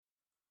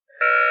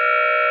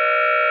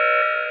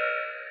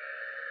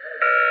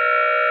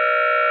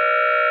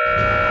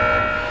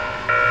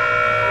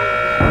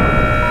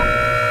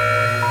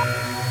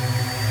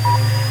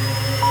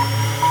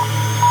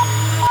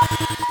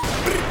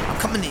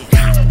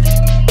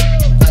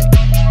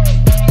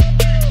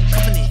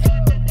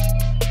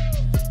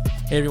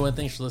Hey everyone,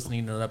 thanks for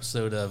listening to an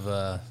episode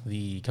of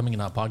the Coming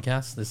and Out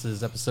podcast. This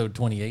is episode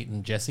 28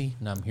 and Jesse,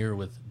 and I'm here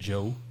with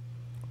Joe.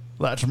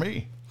 That's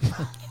me.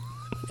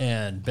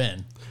 And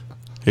Ben.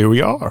 Here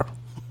we are.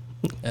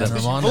 And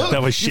Armando.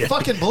 That was shit. You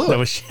fucking blew it. That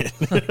was shit.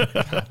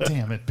 God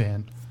damn it,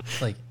 Ben.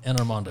 Like, and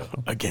Armando.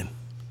 Again.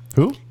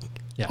 Who?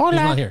 Yeah, Hola.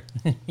 he's not here.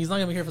 He's not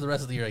going to be here for the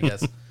rest of the year, I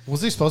guess.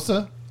 Was he supposed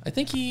to? I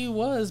think he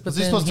was, but Was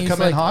he then supposed to he's come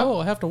like, in hot? oh,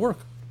 I have to work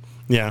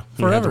Yeah.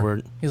 he had forever. to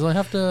work. He's like, I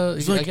have to,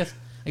 He's I like- guess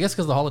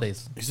because the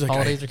holidays. He's like,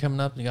 Holidays are coming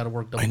up, and you got to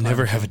work double I time.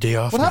 never have a day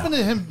off. What now. happened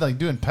to him like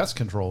doing pest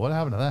control? What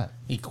happened to that?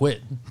 He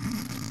quit.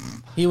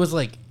 He was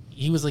like,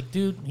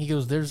 dude, he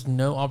goes, there's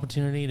no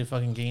opportunity to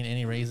fucking gain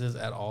any raises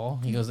at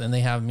all. He goes, and they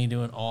have me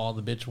doing all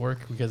the bitch work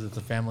because it's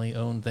a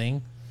family-owned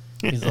thing.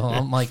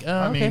 I'm like, oh,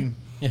 I okay. mean,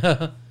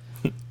 Yeah.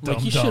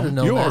 Like, you should have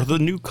known You that. are the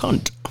new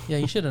cunt. Yeah,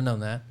 you should have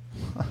known that.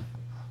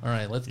 All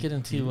right, let's get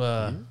into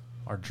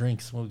our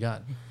drinks. What we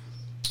got?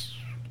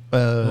 Who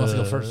wants to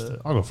go first?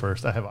 I'll go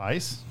first. I have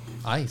ice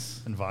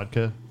Ice. and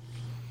vodka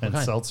and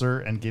kind? seltzer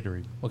and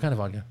Gatorade. What kind of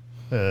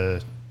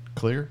vodka?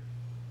 Clear?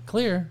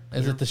 Clear.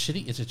 Is it the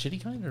shitty? Is it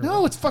shitty kind? Or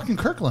No, what? it's fucking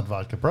Kirkland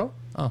vodka, bro.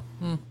 Oh.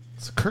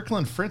 It's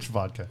Kirkland French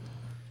vodka.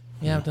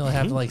 You have to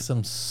have like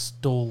some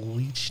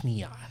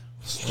Stolichnia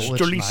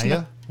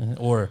Stolichnaya?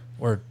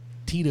 or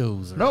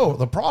Tito's or, No,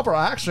 the proper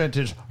accent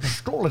is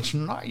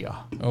Stolichnaya.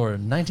 or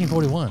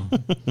 1941.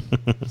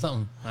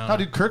 Something. I don't No, know.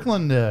 dude,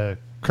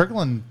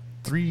 Kirkland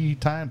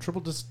 3-time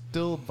triple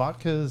distilled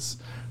vodkas.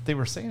 They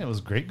were saying it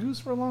was Grey Goose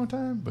for a long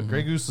time, but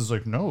Grey Goose is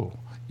like, no,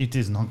 it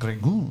is not Grey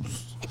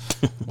Goose.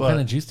 What kind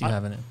of juice do you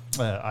have in it?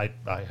 I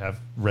have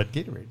red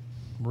Gatorade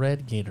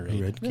Red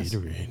Gatorade. Red Yes.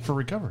 Gatorade. for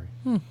recovery,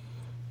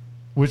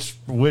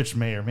 which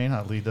may or may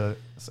not lead us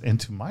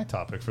into my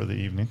topic for the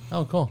evening.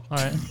 Oh, cool. All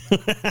right.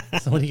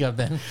 So what do you got,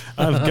 Ben?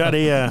 I've got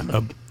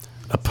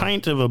a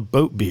pint of a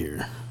boat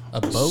beer.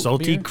 A boat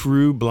Salty beer?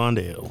 Crew Blonde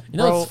Ale. You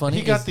know what's funny?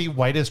 He got is- the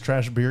whitest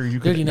trash beer you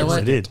could Dude, you know ever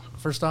what? I did.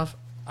 First off,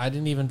 I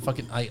didn't even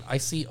fucking. I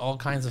see all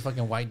kinds of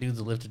fucking white dudes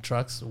that lifted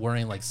trucks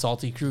wearing like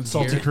Salty Crew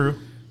Salty gear, Crew.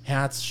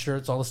 hats,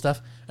 shirts, all this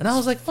stuff, and I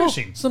was like,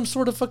 Fishing. oh, some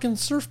sort of fucking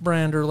surf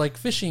brand or like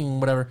fishing,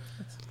 whatever.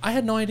 I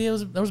had no idea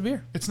that was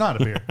beer. It's not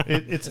a beer.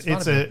 It's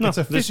not a a beer. it's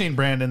a fishing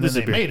brand, and then this is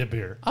they a beer. made a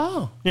beer.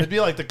 Oh, It'd be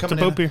like the coming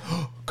a boat in beer.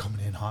 coming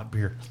in hot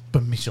beer,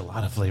 but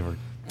michelada flavored.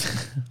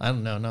 I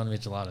don't know, not a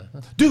michelada.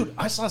 Dude,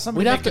 I saw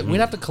somebody. We'd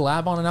have to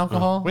collab on an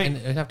alcohol, Wait. and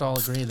we'd have to all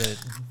agree that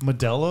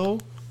Modelo,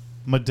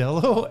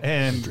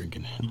 and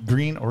Drinking.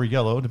 green or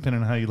yellow,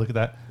 depending on how you look at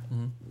that.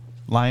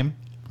 Lime,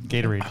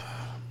 Gatorade.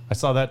 I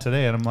saw that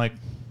today, and I'm like,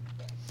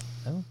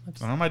 oh,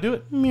 I might do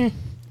it. Meh.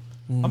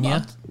 yeah.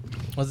 not.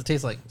 What does it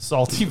taste like?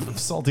 Salty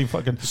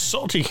fucking.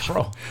 Salty.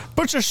 Bro.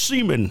 Bunch of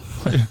semen.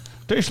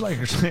 Tastes like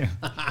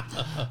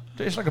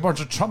tastes like a bunch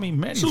of chummy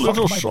men. It's a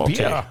little salty.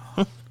 Beer.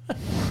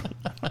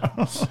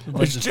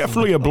 It's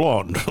definitely a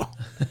blonde.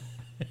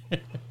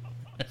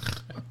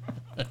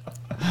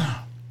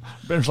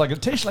 Ben's like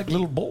it tastes like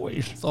little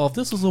boys. So if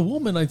this was a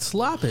woman, I'd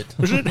slap it.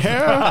 Is it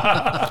hair?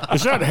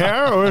 Is that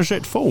hair or is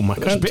it foam? I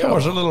This can't beer tell.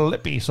 was a little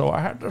lippy, so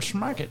I had to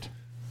smack it.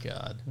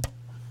 God.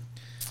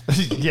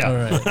 Yeah. All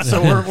right.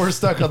 So we're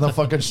stuck on the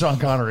fucking Sean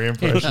Connery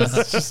impressions.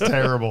 It's just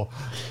terrible.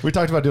 We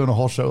talked about doing a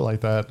whole show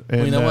like that,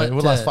 and you know what? it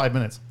would last 5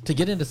 minutes. To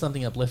get into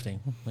something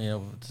uplifting,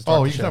 to start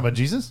Oh, the you show. talking about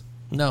Jesus?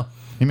 No.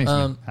 He makes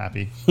me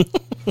happy.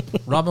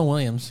 Robin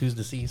Williams, who's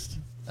deceased,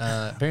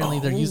 apparently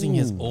they're using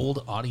his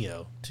old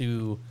audio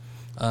to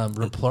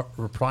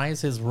reprise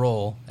his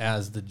role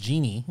as the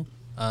genie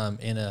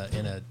in a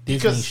Disney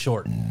Because-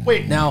 short.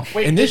 Wait, Now,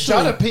 wait.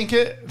 initially- Did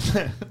Jada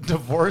Pinkett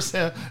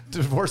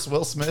divorce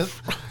Will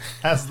Smith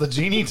as the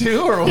genie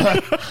too, or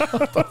what?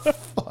 What the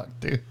fuck,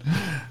 dude?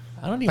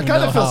 I don't even. I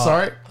kinda know feel how-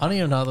 sorry. I don't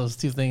even know how those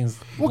two things.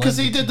 Well, because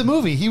blend he did the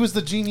movie. He was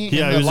the genie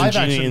Yeah, in he the was the live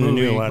genie action in the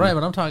new movie. Aladdin. right,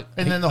 but I'm talking.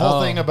 And then the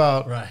whole thing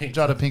about right.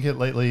 Jada Pinkett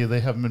lately, they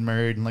haven't been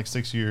married in like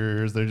 6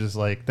 years. They're just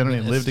like they don't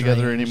even live Estranged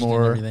together and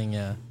anymore. Everything,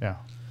 yeah. Yeah.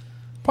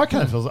 Well,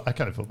 I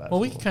kind of feel bad. Well,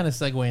 for we can kind of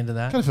segue into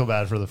that. kind of feel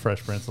bad for the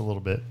Fresh Prince a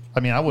little bit.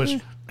 I mean, I wish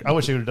he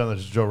would have done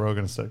this to Joe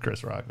Rogan instead of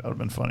Chris Rock. That would have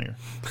been funnier.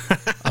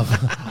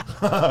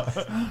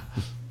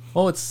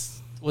 Well,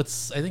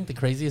 what's I think the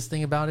craziest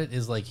thing about it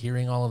is like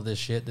hearing all of this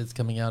shit that's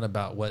coming out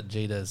about what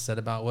Jada has said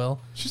about Will,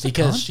 She's a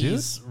because cunt, dude.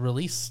 she's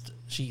released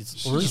just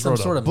some wrote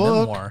a sort of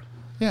book. memoir.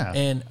 Yeah.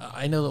 And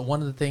I know that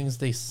one of the things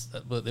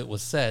that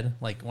was said,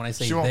 like when I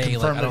say She won't they, like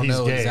confirm I that don't he's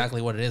know gay.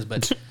 exactly what it is,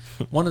 but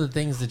one of the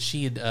things that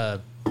she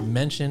had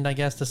mentioned, I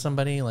guess, to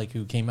somebody like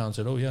who came out and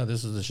said, "Oh yeah,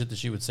 this is the shit that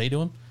she would say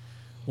to him."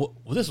 Well,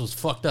 this was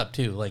fucked up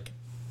too. Like,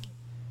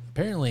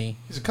 apparently,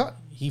 He's a cunt.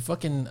 he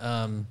fucking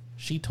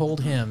she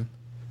told him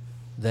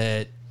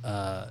that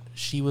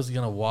she was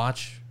gonna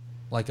watch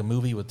like a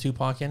movie with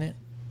Tupac in it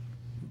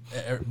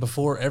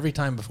every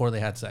time before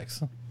they had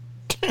sex.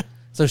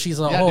 So she's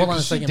like, Yeah, oh, dude, hold on a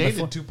 'cause she second. dated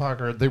before.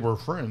 Tupac, or they were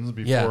friends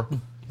before. Yeah,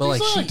 but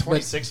like He's she, only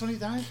 26 when he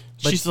died.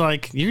 She's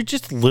like, you're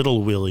just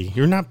little Willie.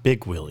 You're not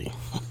big Willie.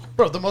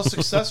 Bro, the most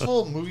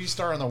successful movie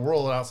star in the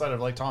world outside of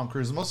like Tom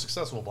Cruise, the most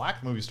successful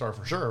black movie star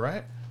for sure,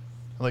 right?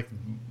 Like,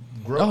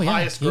 Oh yeah,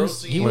 highest he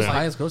was grossing. he was like-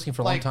 highest grossing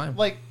for a long time.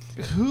 Like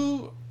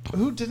who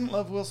who didn't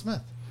love Will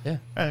Smith? Yeah.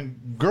 And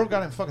girl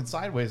got him fucking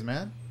sideways,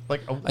 man.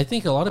 Like, I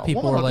think a lot of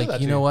people woman were will do like,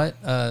 that you to know you.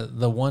 what?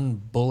 The one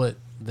bullet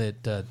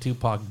that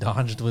Tupac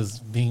dodged was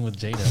being with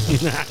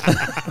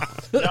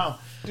Jada. No,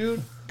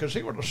 dude, because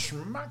she would have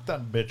smacked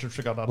that bitch if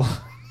she got out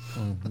of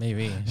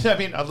Maybe. Yeah, I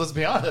mean, let's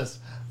be honest.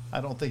 I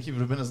don't think he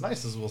would have been as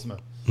nice as Will Smith.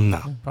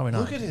 No. Probably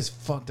not. Look at his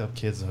fucked up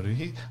kids, though,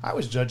 dude. I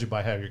always judge you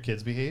by how your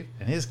kids behave,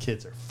 and his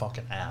kids are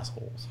fucking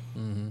assholes.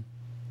 Mm-hmm.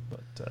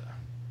 But,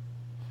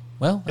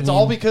 Well, it's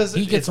all because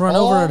he it's gets run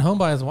all- over at home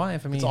by his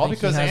wife. I mean, it's you all think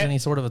because he has Aunt- any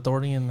sort of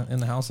authority in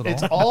the house at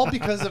it's all? all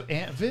because of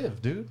Aunt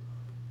Viv, dude.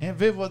 Aunt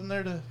Viv wasn't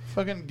there to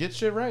fucking get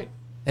shit right.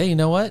 Hey, you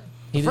know what?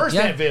 He First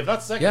yeah, Aunt Viv, not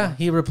the second Yeah, one.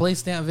 he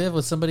replaced Aunt Viv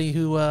with somebody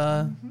who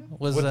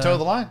was Would toe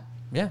the line.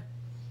 Yeah.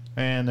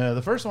 And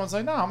the first one's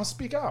like, no, I'm going to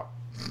speak out.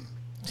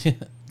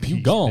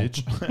 You gone.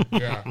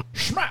 Yeah.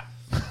 Schmack.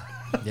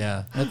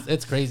 Yeah,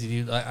 it's crazy,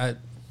 dude. I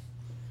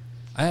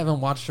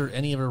haven't watched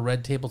any of her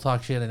Red Table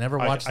Talk shit. I never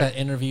watched that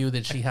interview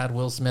that she had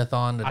Will Smith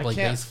on to I like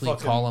can't basically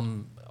fucking- call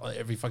him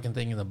every fucking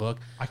thing in the book.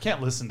 I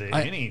can't listen to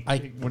any.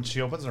 When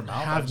she opens her mouth,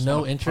 I I have just no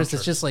wanna interest. punch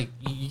It's her. just like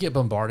you get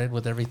bombarded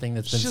with everything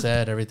that's been She's-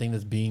 said, everything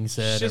that's being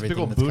said, She has big everything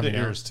old that's Buddha coming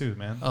out. ears, too,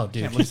 man. Oh,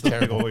 dude, Can't she's listen to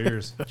big terrible. old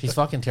ears. She's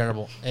fucking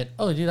terrible. And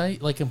dude, I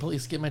like completely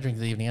skipped my drink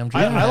this evening. I'm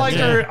I drinking. liked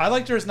her. I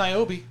liked her as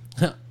Niobe.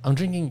 I'm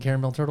drinking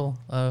Caramel Turtle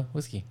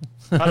whiskey.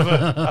 Out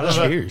of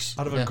Cheers.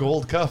 a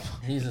gold cup.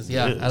 Jesus,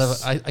 yeah.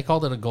 Yes. I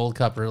called it a gold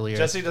cup earlier.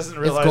 Jesse doesn't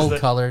It's realize gold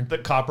that, colored.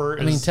 that copper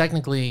is. I mean,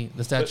 technically,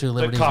 the Statue of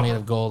the Liberty is copper- made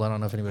of gold. I don't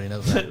know if anybody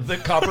knows that. the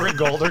copper and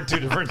gold are two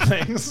different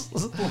things.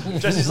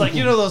 Jesse's like,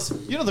 you know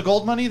the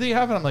gold money that you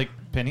have, and I'm like,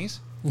 pennies.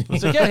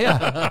 He's like,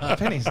 yeah,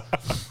 pennies.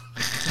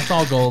 It's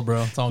all gold,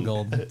 bro. It's all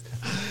gold.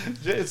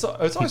 It's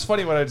always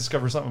funny when I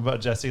discover something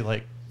about Jesse.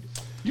 Like,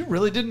 you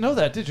really didn't know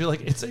that, did you?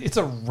 Like, it's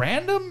a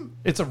random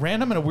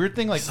and a weird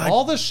thing. Like, like,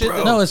 all the shit. bro.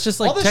 That, No, it's just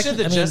like all the shit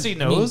that Jesse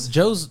knows.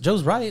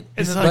 Joe's right.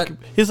 He's But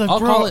like, I'll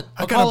bro, call it.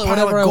 I I'll got call a it pile of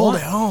whatever I gold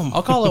want. at home.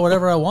 I'll call it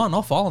whatever I want.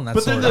 I'll fall in that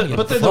But sword. then, I don't give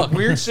a the fuck.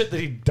 weird shit that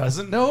he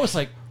doesn't know is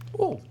like,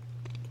 oh,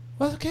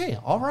 well, okay,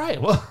 all right.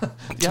 Well,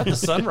 yeah, the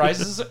sun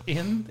rises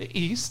in the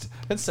east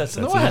and sets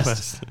in the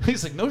west.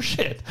 He's like, no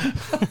shit.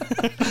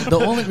 The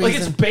only Like, it's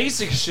reason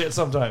basic shit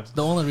sometimes.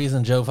 the only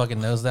reason Joe fucking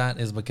knows that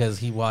is because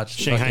he watched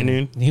Shanghai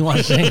Noon? He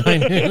watched Shanghai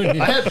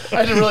Noon. I had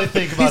to really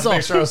think about it He's to all-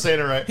 make sure I was saying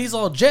it right. He's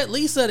all Jet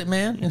Li said it,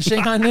 man, in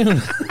Shanghai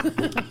Noon.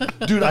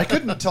 Dude, I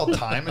couldn't tell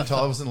time until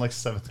I was in like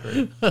 7th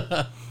grade.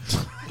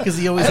 Because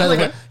he always I had had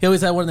like he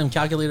always had one of them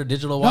calculator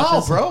digital No,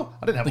 watches. bro.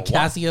 I didn't have The a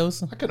watch.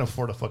 Casios. I couldn't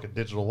afford a fucking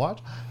digital watch.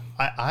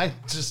 I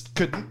just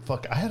couldn't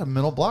I had a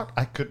mental block.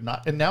 I could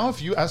not. And now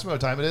if you ask me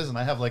what time it is and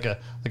I have like an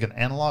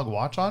analog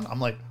watch on, I'm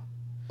like,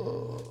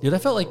 Dude, I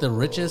felt like the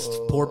richest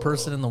poor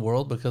person in the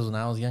world because when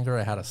I was younger,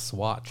 I had a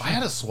Swatch. I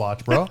had a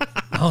Swatch, bro.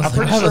 I was like,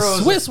 pretty I have sure a it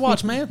was- Swiss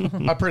watch, man.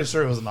 I'm pretty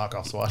sure it was a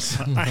knockoff Swatch.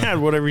 I had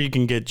whatever you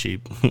can get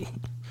cheap.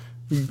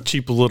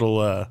 Cheap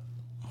little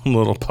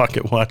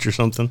pocket watch or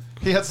something.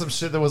 He had some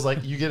shit that was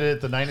like, you get it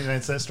at the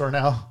 99-cent store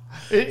now.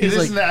 It He's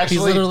isn't like, actually.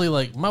 he's literally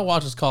like, my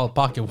watch is called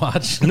Pocket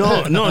Watch.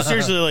 No,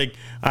 seriously, like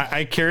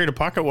I carried a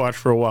pocket watch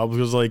for a while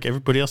because like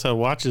everybody else had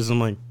watches. I'm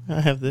like, I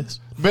have this.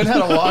 Ben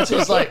had a watch.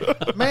 He's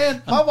like,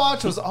 man, my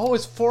watch was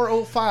always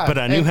 405. But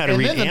I knew how to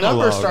read And then the analog.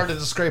 numbers started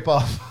to scrape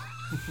off.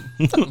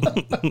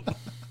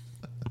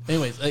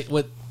 Anyways,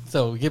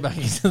 so get back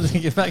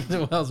to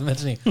what I was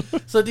mentioning.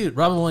 So, dude,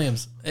 Robin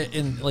Williams,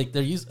 and like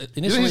they're used You know,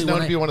 initially he's known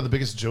when to be one of the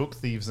biggest joke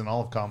thieves in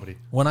all of comedy.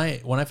 when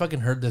I fucking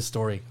heard this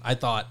story, I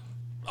thought,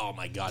 oh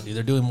my god, dude,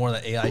 they're doing more of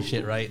that AI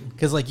shit, right?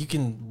 Because like you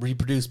can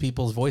reproduce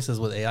people's voices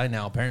with AI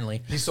now,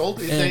 apparently. He sold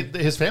And-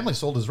 his family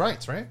sold his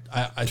rights, right?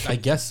 I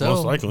guess so.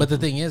 Most likely. But the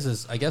thing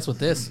is I guess with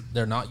this,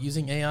 they're not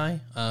using AI.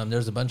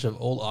 There's a bunch of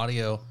old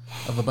audio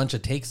of a bunch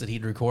of takes that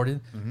he'd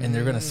recorded, and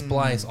they're going to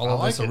splice all I of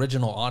like this it.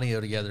 original audio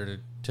together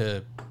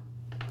to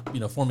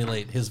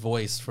formulate his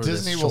voice for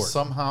Disney this will short.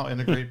 somehow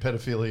integrate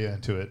pedophilia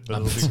into it, but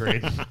it'll be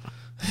great.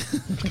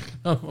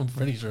 I'm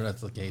pretty sure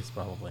that's the case,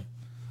 probably.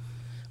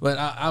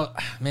 But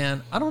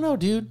man, I don't know,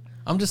 dude.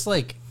 I'm just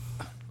like,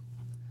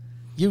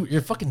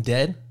 you're fucking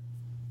dead.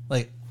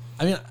 Like,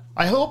 I mean,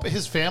 I hope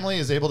his family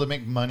is able to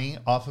make money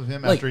off of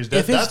him like after he's dead.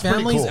 if his That's pretty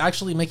family's cool.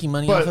 actually making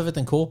money But- off of it,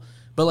 then cool.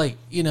 But like,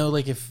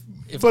 like if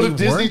But they if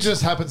Disney weren't-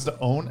 just happens to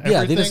own everything,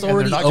 Yeah, they just and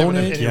already they're not own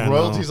giving him it. any Yeah, no.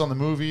 royalties on the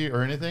movie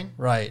or anything,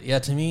 right, yeah,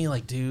 to me,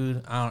 like,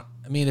 dude, I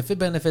mean, if it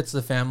benefits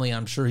the family,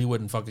 I'm sure he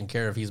wouldn't fucking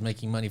care if he's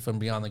making money from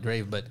beyond the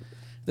grave. But at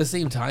the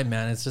same time,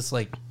 man, it's just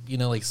like,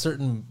 like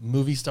certain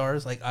movie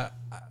stars, like I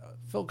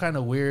felt kind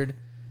of weird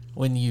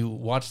when you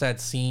watch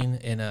that scene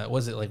in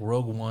was it like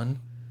Rogue One,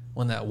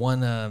 when that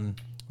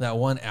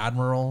one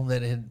admiral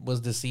that was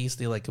deceased,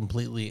 they like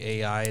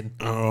completely AI'd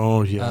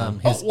Oh yeah.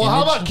 his well,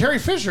 how image. about Carrie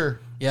Fisher?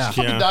 Yeah.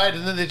 She fucking Yeah. died,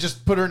 and then they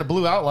just put her in a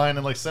blue outline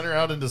and like sent her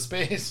out into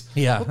space.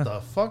 Yeah. What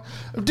the fuck,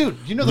 dude?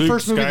 You know the Luke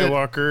first movie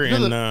Skywalker that,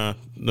 you know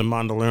and the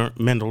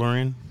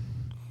Mandalorian.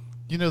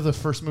 you know the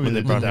first movie When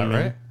that they did brought that, him in.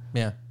 right?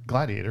 Yeah.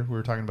 Gladiator. We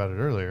were talking about it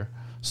earlier.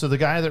 So the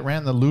guy that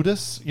ran the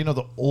Ludus,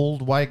 the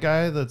old white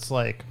guy that's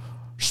like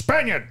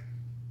Spaniard,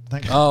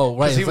 Thank God. Oh,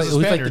 right. 'Cause He was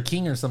like the Spaniard.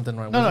 king or something,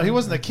 right? No, he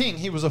wasn't the king.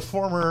 He was a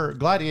former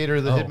gladiator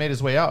that had made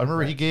his way out. I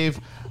remember he gave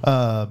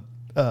Russell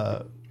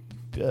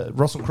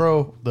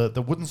Crowe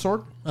the wooden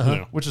sword,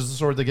 which is the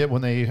sword they get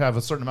when they have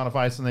a certain amount of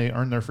fights and they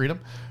earn their freedom.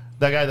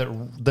 That guy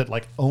that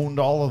like owned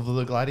all of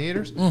the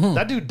gladiators,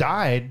 that dude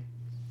died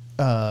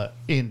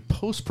in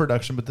post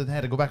production, but then they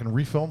had to go back and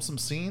refilm some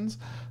scenes.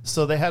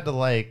 So they had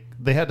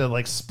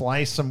to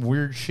splice some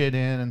weird shit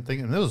in and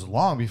things. And it was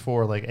long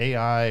before like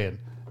AI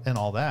and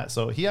all that.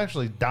 So he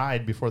actually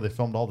died before they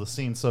filmed all the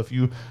scenes. So if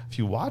you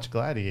watch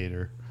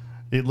Gladiator,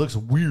 it looks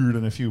weird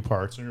in a few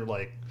parts, and you're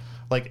like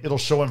it'll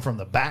show him from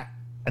the back,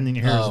 and then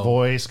you hear his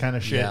voice kind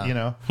of shit,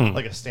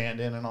 like a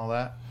stand-in and all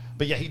that.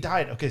 But yeah, he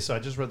died. Okay, so I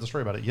just read the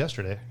story about it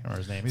yesterday. Or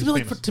his name.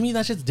 To me,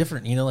 that shit's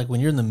different. Like when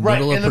you're in the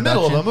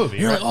middle of a movie,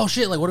 you're like, oh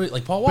shit, like what do we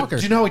like Paul Walker?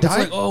 Do you know how he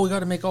died? It's like, oh, we got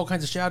to make all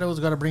kinds of shadows.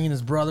 We got to bring in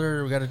his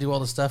brother. We got to do all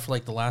the stuff for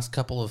like the last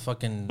couple of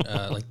fucking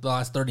like the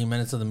last 30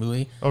 minutes of the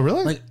movie. Oh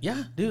really? Like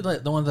yeah, dude.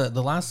 Like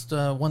the last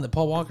one that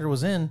Paul Walker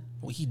was in,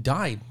 he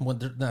died when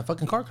that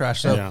fucking car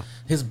crash. So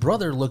his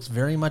brother looks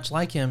very much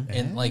like him,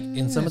 and like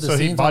in some of the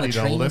scenes on the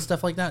train and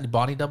stuff like that, he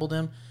body doubled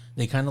him.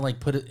 They kind of like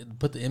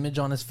put the image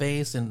on his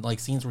face and like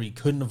scenes where you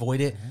couldn't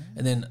avoid it,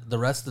 and then the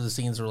rest of the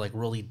scenes were like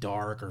really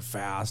dark or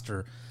fast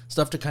or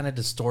stuff to kind of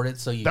distort it.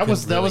 So that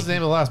was the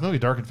name of the last movie,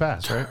 Dark and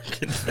Fast, right? I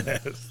think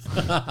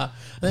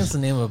it's the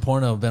name of a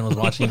porno Ben was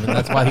watching, but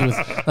that's why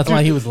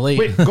he was late.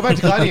 Wait, go back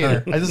to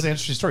Gladiator. This is an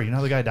interesting story. You know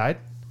how the guy died?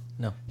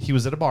 No, he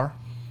was at a bar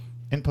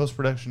in post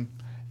production,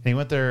 and he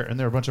went there, and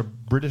there were a bunch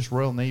of British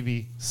Royal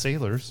Navy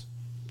sailors,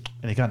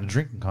 and he got in a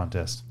drinking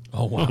contest.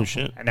 Oh wow! Oh,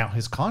 shit. And now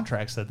his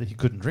contract said that he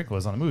couldn't drink while he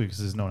was on the movie because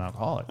he's known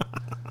alcoholic.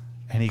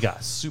 And he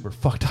got super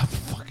fucked up and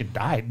fucking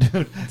died,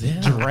 dude.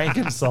 Damn. Drank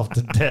himself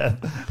to death.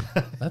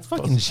 That's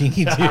fucking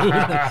cheeky, dude.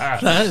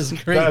 That is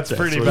crazy. That's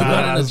pretty You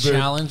got in a bad.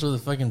 challenge with the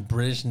fucking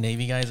British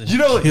Navy guys and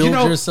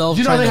Yourself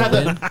they had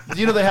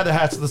the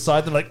hats to the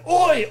side. They're like,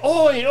 oi,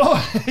 oi, oi.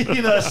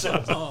 That shit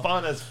was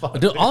fun as fuck.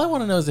 Dude, all I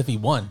want to know is if he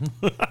won.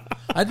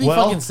 I'd be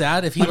fucking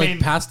sad if he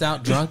passed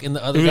out drunk and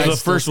the other He guy's was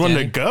the first one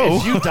to go.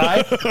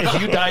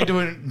 If you die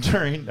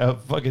during a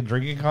fucking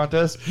drinking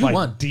contest, you by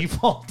won.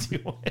 default, you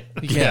win.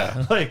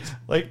 Yeah.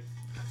 Like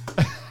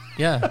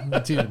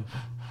yeah, dude.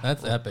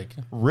 That's epic.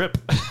 rip.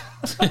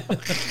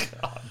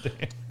 God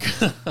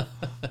damn.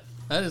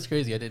 That is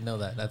crazy. I didn't know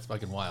that. That's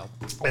fucking wild.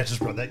 I just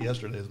brought that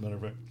yesterday, as a matter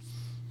of fact.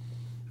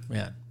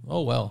 Man.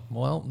 Oh well.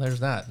 Well, there's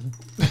that.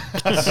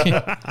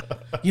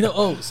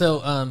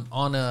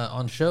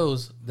 On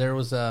shows there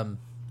was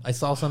I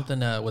saw something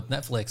with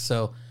Netflix.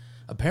 So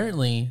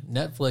apparently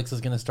Netflix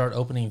is going to start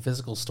opening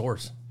physical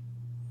stores.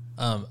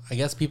 I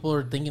guess people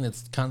are thinking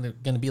it's kind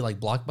of going to be like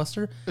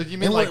Blockbuster. You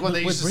mean when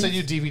they used to send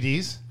you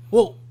DVDs?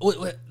 Well,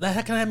 that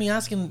kind of had me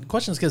asking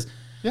questions because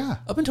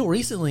up until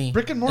recently,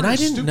 brick and mortar. And I is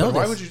didn't stupid. know this.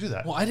 Why would you do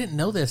that? Well, I didn't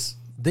know this.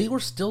 They were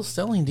still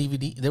selling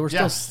DVD. They were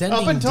still sending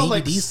up until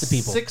DVDs to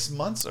people. 6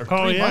 months or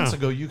 3 months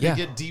ago, you could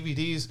get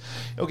DVDs.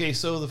 Okay,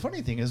 so the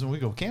funny thing is when we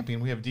go camping,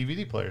 we have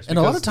DVD players. And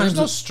a lot of times there's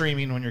no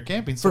streaming when you're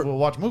camping, so we'll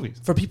watch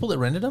movies. For people that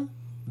rented them,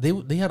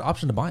 they had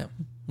option to buy them.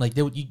 Like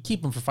you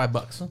keep them for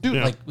 $5, dude.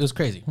 Like it was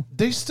crazy.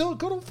 They still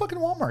go to fucking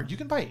Walmart. You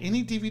can buy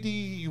any DVD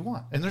you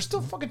want, and they're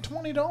still fucking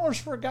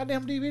 $20 for a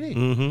goddamn DVD.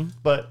 Mm-hmm.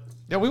 But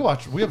yeah, we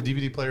have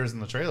DVD players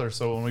in the trailer,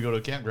 so when we go to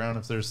a campground,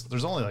 if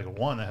there's only like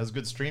one that has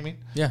good streaming.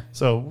 Yeah.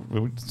 So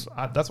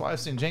that's why I've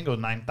seen Django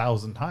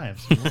 9,000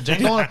 times.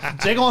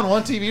 Django on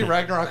one TV,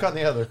 Ragnarok on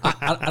the other.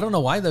 I don't know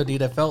why though,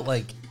 dude. I felt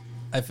like.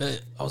 I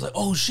was like,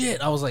 oh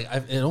shit! I was like,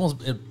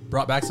 it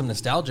brought back some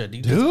nostalgia,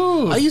 dude.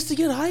 I used to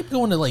get hyped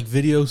going to like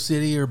Video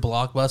City or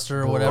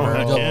Blockbuster or whatever,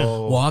 and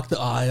go walk the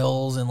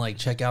aisles and like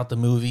check out the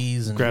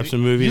movies and grab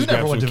some movies. You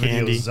never went to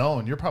candy. Video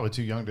Zone. You're probably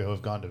too young to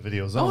have gone to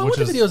Video Zone. I went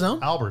to Video Zone.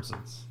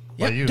 Albertsons.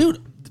 Yeah,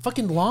 dude.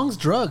 Fucking Long's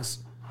Drugs.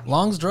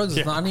 Long's Drugs.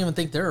 I don't even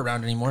think they're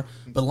around anymore.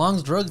 But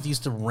Long's Drugs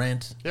used to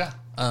rent. Yeah.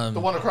 The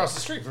one across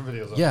the street from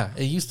Video Zone. Yeah,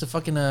 it used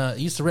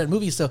to rent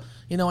movies. So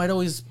I'd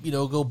always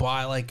go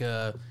buy like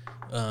a.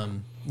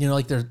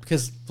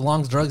 Because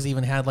Long's Drugs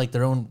even had like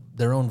their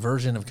own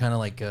version of kind of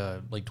like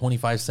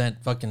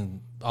 25-cent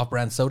fucking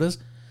off-brand sodas.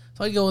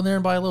 So I'd go in there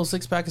and buy a little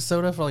 6-pack of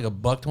soda for like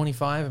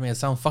 $1.25. I mean, it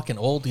sounds fucking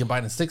old to get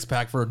buying a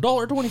 6-pack for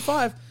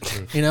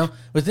 $1.25.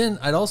 But then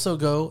I'd also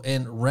go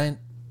and rent,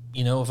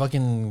 a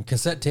fucking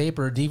cassette tape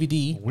or a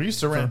DVD. We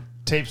used to rent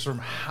tapes from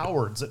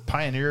Howard's at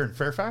Pioneer in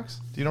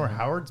Fairfax. Do you know where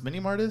Howard's Mini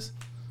Mart is?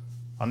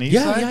 On the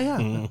east side? Yeah.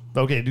 Mm-hmm.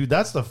 Okay, dude,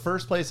 that's the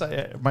first place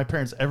my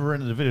parents ever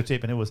rented a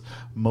videotape, and it was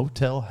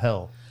Motel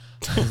Hell.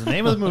 It was the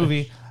name of the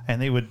movie, and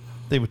they would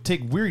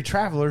take weary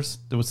travelers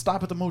that would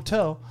stop at the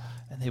motel,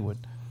 and they would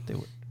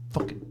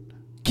fucking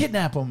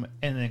kidnap them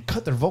and then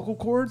cut their vocal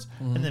cords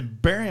and then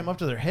bury them up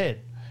to their head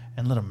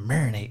and let them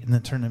marinate and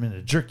then turn them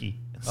into jerky.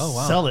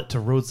 Sell it to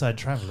roadside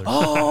travelers.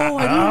 Oh,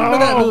 I do remember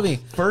that movie.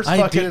 First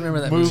fucking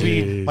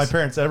movie my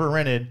parents ever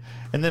rented.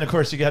 And then, of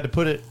course, you had to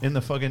put it in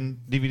the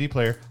fucking DVD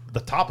player, the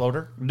top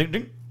loader, ding,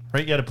 ding,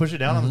 right? You got to push it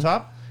down on the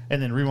top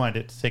and then rewind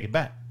it to take it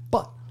back.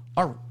 But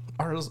our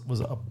ours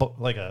was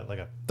like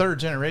a third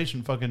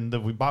generation fucking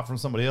that we bought from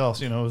somebody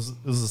else. You know, it was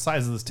the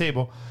size of this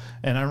table,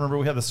 and I remember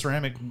we had the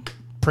ceramic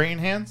praying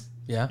hands.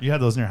 Yeah, you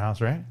had those in your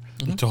house, right?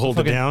 To hold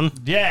it down?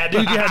 Yeah,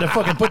 dude, you had to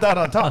fucking put that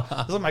on top.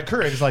 This is my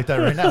Keurig's like that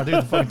right now, dude.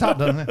 The fucking top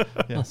doesn't it?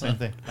 Yeah, same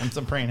thing. And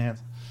some praying hands.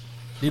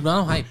 Dude, but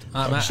I'm hyped.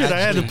 I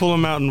had to pull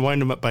him out and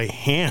wind him up by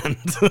hand.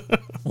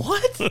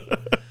 What?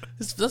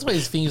 That's why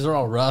his fingers are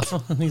all rough.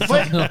 Wait,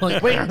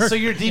 so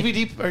your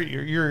DVD or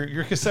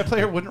your cassette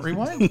player wouldn't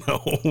rewind?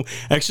 No.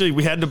 Actually,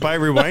 we had to buy a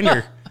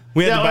rewinder.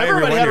 We had to buy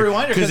everybody had a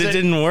rewinder because it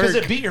didn't work. Because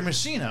it beat your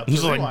machine up. It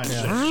was rewind.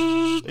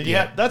 like,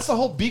 yeah, that's the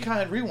whole be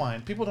kind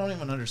rewind. People don't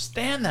even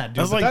understand that, dude.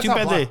 I was like, too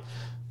bad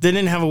they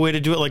didn't have a way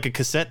to do it like a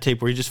cassette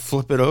tape where you just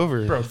flip it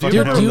over. Bro, do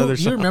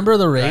you remember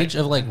the rage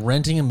of like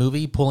renting a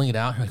movie, pulling it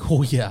out? You're like,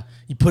 oh yeah,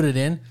 you put it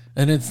in,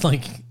 and it's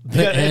like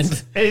the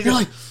end. You're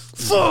like,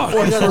 fuck!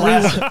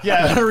 You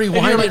gotta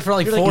rewind it for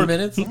like 4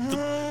 minutes.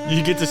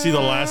 You get to see the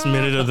last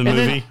minute of the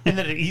movie, and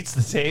then it eats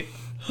the tape.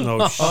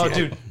 Oh shit! Oh,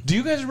 dude, do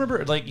you guys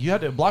remember? Like, you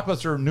had to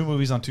Blockbuster new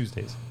movies on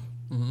Tuesdays.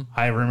 Mm-hmm.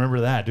 I remember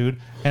that, dude.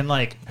 And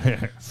like,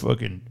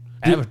 fucking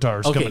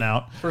Avatar's coming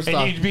out, first and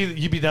off,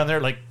 you'd be down there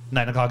like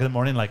 9 o'clock in the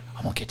morning, like,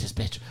 I'm gonna get this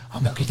bitch.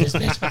 I'm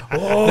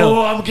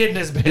getting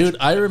this bitch. Dude,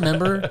 I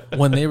remember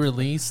when they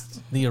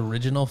released the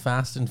original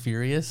Fast and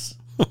Furious,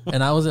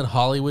 and I was at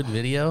Hollywood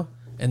Video,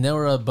 and there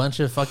were a bunch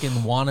of fucking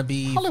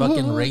wannabe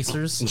fucking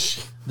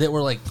racers that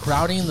were like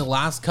crowding the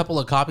last couple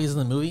of copies of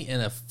the movie,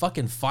 and a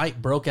fucking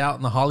fight broke out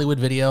in the Hollywood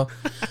Video.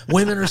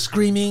 Women are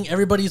screaming,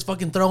 everybody's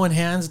fucking throwing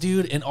hands,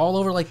 dude, and all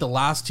over like the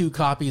last 2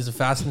 copies of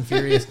Fast and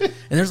Furious. And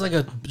there's like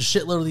a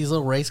shitload of these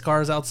little race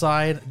cars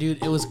outside.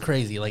 Dude, it was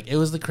crazy. Like, it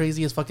was the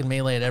craziest fucking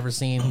melee I'd ever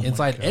seen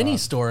inside any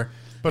store.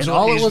 But and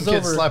all it was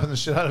kids over slapping the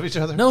shit out of each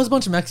other. No, it was a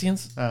bunch of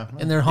Mexicans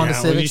and their Honda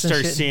Civics. When you start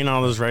and shit. seeing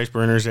all those rice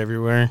burners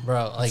everywhere,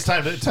 bro, like,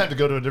 it's time to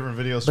go to a different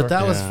video store. But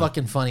that was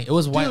fucking funny. It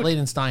was White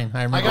Liechtenstein.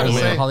 I remember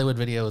when Hollywood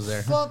Video was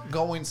there. Fuck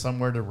going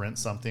somewhere to rent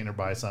something or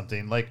buy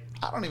something. Like,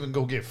 I don't even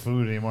go get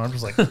food anymore. I'm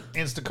just like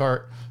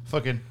Instacart,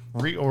 fucking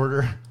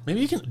reorder. Maybe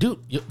you can, dude,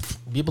 you'll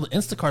be able to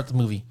Instacart the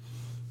movie.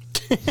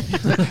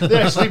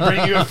 They actually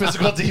bring you a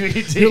physical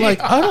DVD. You're like,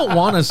 I don't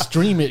want to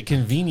stream it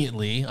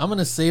conveniently. I'm going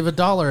to save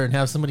 $1 and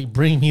have somebody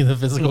bring me the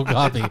physical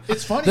copy.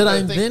 It's funny that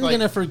I'm then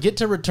going to forget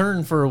to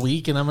return for a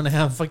week, and I'm going to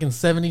have fucking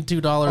 $72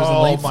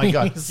 in late fees. Oh my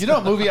god! You know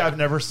a movie I've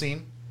never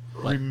seen?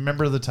 What?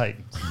 Remember the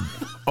Titans.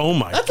 Oh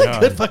my god! That's a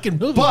good fucking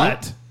movie.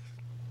 But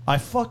I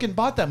fucking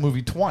bought that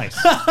movie twice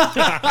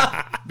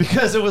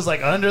because it was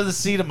like under the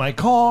seat of my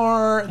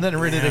car, and then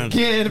read it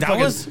again. That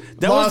was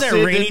that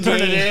rainy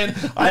day.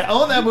 I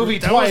own that movie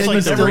twice. That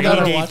was like the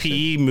rainy day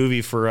PE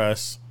movie for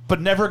us,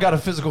 but never got a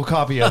physical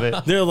copy of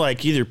it. They're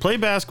like, either play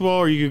basketball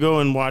or you could go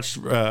and watch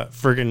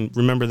friggin'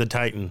 Remember the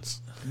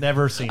Titans.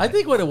 Never seen it. I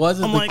think what it was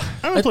is I'm like,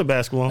 I don't play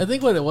basketball. I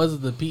think what it was is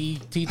the PE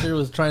teacher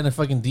was trying to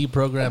fucking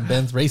deprogram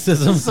Ben's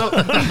racism.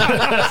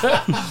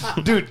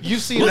 Dude,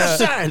 you've seen left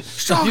side,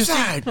 strong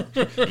side.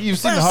 You've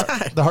seen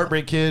the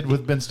Heartbreak Kid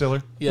with Ben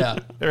Stiller? Yeah.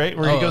 Right?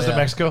 Where he goes to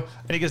Mexico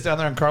and he gets down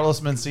there and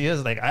Carlos Mencia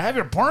is like, I have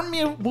your porn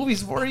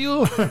movies for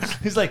you.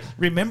 He's like,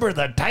 remember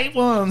the tight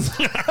ones.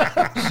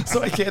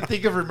 So I can't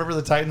think of Remember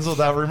the Titans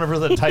without Remember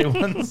the Tight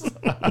Ones.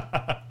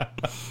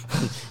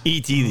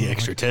 E.T. the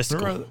extra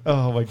testicle.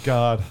 Oh my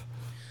god.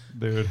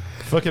 Dude,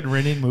 fucking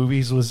renting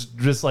movies was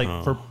just like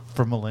for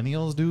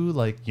millennials, dude,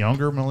 like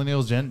younger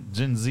millennials, Gen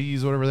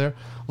Zs, whatever they're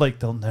like,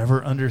 they'll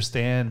never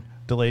understand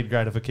delayed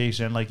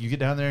gratification. Like, you get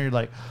down there, you're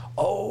like,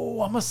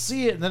 oh, I'm gonna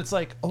see it, and then it's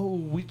like, oh,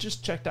 we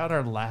just checked out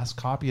our last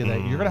copy of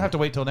that. You're gonna have to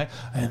wait till next.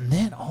 And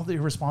then all the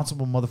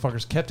irresponsible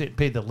motherfuckers kept it and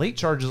paid the late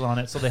charges on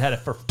it, so they had it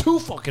for 2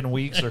 fucking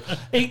weeks or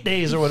 8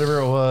 days or whatever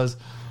it was.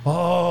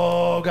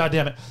 Oh, god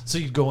damn it! So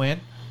you'd go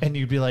in and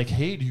you'd be like,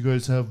 hey, do you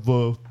guys have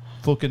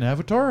fucking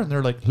Avatar? And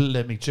they're like,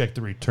 let me check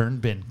the return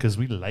bin because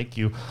we like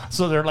you.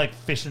 So they're like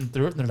fishing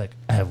through it and they're like,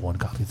 I have 1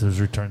 copy that was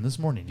returned this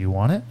morning. Do you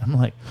want it? I'm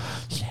like,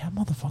 yeah,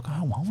 motherfucker,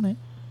 I want it.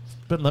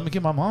 But let me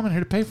get my mom in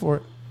here to pay for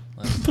it.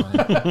 That's funny.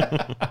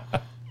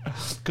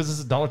 Because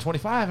it's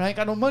 $1.25 and I ain't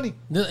got no money.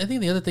 I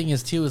think the other thing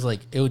is too is like,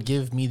 it would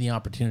give me the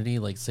opportunity,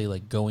 like say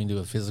like going to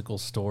a physical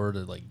store to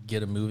like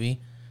get a movie,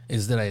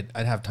 is that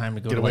I'd have time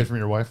to go get away from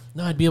your wife.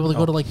 No, I'd be able to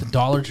go to like the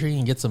Dollar Tree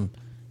and get some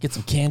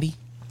candy.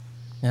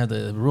 Have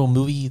the real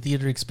movie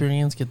theater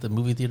experience. Get the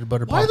movie theater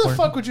butter popcorn. Why the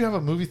fuck would you have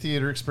a movie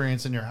theater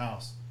experience in your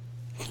house?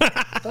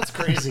 That's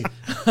crazy.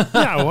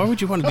 Yeah, why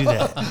would you want to do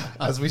that?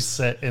 As we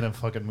sit in a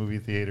fucking movie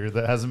theater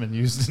that hasn't been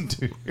used in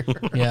 2 years.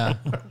 Yeah.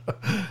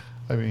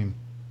 I mean,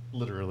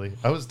 literally.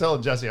 I was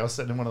telling Jesse, I was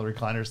sitting in one of the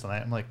recliners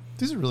tonight. I'm like,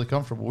 these are really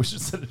comfortable. We should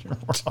sit in here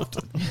more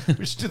often.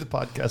 We should do the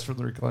podcast from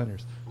the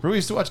recliners. We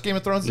used to watch Game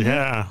of Thrones.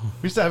 Yeah.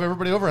 We used to have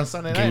everybody over on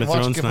Sunday night and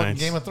watch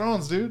Game of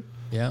Thrones, dude.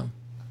 Yeah.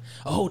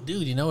 Oh,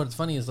 dude, you know what's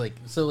funny is like,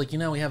 so like, you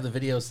know, we have the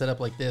video set up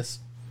like this.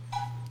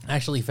 I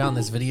actually found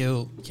this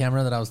video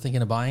camera that I was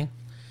thinking of buying.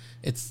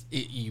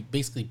 You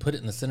basically put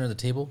it in the center of the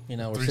table. You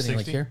know, we're sitting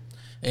like here,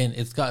 and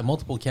it's got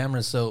multiple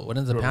cameras. So what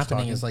ends up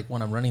happening is like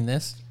when I'm running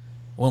this,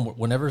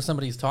 whenever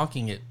somebody's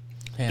talking, it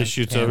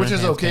shoots over, which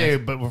is okay.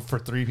 But for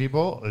 3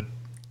 people,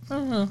 I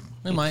don't know.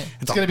 It might.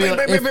 It's going to be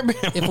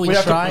like, If we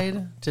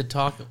tried to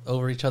talk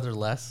over each other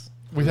less.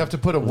 we'd have to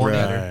put a warning.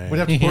 Right. We'd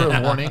have to put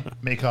a warning.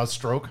 May cause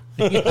stroke.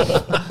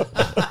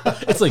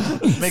 It's like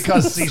May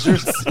cause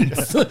seizures.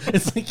 it's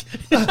like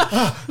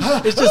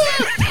it's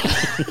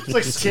just It's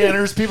like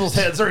scanners. People's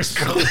heads are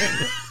exploding.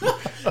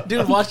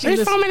 dude watching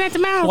this at the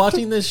mouth.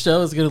 watching this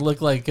show is gonna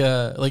look like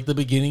the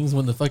beginnings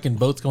when the fucking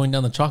boat's going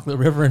down the chocolate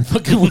river and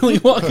fucking Willy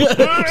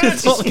Wonka.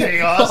 It's just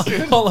chaos,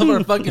 dude. All of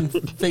our fucking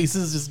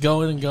faces just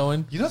going and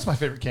going. You know what's my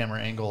favorite camera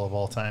angle of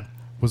all time?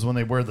 Was when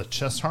they wear the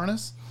chest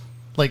harness.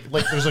 Like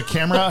there's a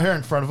camera out here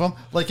in front of them.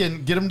 Like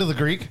in Get Him to the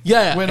Greek.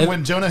 Yeah.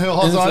 When Jonah Hill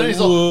holds and it's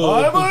on,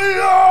 like, he's like, I'm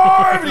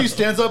alive! And he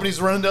stands up and he's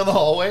running down the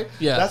hallway.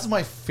 Yeah. That's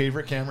my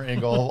favorite camera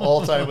angle of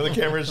all time. When the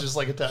camera is just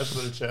like attached to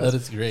their chest. That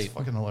is great. It's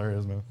fucking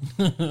hilarious, man.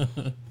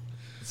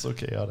 It's so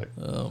chaotic.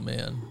 Oh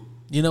man.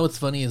 You know what's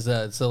funny is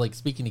so like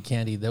speaking of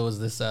candy, there was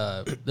this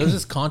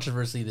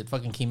controversy that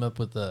fucking came up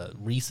with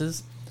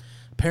Reese's.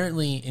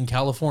 Apparently in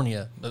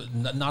California,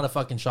 not a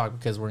fucking shock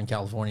because we're in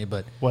California,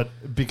 but What?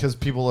 Because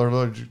people are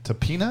allergic to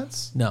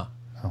peanuts? no.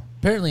 Oh.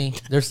 Apparently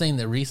they're saying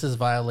that Reese's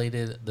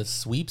violated the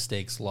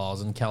sweepstakes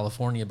laws in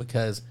California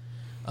because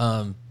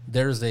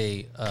there's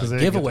a they didn't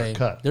giveaway. get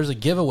their cut. There's a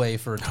giveaway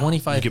for You get more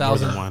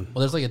than $25,000. one. Well,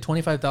 there's like a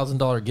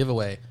 $25,000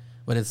 giveaway,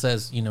 but it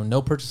says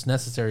no purchase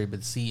necessary,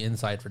 but see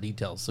inside for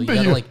details. So you But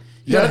gotta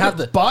you gotta have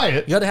the buy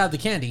it. You gotta have the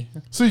candy.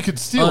 So you could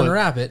steal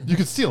Unwrap it. You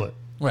could steal it.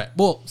 Right.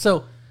 Well,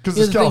 so Because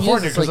here's it's the thing is,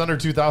 California, it's because like- under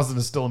 2,000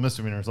 is still a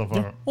misdemeanor or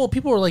something. well,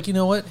 people are like, you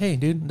know what? Hey,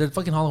 dude, the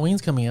fucking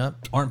Halloween's coming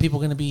up. Aren't people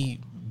going to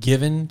be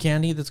given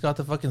candy that's got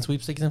the fucking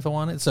sweepstakes info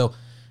on it? So,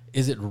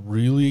 is it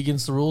really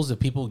against the rules if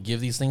people give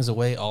these things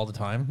away all the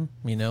time?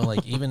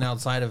 Like even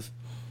outside of,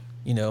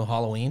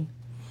 Halloween.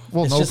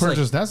 Well, It's no just like-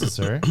 purchase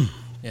necessary.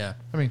 Yeah.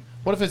 I mean,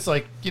 what if it's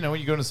like, you go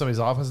into somebody's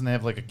office and they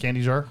have like a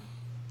candy jar,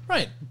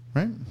 Right.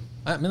 right?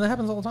 I mean, that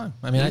happens all the time.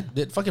 I mean,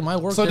 fucking my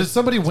work. So did there's-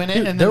 somebody win it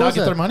Dude, and there then not was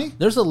get their money?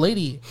 There's a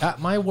lady at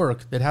my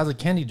work that has a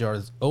candy jar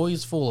that's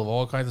always full of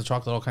all kinds of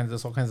chocolate, all kinds of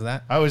this, all kinds of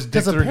that. I always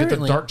dig 'Cause through and get the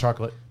apparently- dark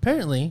chocolate.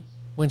 Apparently,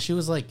 when she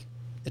was like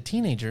a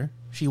teenager,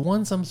 she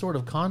won some sort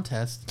of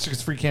contest She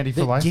gets free candy for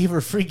that life. gave her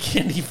free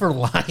candy for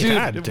life. Dude,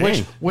 God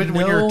dang. when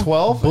No you're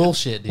 12,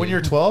 bullshit, When dude.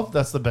 you're 12,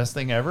 that's the best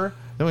thing ever.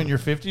 Then when you're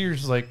 50, you're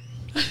just like,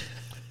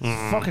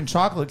 fucking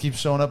chocolate keeps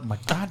showing up in my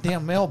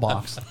goddamn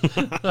mailbox.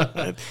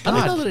 I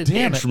don't know that it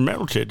damn It's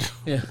melted.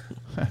 Yeah.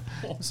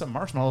 Some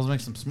marshmallows make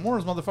some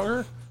s'mores,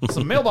 motherfucker.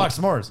 Some mailbox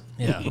s'mores.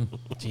 Yeah.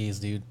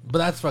 Jeez, dude. But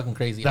that's fucking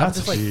crazy. That's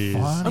I'm just like,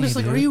 Jeez. I'm just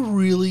like, dude. are you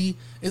really?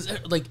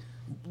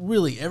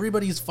 Really?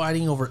 Everybody's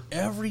fighting over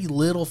every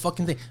little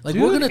fucking thing. Like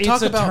Dude, we're gonna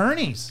talk it's about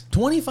attorneys.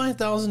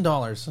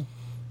 $25,000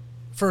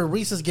 for a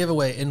Reese's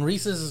giveaway, and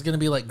Reese's is going to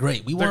be like,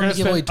 great, we wanted gonna to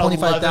give away spend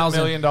 $25,000 $11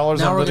 million Now on we're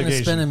going to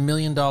litigation. spend $1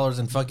 million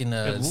in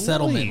fucking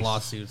settlement least.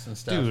 lawsuits and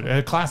stuff. Dude,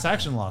 a class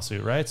action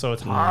lawsuit, right? So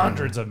it's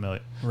hundreds of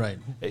millions. Right?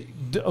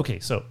 Okay,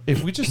 so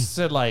if we just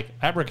said like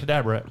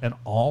abracadabra and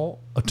all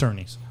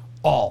attorneys,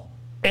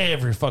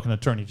 every fucking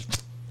attorney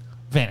just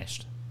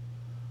vanished,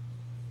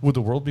 would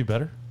the world be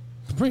better?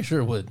 I'm pretty sure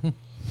it would.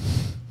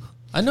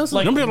 I know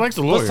some. Nobody likes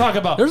the lawyer. Let's talk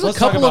about. There's a let's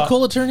talk couple of about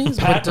cool attorneys,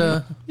 but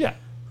patent-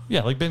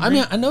 yeah, like Ben. I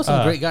mean, Green. I know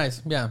some great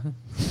guys. Yeah,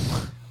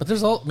 but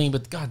there's all. I mean,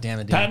 but god damn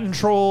it, dude. patent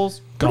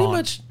trolls. Pretty Gone.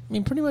 much. I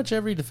mean, pretty much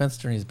every defense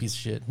attorney is a piece of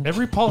shit.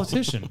 Every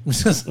politician,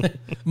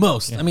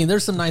 Most. I mean,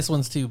 there's some nice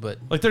ones too, but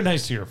like they're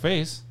nice to your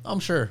face.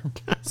 I'm sure.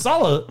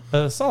 Sala, I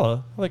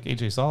like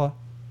AJ Sala.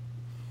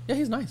 Yeah,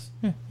 he's nice.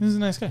 Yeah, he's a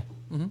nice guy.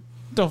 Mm-hmm.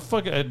 Don't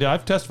fuck.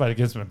 I've testified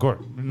against him in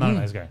court. Not a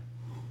nice guy.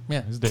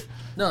 Yeah. He's a dick.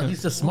 No,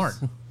 he's just smart.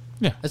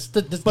 Yeah, That's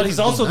but he's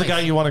also the nice. guy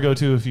you want to go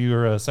to if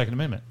you're a Second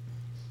Amendment.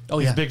 Oh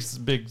He's yeah. a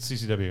big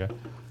CCW guy.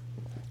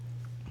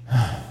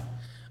 I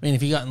mean,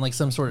 if you got in like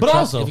some sort of But truck,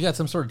 also- if you got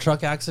some sort of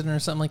truck accident or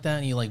something like that,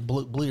 and you like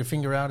blew your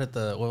finger out at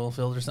the oil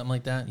field or something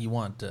like that, you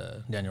want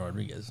Daniel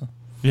Rodriguez.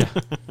 Yeah.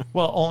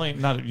 Well, only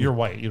not you're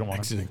white. You don't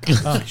want to. Accident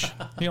compensation.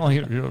 He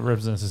only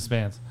represents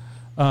Hispanics.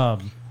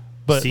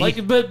 But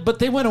See? but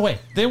they went away.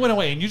 They went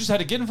away, and you just had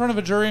to get in front of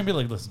a jury and be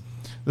like, "Listen,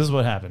 this is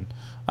what happened.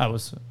 I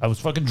was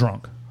fucking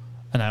drunk,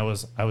 and I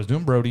was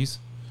doing Brodies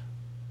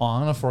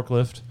on a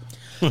forklift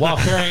while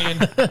carrying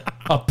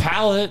a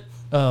pallet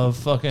of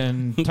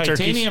fucking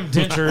titanium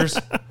dentures.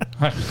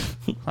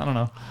 I don't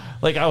know.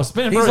 Like I was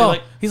spinning Brody.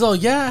 He's all,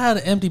 yeah, I had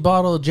an empty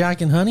bottle of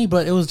Jack and Honey,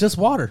 but it was just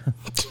water.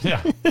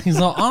 Yeah. He's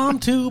all, I'm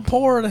too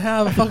poor to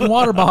have a fucking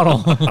water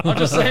bottle. I'm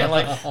just saying,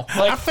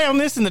 I found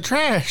this in the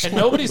trash. and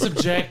nobody's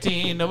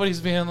objecting. Nobody's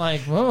being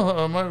like,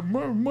 "Oh,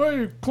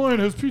 my client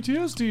has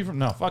PTSD." From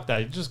no, fuck that.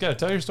 You just got to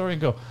tell your story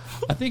and go.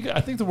 I think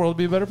the world would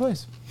be a better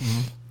place.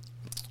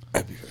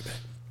 I'd be right back.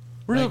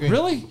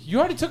 Really? You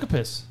already took a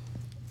piss.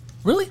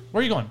 Really?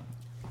 Where are you going?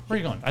 Where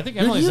are you going? I think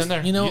Emily's in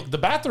there. The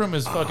bathroom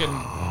is fucking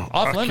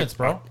off limits,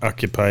 bro.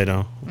 Occupied,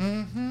 I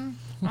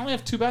only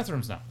have 2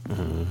 bathrooms now.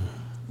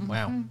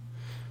 Wow.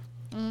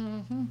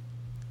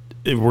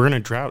 If we're in a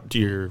drought, do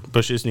your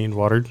bushes need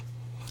watered?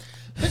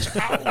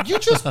 You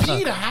just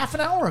peed a half an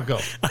hour ago.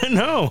 I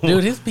know.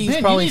 Dude, his pee's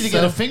Man, probably you need to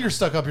get a finger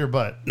stuck up your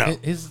butt. No.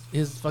 His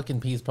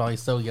fucking pee's probably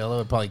so yellow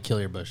it'd probably kill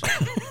your bush.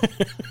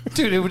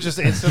 Dude, it would just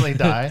instantly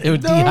die. It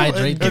would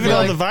dehydrate. Give it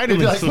all the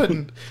vitamins.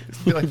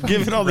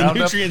 Give it all the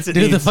nutrients it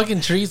Dude, needs. the fucking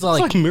trees are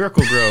It's like like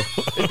Miracle Grow.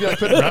 It'd be like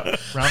putting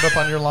Roundup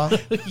on your lawn.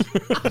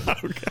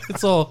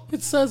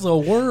 it says a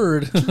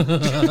word.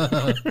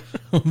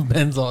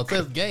 Ben's all, it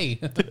says gay.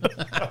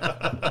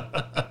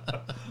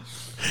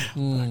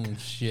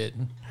 Shit.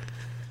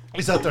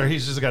 He's out there.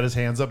 He's just got his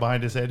hands up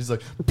behind his head. He's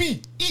like,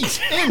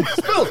 B-E-N,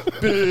 spell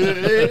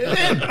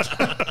B-E-N.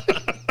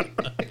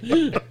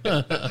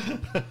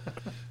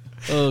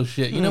 Oh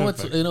shit! You know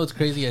what's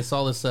crazy? I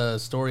saw this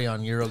story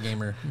on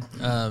Eurogamer.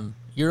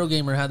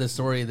 Eurogamer had this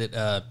story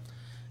that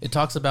it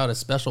talks about a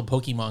special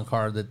Pokemon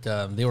card that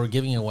they were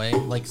giving away.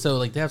 Like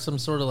they have some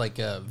sort of like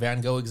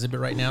Van Gogh exhibit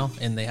right now,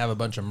 and they have a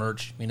bunch of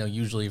merch.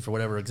 Usually for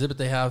whatever exhibit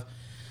they have.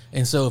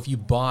 And so if you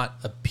bought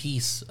a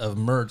piece of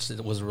merch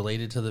that was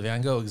related to the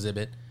Van Gogh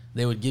exhibit,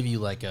 they would give you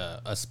like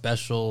a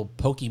special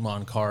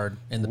Pokemon card.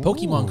 And the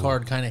Pokemon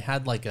card kind of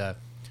had like a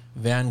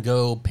Van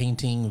Gogh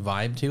painting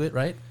vibe to it,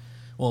 right?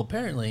 Well,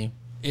 apparently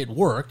it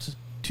worked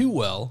too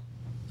well.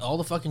 All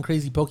the fucking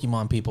crazy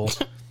Pokemon people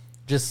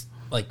just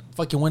like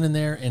fucking went in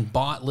there and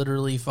bought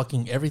literally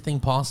fucking everything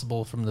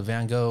possible from the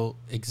Van Gogh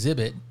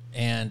exhibit,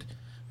 and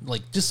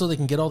like just so they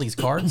can get all these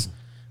cards.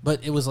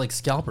 But it was like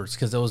scalpers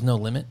because there was no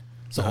limit.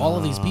 So all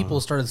of these people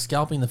started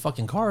scalping the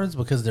fucking cards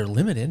because they're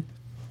limited,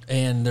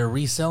 and they're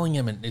reselling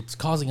them, and it's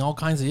causing all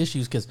kinds of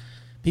issues because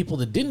people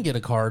that didn't get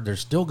a card, they're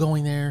still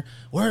going there.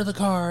 Where are the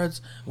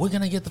cards? We're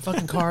gonna get the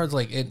fucking cards.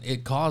 Like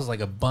it caused like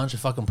a bunch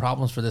of fucking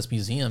problems for this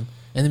museum,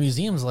 and the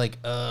museum's like,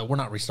 we're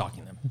not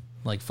restocking them.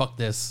 Like fuck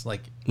this.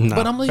 Like, no,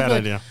 but I'm like, bad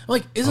idea.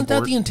 Isn't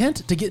that the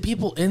intent, to get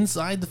people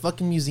inside the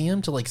fucking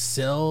museum to like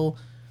sell?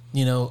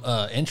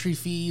 Entry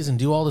fees and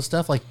do all this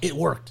stuff. Like, it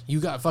worked. You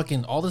got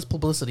fucking all this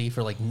publicity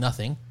for like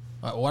nothing.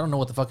 Well, I don't know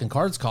what the fucking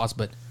cards cost,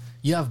 but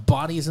you have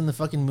bodies in the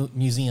fucking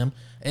museum,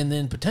 and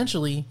then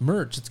potentially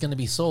merch that's going to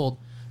be sold.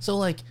 So,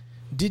 like,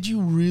 did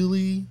you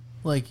really,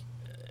 like,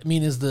 I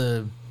mean, is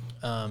the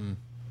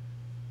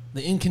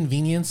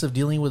inconvenience of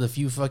dealing with a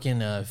few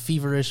fucking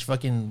feverish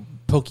fucking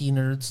pokey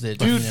nerds that,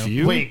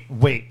 Dude,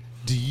 wait.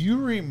 Do you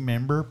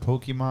remember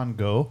Pokemon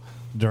Go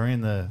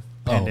during the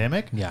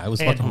pandemic? Yeah, it was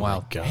fucking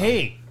wild.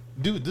 Hey,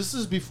 dude, this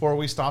is before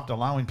we stopped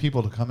allowing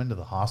people to come into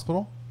the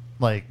hospital.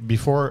 Like,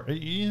 before,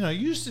 you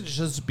used to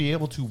just be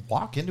able to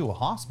walk into a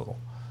hospital.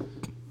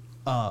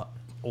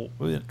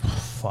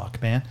 Fuck,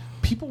 man.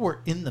 People were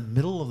in the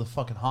middle of the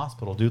fucking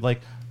hospital, dude.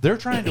 Like, they're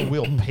trying to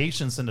wheel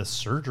patients into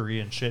surgery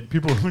and shit.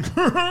 People are like,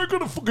 I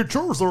got a fucking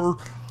Charizard.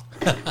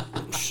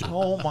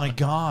 Oh, my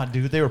God,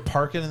 dude. They were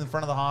parking in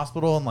front of the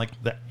hospital, and,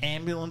 like, the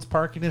ambulance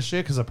parking and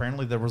shit, because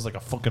apparently there was, like, a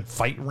fucking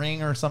fight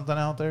ring or something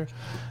out there.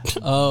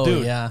 Oh,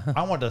 dude, yeah.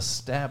 I wanted to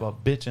stab a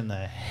bitch in the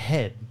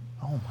head.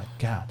 Oh, my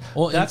God.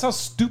 Well, that's how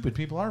stupid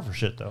people are for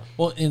shit, though.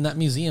 Well, in that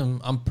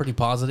museum, I'm pretty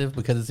positive,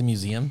 because it's a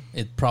museum,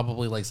 it's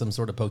probably like some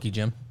sort of pokey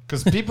gym.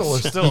 Because people are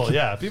still,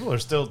 people are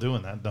still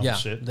doing that dumb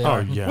shit. They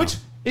are. Yeah. Which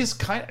is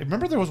kind of,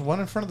 remember there was one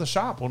in front of the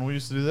shop when we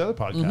used to do the other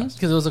podcast.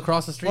 Because it was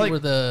across the street Like- where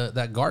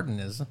that garden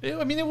is. It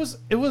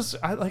was,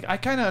 I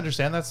kind of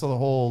understand that's the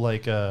whole,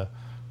 like,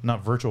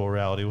 not virtual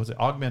reality, was it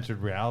augmented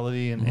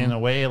reality? And in a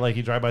way, like,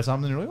 you drive by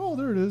something and you're like, oh,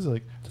 there it is.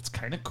 Like, that's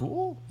kind of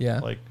cool.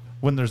 Yeah. Like,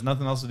 when there's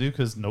nothing else to do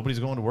because nobody's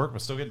going to work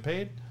but still getting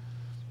paid.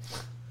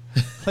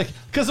 Like,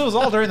 because it was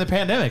all during the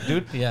pandemic,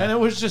 dude. Yeah. And it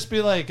was just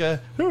be like,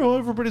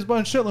 everybody's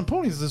buying Shetland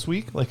ponies this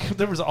week. Like,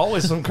 there was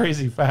always some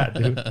crazy fad,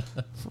 dude.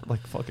 For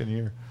like fucking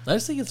year. I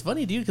just think it's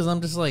funny, dude, because I'm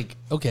just like,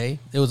 okay,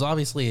 it was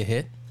obviously a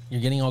hit.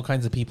 You're getting all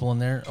kinds of people in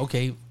there.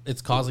 Okay,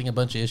 it's causing a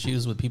bunch of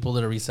issues with people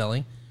that are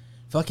reselling.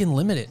 Fucking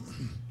limit it.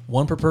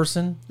 One per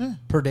person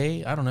per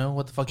day. I don't know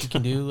what the fuck you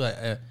can do.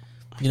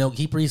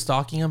 Keep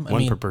restocking them.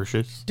 One per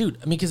purchase. Dude,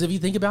 because if you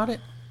think about it,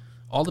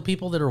 all the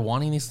people that are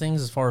wanting these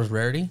things as far as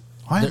rarity,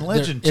 I Am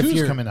Legend 2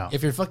 is coming out.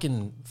 If you're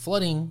fucking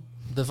flooding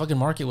the fucking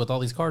market with all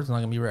these cards, it's not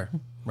going to be rare,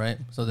 right?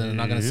 So then they're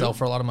not going to sell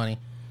for a lot of money.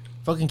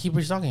 Fucking keep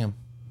restocking them.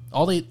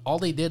 All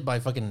they did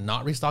by fucking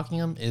not restocking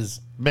them is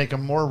make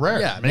them more rare.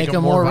 Yeah, make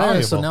them more rare.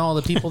 valuable. So now all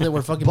the people that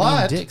were fucking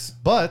being dicks.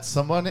 But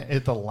someone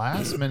at the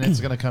last minute is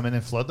going to come in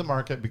and flood the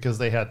market because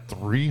they had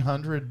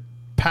 300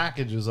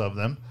 packages of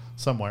them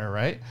somewhere,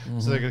 right?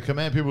 So they're going to come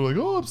in. People are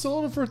like, oh, I'm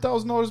selling it for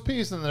 $1,000 a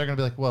piece. And they're going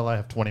to be like, well, I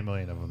have 20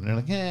 million of them. And they're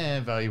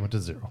like, value went to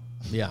zero.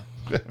 Yeah.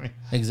 I mean,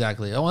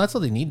 Exactly. Oh, well, that's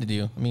what they need to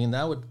do. I mean,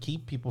 that would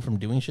keep people from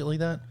doing shit like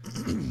that.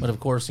 But of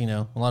course,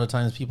 a lot of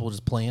times people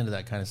just play into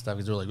that kind of stuff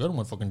because they're like, I don't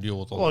want to fucking deal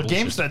with all well, the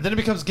bullshit. GameStop, then it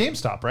becomes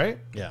GameStop, right?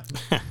 Yeah.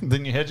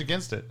 Then you hedge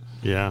against it.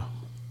 Yeah.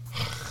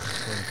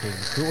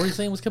 What were you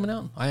saying was coming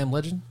out? I Am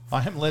Legend?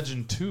 I Am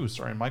Legend 2,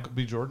 starring Michael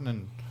B.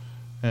 Jordan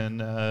and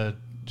Jada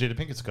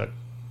Pinkett Scott.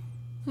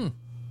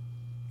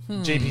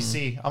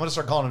 JPC. I'm going to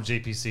start calling him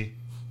JPC.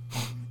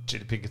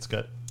 Jada Pinkett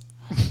Scott.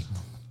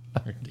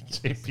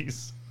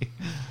 JPC.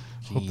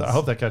 I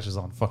hope that catches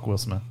on. Fuck Will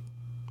Smith.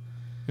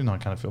 You know, I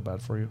kind of feel bad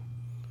for you.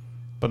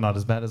 But not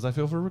as bad as I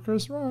feel for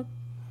Chris Rock.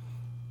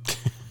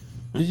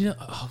 Did you know?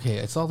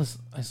 Okay, I saw this.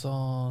 I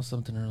saw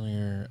something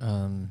earlier.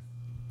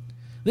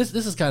 This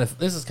is kind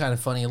of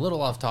funny. A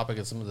little off topic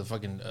of some of the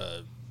fucking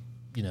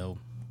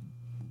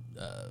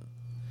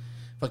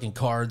fucking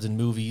cards and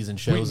movies and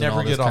shows. We and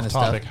all never this get kind off of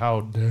topic. Stuff.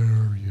 How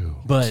dare you?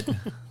 But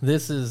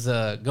this is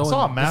going. I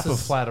saw a map of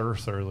flat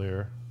Earth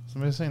earlier.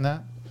 Somebody seen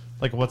that?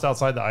 Like what's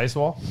outside the ice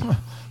wall?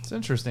 It's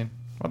interesting.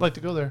 I'd like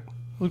to go there.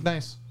 Look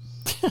nice.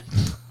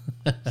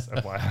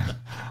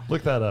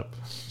 Look that up.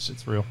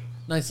 Shit's real.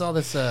 I saw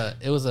this.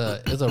 It was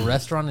a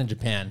restaurant in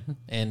Japan,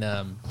 and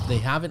they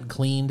haven't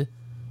cleaned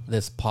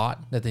this pot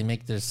that they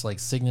make this like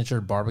signature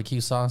barbecue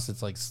sauce.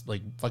 It's like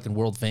fucking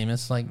world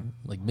famous, like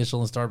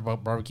Michelin star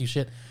barbecue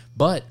shit.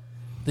 But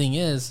thing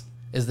is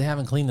they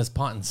haven't cleaned this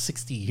pot in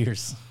 60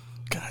 years.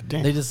 God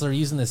damn. They just are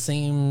using the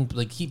same,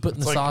 like keep putting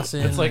the sauce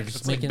in, it's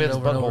just like making Ben's it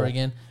over and over butthole.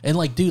 again. And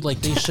like, dude,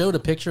 like they showed a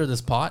picture of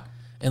this pot,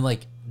 and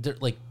like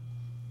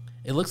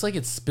it looks like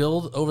it's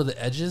spilled over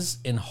the edges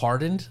and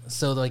hardened.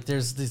 So like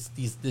there's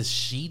this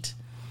sheet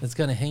that's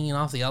kind of hanging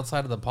off the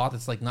outside of the pot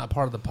that's like not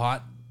part of the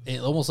pot. It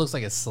almost looks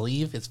like a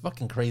sleeve. It's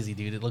fucking crazy,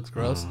 dude. It looks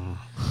gross.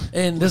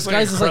 And this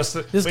guy's just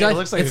like this guy.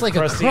 Looks like it's a like a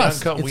crusty,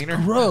 crust. uncut It's wiener.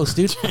 gross,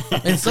 dude.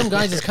 And some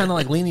guy's just kind of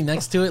like leaning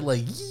next to it,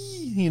 like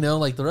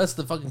like the rest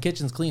of the fucking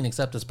kitchen's clean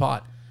except this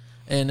pot.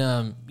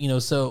 And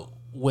so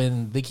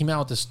when they came out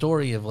with the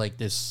story of like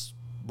this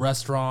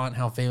restaurant,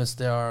 how famous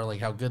they are, like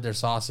how good their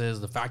sauce is,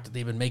 the fact that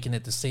they've been making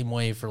it the same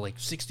way for like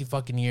 60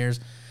 fucking years,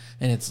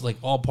 and it's like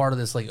all part of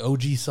this like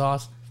OG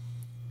sauce.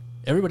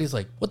 Everybody's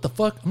like, what the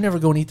fuck? I'm never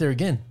going to eat there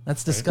again.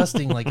 That's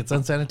disgusting. Like, it's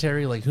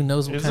unsanitary. Like, who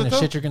knows what Is kind it of though?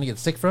 shit you're going to get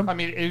sick from? I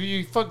mean, if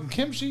you fucking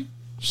kimchi,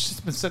 she's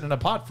been sitting in a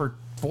pot for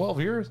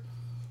 12 years.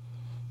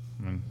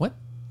 What?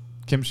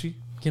 Kimchi?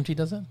 Kimchi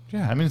does that?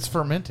 Yeah, I mean, it's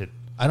fermented.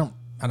 I don't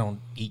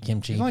eat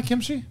kimchi. You don't like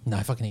kimchi? No,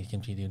 I fucking hate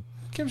kimchi, dude.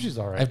 Kimchi's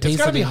all right. I've It's tasted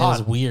gotta be it and it hot.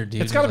 was weird,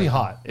 dude. It's gotta It be was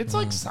hot. It's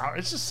like sour.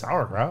 It's just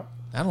sauerkraut.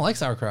 I don't like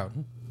sauerkraut.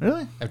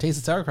 Really? I've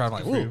tasted sauerkraut.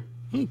 I'm like,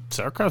 ooh.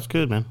 Sauerkraut's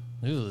good, man.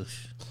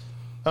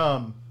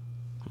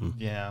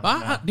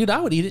 Yeah. Dude,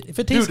 I would eat it if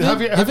it tastes Dude, good.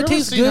 have you if it ever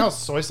tastes seen good, how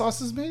soy sauce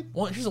is made?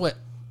 well, here's what.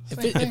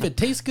 Same If thing. it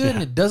tastes good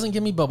and it doesn't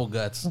give me bubble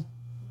guts,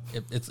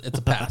 it's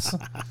a pass.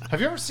 Have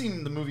you ever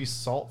seen the movie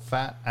Salt,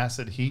 Fat,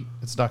 Acid, Heat?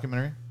 It's a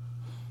documentary.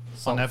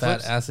 Salt, Netflix?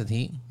 fat, acid,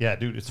 heat. Yeah,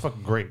 dude, it's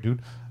fucking great,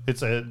 dude.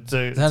 It's a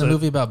Is that a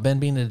movie about Ben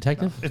being a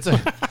detective? It's a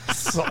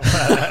Salt,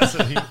 Fat,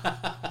 Acid, Heat.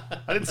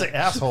 I didn't say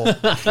asshole.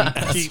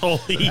 Asshole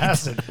heat.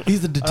 Acid.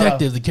 He's the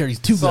detective that carries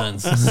two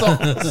guns.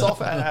 Salt,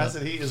 fat,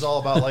 acid, heat is all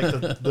about like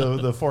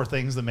the four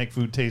things that make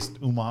food taste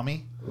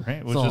umami,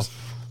 right? Which is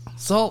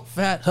Salt,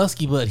 fat,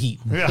 husky butt, heat.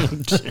 yeah,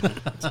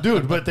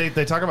 dude. But they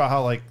talk about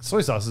how like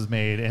soy sauce is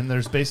made, and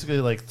there's basically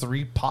like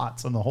 3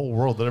 pots in the whole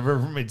world that have ever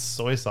made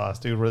soy sauce,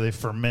 dude, where they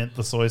ferment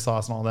the soy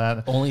sauce and all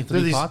that. Only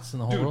 3 They're pots in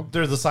the whole dude, world?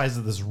 They're the size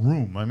of this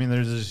room. I mean,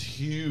 there's this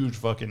huge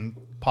fucking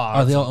pot.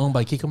 Are they all owned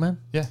by Kiko Man?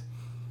 Yeah,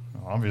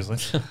 obviously.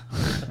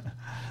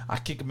 I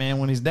kick a man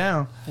when he's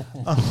down.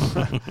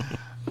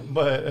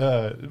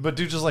 But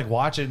dude, just like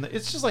watching,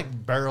 it's just like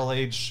barrel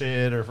aged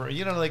shit, or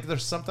like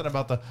there's something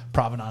about the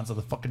provenance of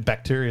the fucking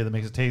bacteria that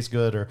makes it taste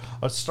good, or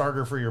a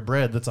starter for your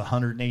bread that's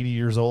 180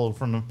 years old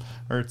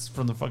it's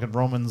from the fucking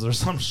Romans or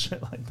some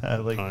shit like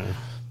that. Like,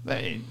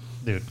 hey,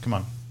 dude, come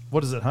on,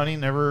 what is it? Honey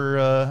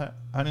never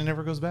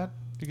goes bad.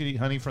 You could eat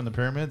honey from the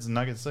pyramids and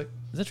not get sick.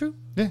 Is that true?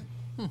 Yeah.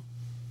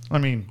 I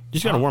mean, You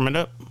just gotta warm it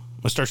up. When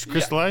it starts to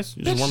crystallize,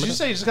 you just warm Did it you up.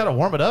 say you just gotta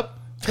warm it up?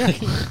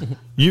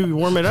 You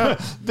warm it up.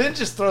 Ben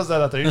just throws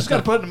that out there. You just got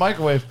to put it in the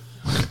microwave.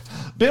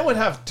 Ben would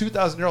have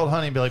 2,000-year-old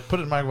honey and be like, put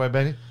it in the microwave,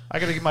 baby. I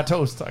got to get my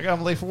toast. I got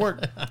them late for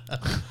work.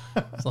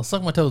 So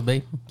suck my toes,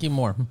 babe. Keep them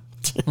warm.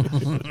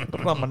 Put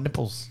it on my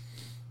nipples.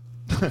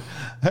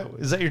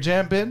 Is that your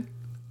jam, Ben?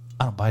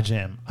 I don't buy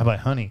jam. I buy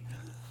honey.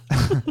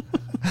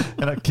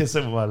 And I kiss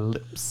it with my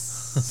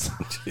lips.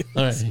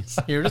 All right,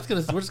 here we're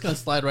just gonna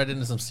slide right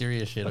into some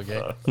serious shit,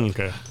 okay?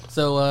 Okay.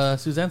 So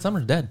Suzanne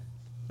Summers dead.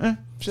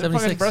 She had fucking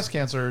 76. breast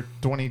cancer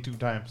 22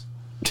 times.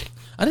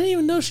 I didn't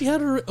even know she had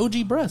her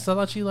OG breasts. I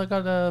thought she like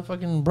got a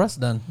fucking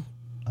breast done.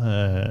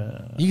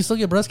 You can still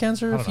get breast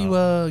cancer if you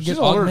get She's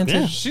older,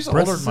 augmented. she's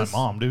breast older than my cysts?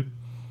 mom, dude.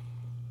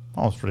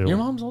 Mom's pretty old. Your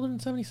mom's older than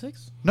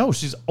 76? No,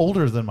 she's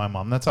older than my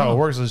mom. That's how it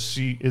works. Is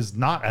she is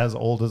not as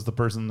old as the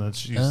person that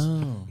she's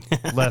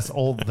less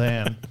old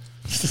than.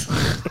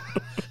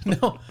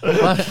 No.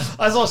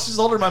 I saw she's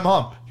older than my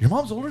mom. Your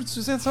mom's older than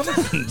Suzanne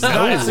Summers?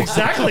 No, it's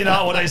exactly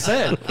not what I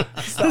said.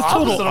 It's the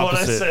opposite of what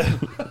I said.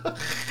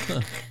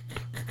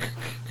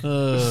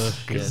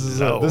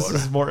 This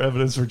is more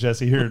evidence for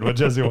Jesse hearing what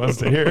Jesse wants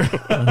to hear.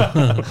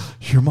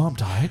 Your mom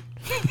died?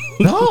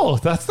 No,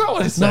 that's not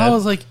what I said. No, I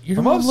was like, your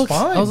My mom mom's looks.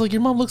 fine. I was like,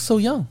 your mom looks so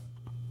young.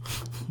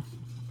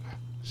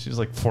 She's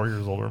like 4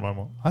 years older than my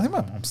mom. I think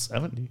my mom's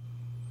 70.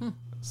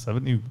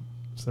 70,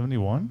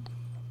 71?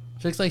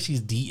 She looks like she's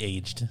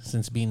de-aged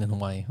since being in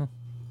Hawaii. Huh?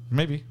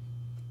 Maybe.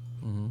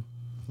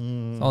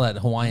 All that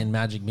Hawaiian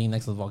magic being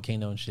next to the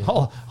volcano and shit.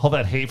 All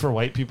that hate for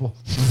white people.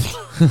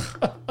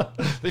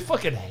 They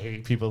fucking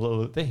hate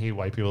people. They hate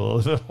white people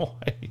that live in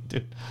Hawaii,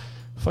 dude.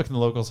 Fucking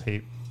locals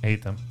hate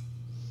them.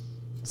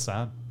 It's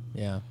sad.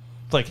 Yeah.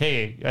 It's like,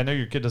 hey, I know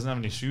your kid doesn't have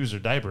any shoes or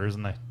diapers,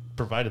 and I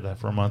provided that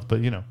for a month,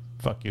 but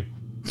fuck you.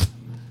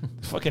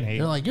 Fucking hate.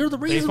 They're like, you're the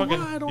reason why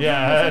I don't.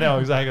 Yeah, I know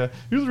exactly.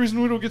 You're the reason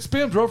we don't get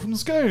spam dropped from the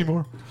sky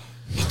anymore.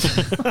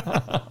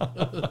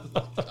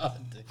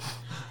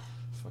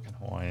 Fucking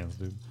Hawaiians,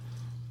 dude.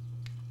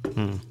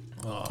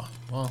 Oh,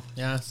 well,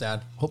 yeah,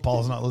 sad. Hope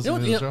Paul's not listening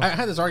to the show. I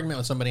had this argument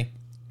with somebody.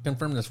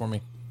 Confirm this for me.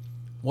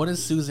 What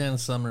is Suzanne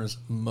Summers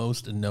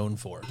most known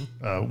for?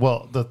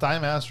 Well, the Thigh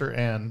Master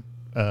and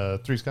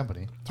Three's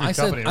Company. I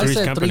said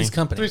Three's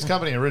Company. Three's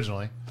Company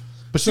originally.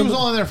 But she was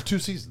only there for 2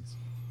 seasons.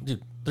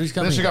 Dude, Three's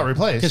Company. Then she got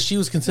replaced. Because she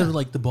was considered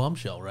like the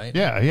bombshell, right?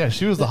 Yeah.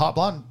 She was the hot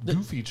blonde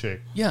goofy chick.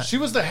 Yeah. She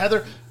was the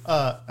Heather,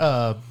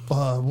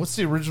 what's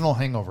the original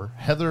Hangover?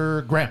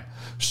 Heather Graham.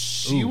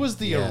 She was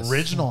the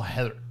original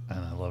Heather.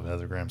 And I love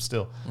Heather Graham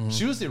still.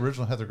 She was the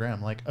original Heather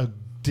Graham, like a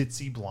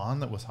ditzy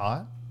blonde that was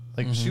hot.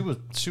 Like she was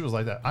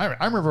like that.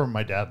 I remember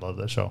my dad loved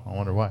that show. I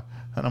wonder why.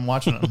 And I'm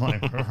watching it. I'm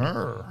like,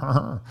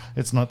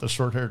 it's not the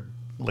short haired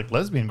like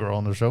lesbian girl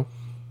on the show.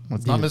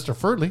 It's not Mr.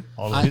 Ferdley,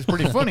 although he's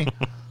pretty funny.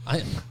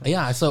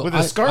 So with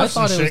his scarves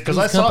and shit, because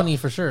I saw Company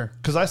for sure.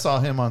 Because I saw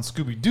him on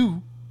Scooby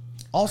Doo,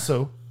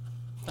 also.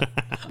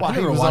 While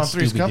he was on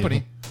Three's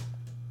Company.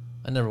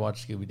 I never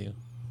watched Scooby Doo.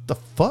 The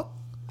fuck?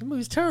 The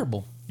movie's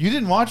terrible. You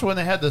didn't watch when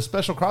they had the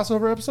special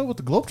crossover episode with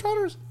the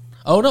Globetrotters?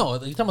 Oh no, are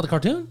you talking about the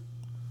cartoon?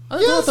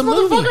 Yes, the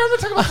movie. I'm not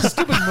talking about the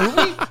stupid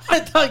movie.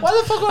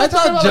 Why the fuck I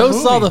thought Joe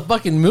saw the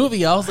fucking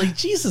movie. I was like,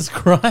 Jesus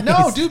Christ.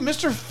 No, dude,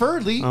 Mr.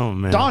 Ferdley,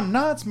 man. Don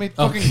Knotts made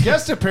fucking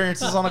guest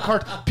appearances on a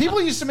cartoon.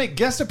 People used to make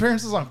guest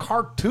appearances on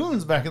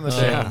cartoons back in the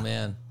day. Oh,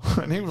 man.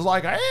 And he was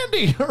like,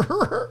 Andy.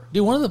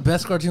 Dude, one of the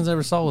best cartoons I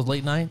ever saw was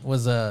late night.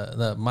 Was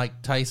the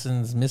Mike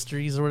Tyson's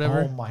Mysteries or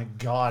whatever. Oh my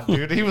god,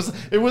 dude! It was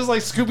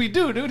like Scooby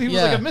Doo, dude. He was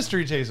like a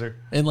mystery chaser,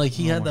 and like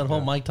he had that whole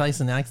Mike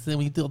Tyson accent.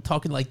 We still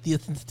talking like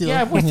this and still.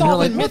 Yeah, we're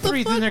solving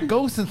mysteries and they're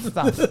ghosts and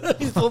stuff.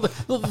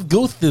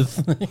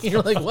 Ghosts.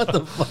 You're like, what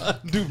the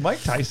fuck, dude?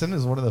 Mike Tyson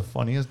is one of the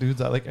funniest dudes.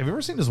 Have you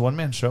ever seen his one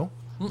man show?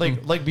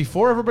 Like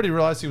before everybody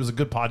realized he was a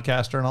good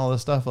podcaster and all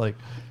this stuff. Like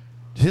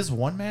his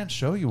one man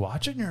show, you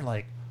watch it and you're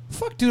like,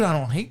 fuck, dude, I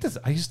don't hate this.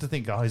 I used to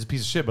think, oh, he's a piece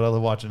of shit, but I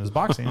love watching his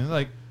boxing. And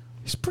like,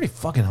 he's pretty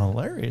fucking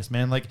hilarious,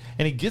 man. Like,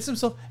 and he gets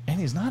himself, and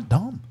he's not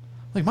dumb.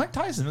 Like Mike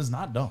Tyson is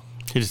not dumb.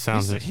 He just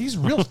sounds he's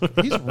real.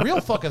 He's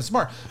real fucking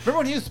smart. Remember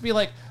when he used to be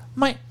like,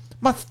 my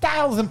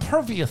style's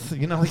impervious.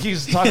 You know, like he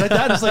used to talk like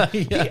that. It's like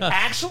he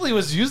actually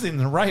was using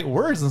the right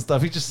words and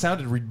stuff. He just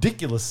sounded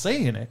ridiculous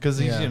saying it because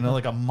he's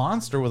like a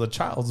monster with a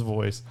child's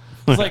voice.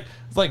 It's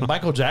like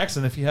Michael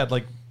Jackson if he had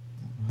like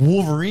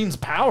Wolverine's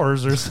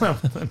powers or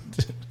something.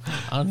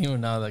 I don't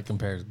even know how that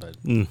compares, but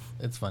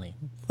it's funny.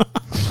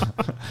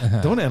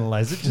 Don't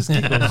analyze it. Just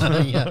keep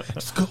going.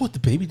 Just go with the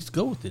baby. Just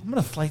go with it. I'm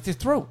gonna slice your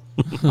throat.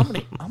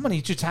 I'm gonna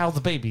eat your child's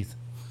babies.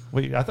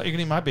 Wait, I thought you were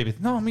gonna eat my babies.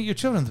 No, I'm gonna eat your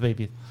children's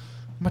babies.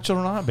 My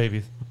children aren't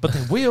babies, but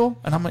they will,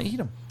 and I'm gonna eat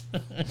them.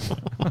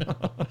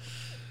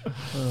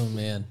 Oh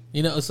man,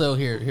 So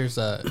here's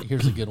a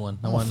good one.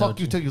 I want to fuck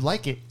you till you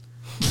like it.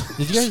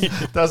 Did you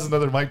guys? That's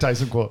another Mike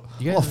Tyson quote.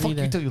 Well, fuck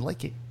you till you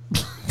like it.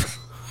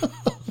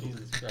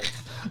 Jesus Christ.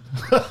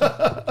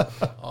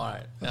 All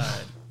right.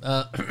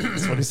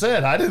 That's what he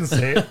said. I didn't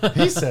say it.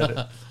 He said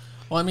it.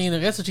 Well, I mean, I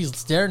guess if she's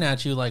staring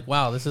at you like,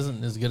 wow, this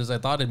isn't as good as I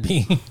thought it'd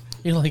be.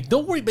 You're like,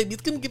 don't worry, baby,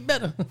 it's going to get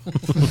better.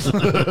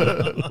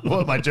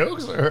 What, my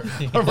jokes or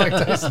Mike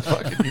Tyson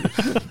fucking you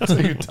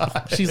until you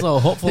die? She's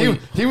all, hopefully.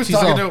 He was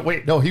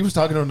talking he was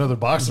talking to another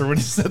boxer when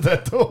he said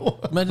that,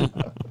 though. Imagine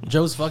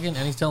Joe's fucking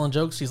and he's telling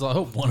jokes. She's like, I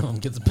hope one of them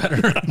gets better.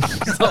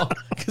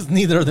 Because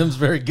neither of them's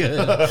very good.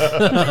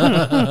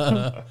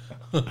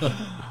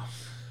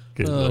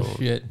 Oh,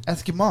 shit.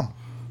 Ask your mom.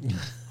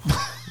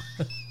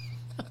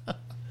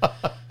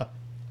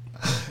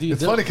 Dude,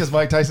 it's funny because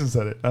Mike Tyson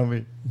said it. I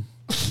mean,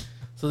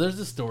 so there's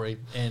this story,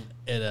 and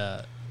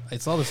I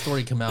saw the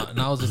story come out, and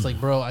I was just like,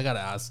 bro, I gotta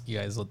ask you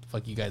guys what the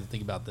fuck you guys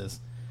think about this.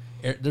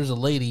 There's a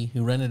lady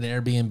who rented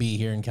an Airbnb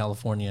here in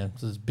California.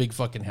 It's this big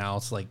fucking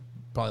house, like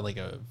probably like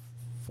a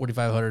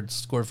 4,500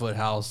 square foot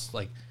house,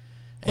 like,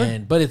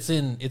 but it's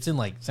in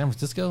like San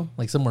Francisco,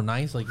 like somewhere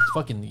nice, like it's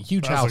fucking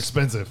huge house,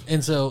 expensive.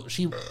 And so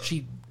she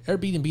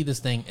Airbnb this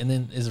thing, and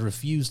then is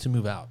refused to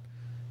move out.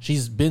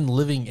 She's been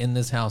living in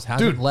this house,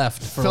 hasn't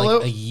left for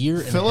like a year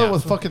and a half. Fill it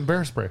with fucking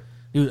bear spray.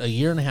 Dude, a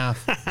year and a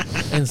half.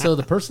 And so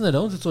the person that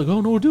owns it's like, oh,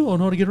 no, I know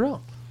how to get her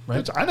out.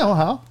 Right? Bitch, I know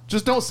how.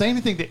 Just don't say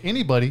anything to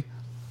anybody.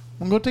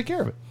 I'm going to take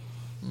care of it.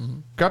 Mm-hmm.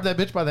 Grab that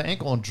bitch by the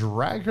ankle and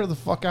drag her the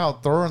fuck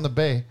out, throw her in the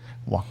bay,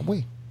 walk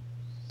away.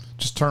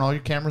 Just turn all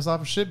your cameras off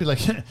and shit. Be like,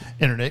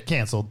 internet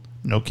canceled.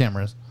 No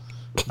cameras.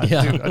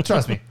 Dude,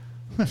 trust me.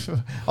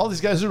 All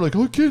these guys are like,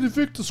 oh, I can't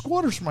evict the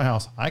squatters from my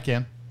house. I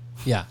can.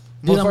 Yeah.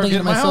 Dude, I'm thinking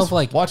to myself, house,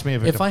 like, watch me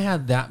evict if I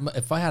had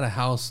a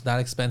house that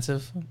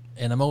expensive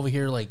and I'm over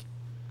here, like,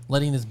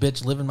 letting this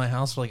bitch live in my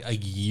house for like a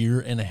year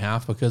and a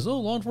half because,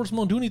 law enforcement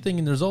won't do anything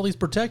and there's all these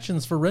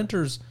protections for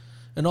renters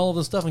and all of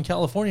this stuff in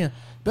California,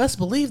 best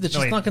believe that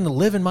she's not going to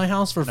live in my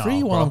house for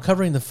free while I'm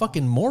covering the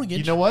fucking mortgage.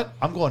 You know what?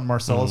 I'm going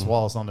Marcellus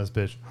Wallace on this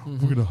bitch. Mm-hmm.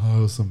 We're going to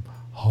hire some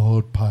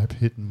hard pipe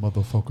hitting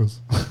motherfuckers.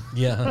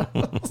 Yeah.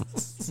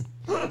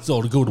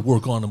 So to go to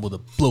work on them with a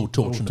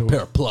blowtorch and a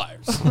pair of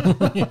pliers.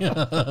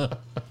 Yeah.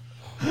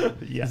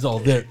 It's all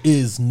there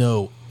is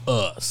no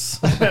us.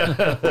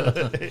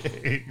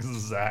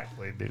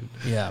 Exactly, dude.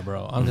 Yeah,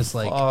 bro. I'm just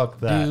like, Fuck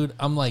that. dude,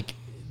 I'm like,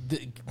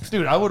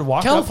 Dude, I would walk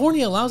up.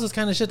 California allows this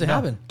kind of shit to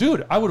happen.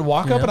 Dude, I would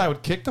walk You up know? and I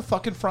would kick the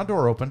fucking front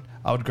door open.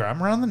 I would grab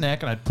him around the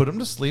neck and I'd put him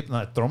to sleep and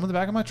I'd throw him in the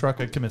back of my truck.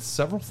 I'd commit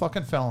several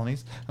fucking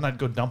felonies and I'd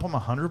go dump him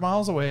 100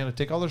 miles away and I'd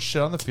take all their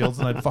shit on the fields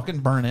and I'd fucking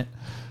burn it.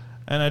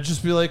 And I'd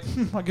just be like,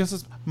 I guess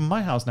it's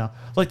my house now.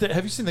 Like,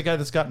 have you seen the guy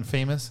that's gotten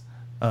famous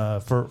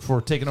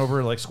for taking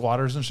over like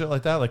squatters and shit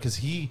like that? Like, cause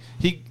he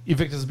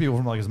evicted some people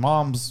from like his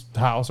mom's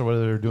house or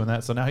whether they're doing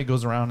that. So now he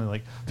goes around and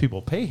like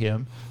people pay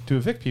him to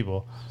evict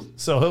people.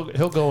 So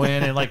he'll go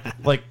in and like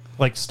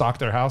stalk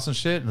their house and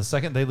shit. And the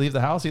second they leave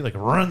the house, he like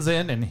runs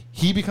in and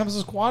he becomes a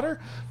squatter,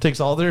 takes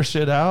all their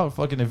shit out,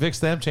 fucking evicts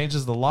them,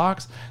 changes the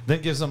locks,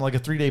 then gives them like a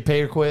 3-day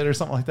pay or quit or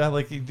something like that.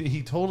 Like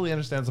he totally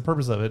understands the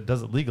purpose of it,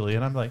 does it legally.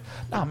 And I'm like,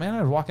 nah, man,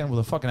 I'd walk in with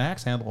a fucking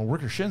axe handle and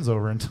work your shins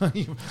over until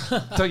you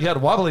had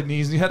wobbly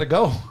knees and you had to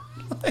go.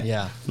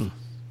 Yeah.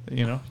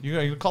 You know,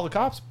 you call the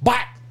cops,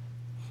 back.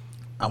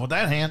 Not with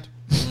that hand.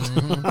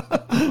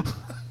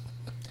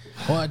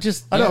 Well,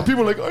 I know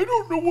people are like, I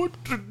don't know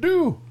what to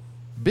do,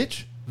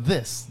 bitch.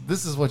 This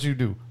is what you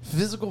do.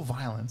 Physical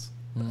violence.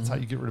 That's how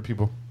you get rid of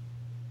people.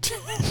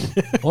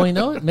 Well, you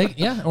know, or I make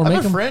have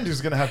a them, friend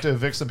who's gonna have to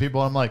evict some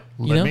people. I'm like,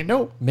 let me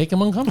know. Make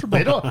them uncomfortable.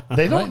 They don't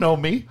Right. know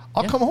me.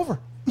 I'll come over.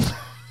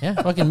 Yeah,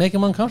 fucking make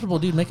them uncomfortable,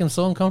 dude. Make them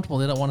so uncomfortable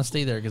they don't want to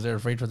stay there because they're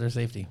afraid for their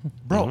safety.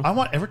 Bro, I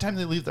want every time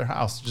they leave their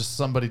house, just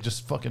somebody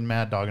just fucking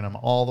mad dogging them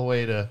all the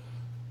way to,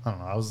 I don't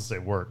know, I was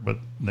gonna say work, but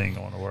they ain't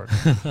going to work.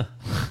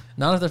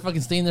 Not if they're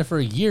fucking staying there for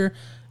a year.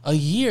 A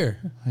year.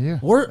 Yeah.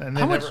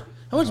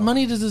 How much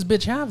money does this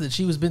bitch have that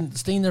she was been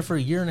staying there for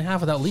a year and a half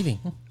without leaving?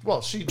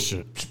 Well, she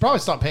probably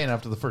stopped paying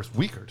after the first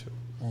week or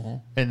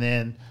two. And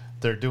then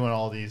they're doing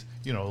all these,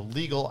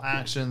 legal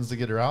actions to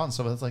get her out and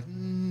stuff. It's like,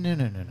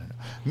 no.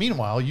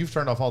 Meanwhile, you've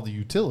turned off all the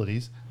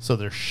utilities, so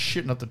they're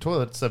shitting up the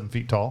toilet 7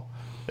 feet tall.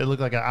 It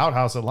looked like an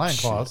outhouse at Lion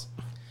Claws.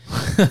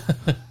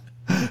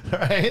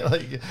 Right?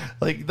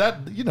 Like that,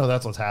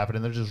 that's what's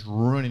happening. They're just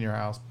ruining your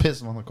house,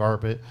 pissing on the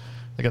carpet.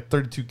 They got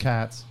 32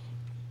 cats.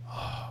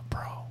 Oh,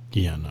 bro.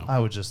 Yeah, no. I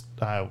would just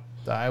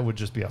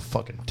be a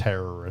fucking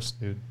terrorist,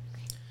 dude.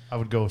 I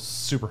would go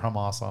super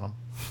Hamas on them.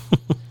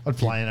 I'd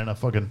fly in a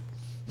fucking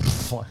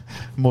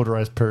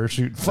motorized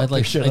parachute. And fuck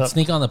I'd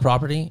sneak on the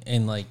property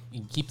and like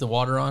keep the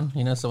water on,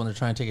 so when they're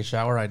trying to take a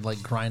shower, I'd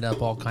like grind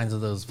up all kinds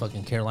of those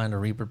fucking Carolina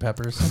Reaper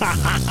peppers. They're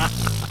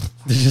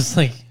just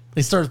like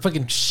they start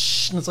fucking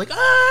shh, and it's like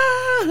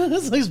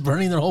it's like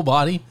burning their whole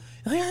body.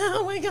 Like,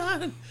 oh my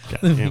god,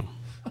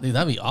 dude,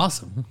 that'd be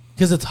awesome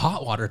because it's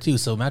hot water too.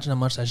 So imagine how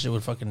much that shit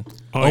would fucking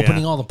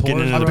opening all the pores.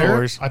 Getting into the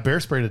pores. I bear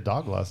sprayed a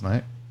dog last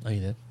night. Oh, you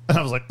did? And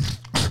I was like,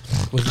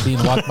 Was it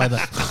being walked by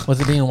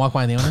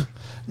the owner?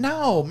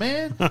 no,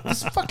 man.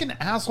 These fucking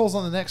assholes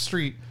on the next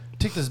street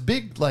take this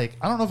big, like,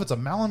 I don't know if it's a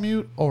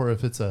Malamute or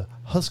if it's a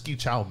Husky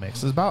Chow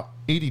mix. It's about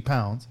 80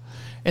 pounds.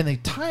 And they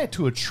tie it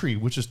to a tree,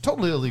 which is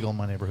totally illegal in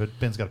my neighborhood.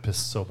 Ben's got to piss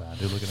so bad,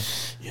 dude. Look at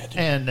him.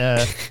 Yeah,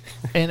 dude.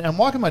 And I'm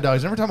walking my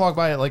dogs. Every time I walk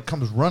by, it like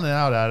comes running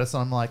out at us.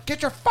 And I'm like,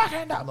 get your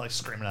fucking dog. I'm like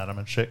screaming at him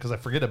and shit because I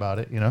forget about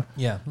it,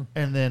 Yeah.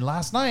 And then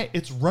last night,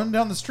 it's run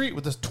down the street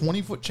with this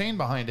 20-foot chain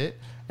behind it.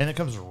 And it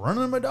comes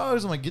running at my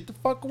dogs. I'm like, get the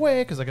fuck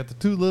away because I got the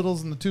 2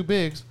 littles and the 2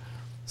 bigs.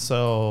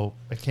 So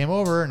I came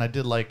over and I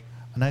did like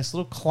a nice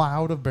little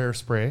cloud of bear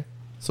spray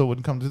so it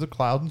wouldn't come through the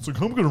cloud. And it's like,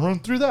 I'm going to run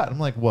through that. I'm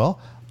like, well,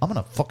 I'm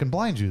going to fucking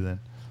blind you then.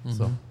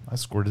 So I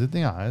squirted it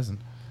in the eyes. And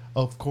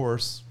of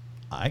course,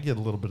 I get a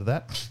little bit of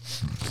that.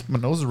 My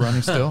nose is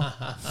running still.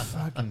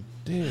 Fucking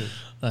dude.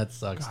 That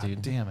sucks, God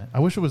dude. damn it. I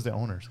wish it was the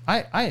owners.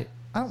 I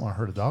don't want to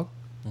hurt a dog.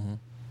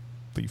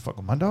 But you fuck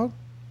with my dog,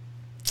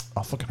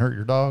 I'll fucking hurt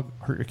your dog,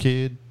 hurt your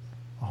kid.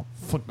 I'll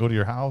fucking go to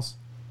your house,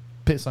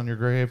 piss on your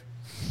grave.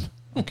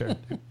 Okay,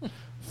 dude.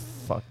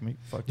 Fuck me.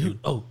 Fuck you. Dude,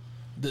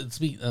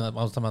 I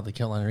was talking about the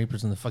Carolina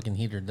Reapers and the fucking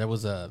heater. There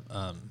was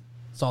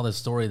saw this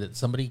story that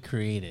somebody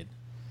created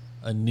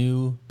a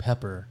new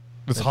pepper.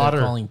 It's that hotter.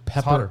 They're calling It's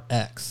Pepper hotter.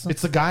 X.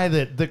 It's the guy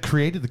that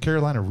created the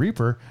Carolina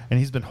Reaper, and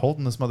he's been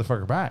holding this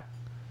motherfucker back.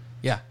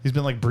 Yeah. He's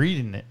been like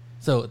breeding it.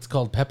 So it's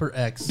called Pepper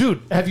X.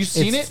 Dude, have you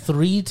seen It's it?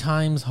 3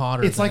 times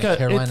hotter It's than like a a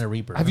Carolina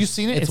Reaper. Have you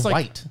seen it? It's like,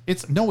 white.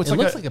 It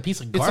looks like a piece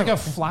of It's like garlic.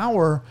 a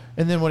flower,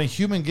 and then when a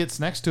human gets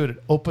next to it,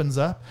 it opens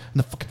up, and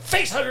the fucking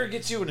face hugger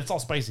gets you, and it's all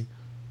spicy.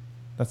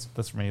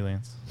 That's from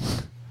Aliens.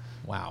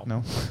 Wow.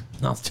 No,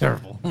 No, it's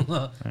terrible.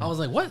 I was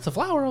like, what? It's a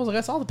flower? I was like,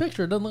 I saw the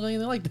picture. It doesn't look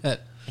anything like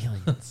that.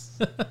 Aliens.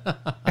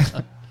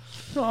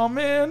 Oh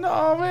man.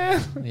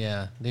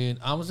 Yeah, dude.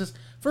 I was just,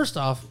 first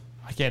off,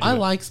 I can't. Do I it.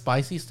 like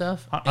spicy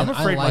stuff. I'm and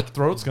afraid I my like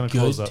throat's gonna good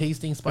close up.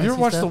 tasting Have spicy you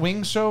ever watched stuff. the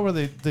Wings show where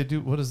they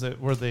do what is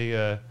it? Where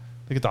they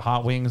They get the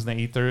hot wings and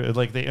they eat their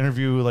like they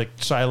interview like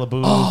Shia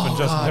LaBeouf and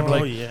Justin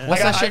Timberlake. yeah.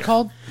 What's that shit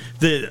called?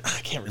 I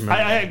can't remember.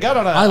 I got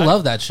on. I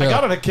love that show. I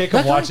got on a kick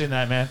of watching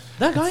that, man.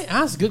 That guy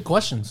asks good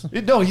questions.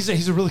 No, he's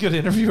a really good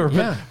interviewer,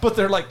 but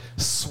they're like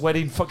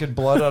sweating fucking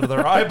blood out of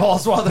their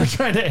eyeballs while they're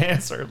trying to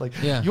answer. Like,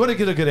 you want to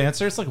get a good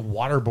answer? It's like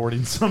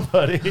waterboarding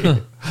somebody.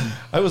 Who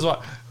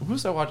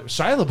was I watching?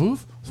 Shia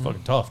LaBeouf? It's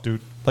fucking tough,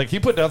 dude. Like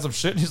he put down some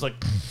shit and he's like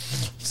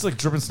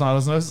dripping snot on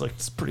his nose. He's like,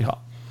 it's pretty hot.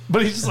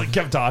 But he just like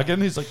kept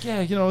talking. He's like, yeah,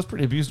 I was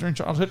pretty abused during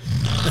childhood.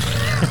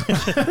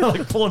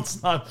 Like pulling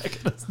snot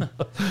back in his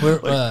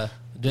nose.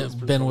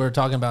 Ben, we're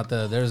talking about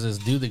there's this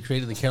dude that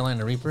created the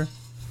Carolina Reaper.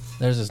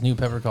 There's this new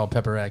pepper called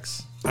Pepper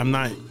X. I'm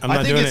not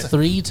think doing it's it.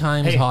 3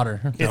 times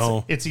hotter.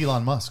 It's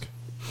Elon Musk.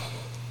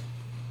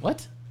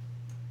 What?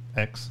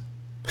 X.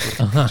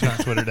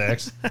 Twitter to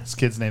X. His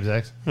kid's name's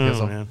X. He has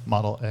a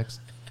Model X.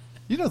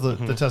 You know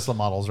the Tesla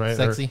models, right?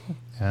 Sexy.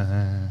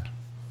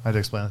 I had to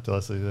explain it to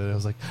Leslie. I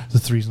was like, the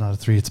 3's not a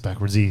 3, it's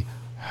backwards E.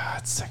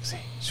 It's sexy.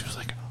 She was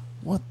like,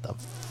 what the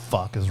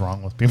fuck is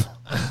wrong with people?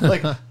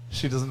 Like,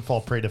 she doesn't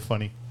fall prey to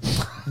funny.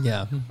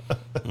 Yeah.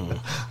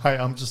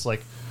 I'm just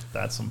like,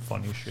 that's some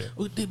funny shit.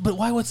 But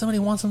why would somebody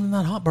want something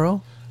that hot,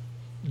 bro?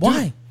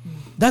 Why?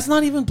 That's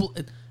not even.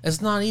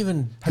 It's not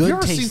even Have you good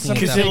ever seen tasting. somebody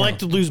Because they like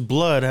to lose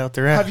blood out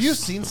their ass. Have you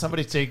seen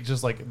somebody take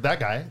just like that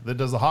guy that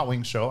does the hot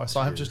wings show? I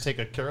saw him just take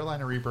a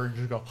Carolina Reaper and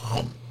just go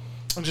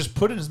and just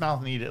put it in his mouth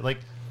and eat it. Like,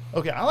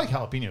 okay, I like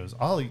jalapenos.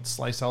 I'll eat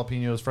sliced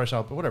jalapenos, fresh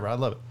jalapeno, whatever. I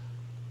love it.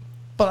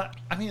 But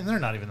I mean, they're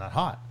not even that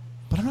hot.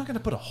 But I'm not going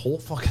to put a whole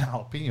fucking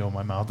jalapeno in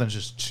my mouth and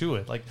just chew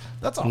it. Like,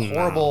 that's a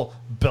horrible,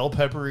 bell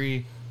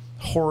peppery,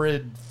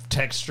 horrid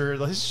texture.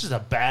 Like, it's just a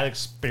bad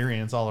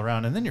experience all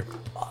around. And then your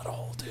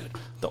butthole, dude.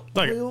 The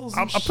oils.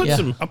 I'll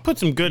put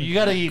some good. You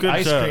got to eat good,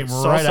 ice cream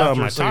salsa right on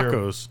after my so you're-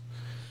 tacos.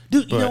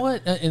 Dude, you know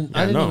what? And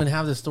I didn't no. even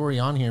have this story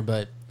on here,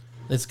 but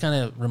this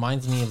kind of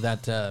reminds me of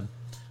that. There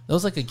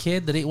was like a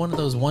kid that ate one of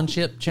those one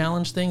chip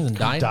challenge things and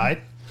died.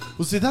 Died?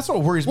 Well, see, that's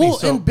what worries me. Well,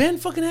 and Ben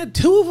fucking had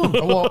 2 of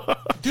them. Well,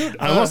 dude,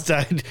 I almost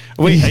died.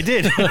 Wait, I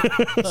did.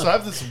 so I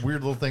have this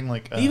weird little thing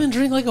like... Even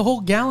drink like a whole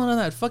gallon of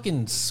that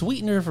fucking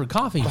sweetener for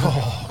coffee.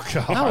 Oh,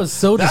 God. That was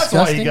so That's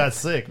disgusting. why he got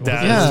sick.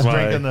 That He was is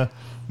why. drinking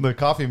the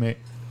coffee mate.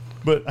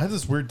 But I have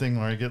this weird thing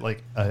where I get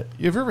like...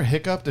 you ever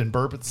hiccuped and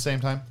burp at the same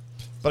time?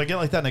 But I get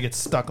like that and I get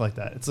stuck like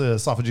that. It's a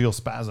esophageal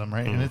spasm,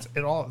 right? And it's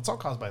all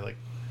caused by like...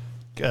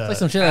 Like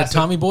some shit at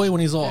Tommy Boy when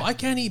he's all, I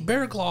can't eat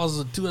bear claws.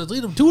 I'll eat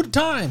them 2 at a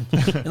time,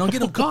 and I'll get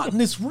them caught in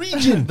this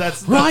region.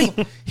 That's right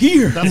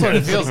here. That's what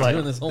it feels like.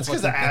 Doing this whole It's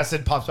because the fucking thing.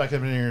 acid pops back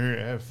up in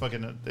your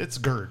fucking... It's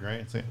GERD,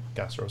 right? It's a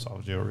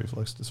gastroesophageal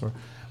reflux disorder.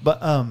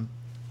 But,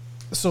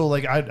 so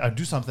like I'd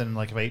do something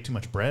like if I ate too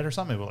much bread or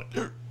something, it would like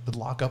it'd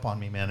lock up on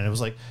me, man. And it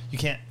was like, you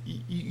can't...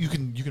 You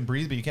can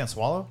breathe, but you can't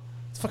swallow.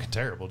 It's fucking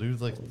terrible,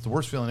 dude. Like, it's the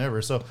worst feeling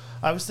ever. So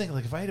I was thinking,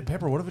 like, if I ate a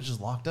pepper, what if it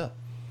just locked up?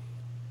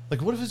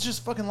 Like, what if it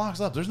just fucking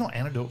locks up? There's no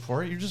antidote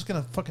for it. You're just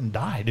gonna fucking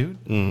die,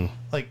 dude.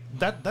 Like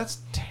that's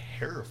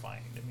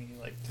terrifying to me.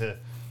 Like to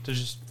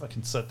just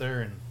fucking sit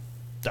there and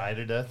die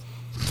to death.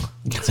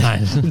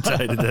 Died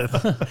to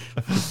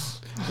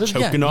death.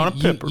 Choking on a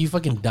pepper. You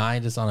fucking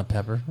died just on a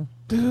pepper,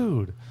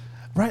 Dude.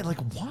 Right? Like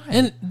why?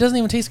 and it doesn't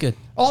even taste good.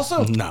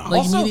 Also, No.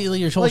 Like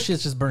immediately your whole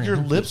shit's just burning. Your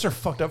lips are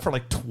fucked up for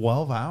like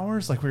 12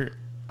 hours. Like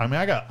I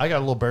got a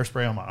little bear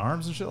spray on my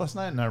arms and shit last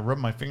night, and I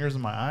rubbed my fingers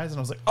in my eyes, and I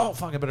was like, oh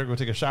fuck, I better go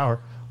take a shower,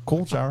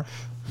 cold shower,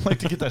 like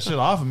to get that shit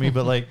off of me.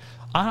 But like,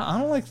 I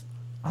don't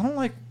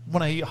like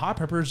when I eat hot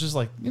peppers, just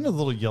like the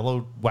little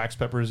yellow wax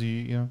peppers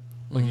you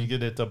you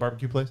get at the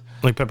barbecue place,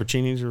 Like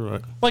pepperoncinis or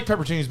what? like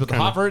pepperoncinis, but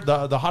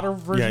the hotter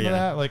version of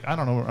that. Like I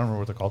don't know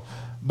what they're called,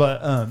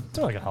 but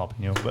they're like a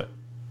jalapeno, but.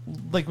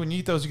 Like when you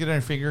eat those, you get it on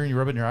your finger and you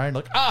rub it in your eye and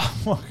like,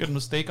 fucking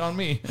mistake on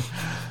me.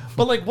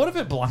 But like, what if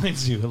it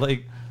blinds you?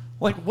 Like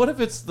what if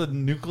it's the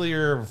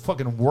nuclear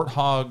fucking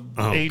warthog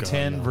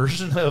A10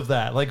 version of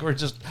that? Like where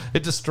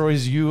it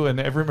destroys you and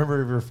every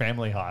member of your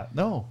family hot.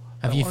 No.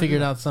 Have you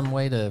figured out some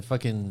way to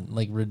fucking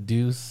like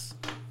reduce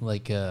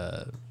like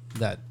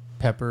that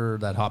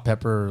hot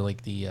pepper, or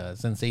like the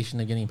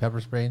sensation of getting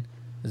pepper sprayed?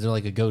 Is there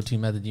like a go-to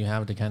method you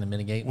have to kind of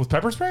mitigate? with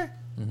pepper spray?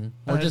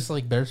 Or just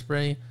like bear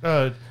spray?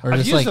 I've Or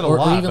just used like, it a or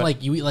lot, even but-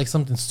 like you eat like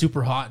something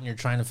super hot and you're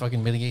trying to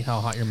fucking mitigate how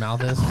hot your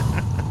mouth is.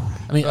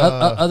 I mean,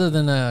 other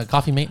than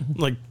coffee mate.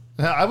 Like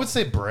I would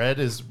say bread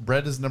is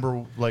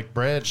number like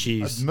bread.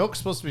 Cheese. Milk's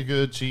supposed to be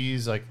good.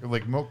 Cheese, like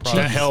milk products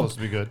That is helps. supposed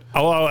to be good.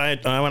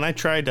 when I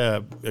tried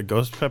a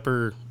ghost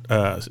pepper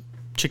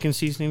chicken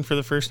seasoning for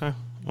the first time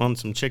on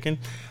some chicken,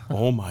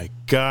 oh my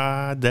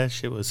god, that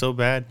shit was so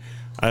bad.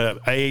 I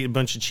ate a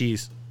bunch of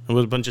cheese. It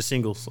was a bunch of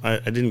singles. I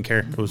didn't care.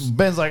 It was.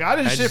 Ben's like, I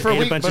didn't I shit just for a ate a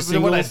week, bunch but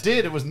of when I singles,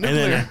 did, it was And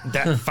nuclear. then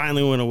that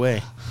finally went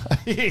away.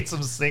 He ate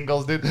some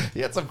singles, dude. He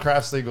had some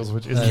Kraft singles,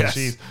 which isn't Yes.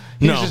 cheese.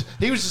 No.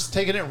 He was just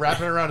taking it,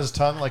 wrapping it around his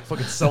tongue like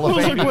fucking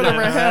cellophane. Like,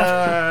 whatever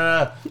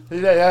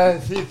I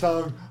teeth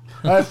tongue.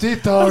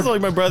 Teeth I was tongue.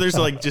 like, my brother's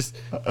like just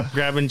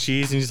grabbing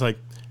cheese, and he's like,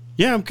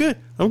 "Yeah, I'm good."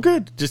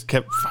 Just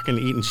kept fucking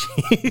eating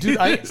cheese. Dude,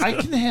 I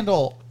can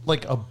handle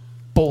like a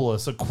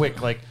bolus, a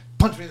quick like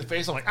punch me in the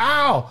face. I'm like,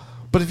 ow.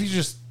 But if you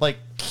just like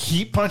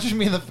keep punching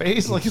me in the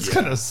face, like it's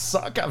gonna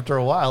suck after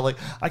a while. Like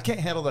I can't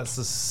handle that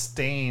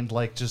sustained,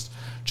 like just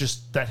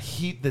that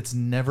heat that's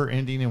never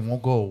ending and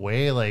won't go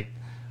away. Like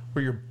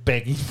where you're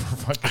begging for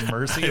fucking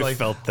mercy. I like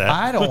felt that.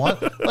 I don't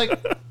want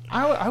like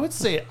I would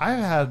say I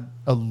had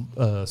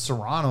a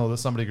Serrano that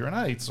somebody grew, and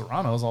I ate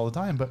Serranos all the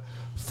time, but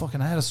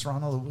fucking I had a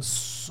Serrano that was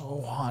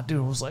so hot, dude.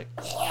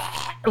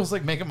 It was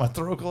like making my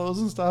throat close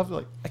and stuff.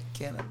 Like I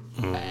can't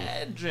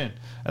imagine.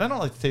 And I don't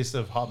like the taste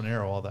of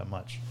habanero all that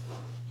much.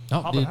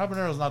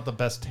 Habanero is not the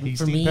best tasting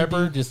For me,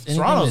 pepper. dude, just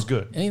Serrano's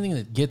good. Anything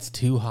that gets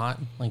too hot,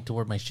 like to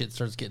where my shit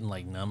starts getting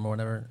like numb or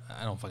whatever,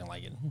 I don't fucking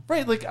like it.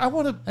 Right, like I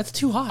want to. That's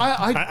too hot.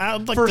 I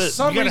like for the-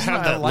 some you gotta reason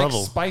have I that like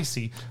level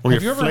spicy. where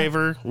Have your you ever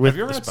flavor with have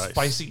you ever the had spice.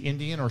 spicy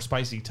Indian or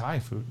spicy Thai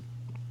food?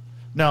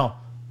 Now,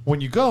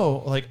 when you go,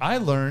 like I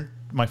learned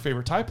my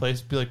favorite Thai place,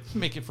 be like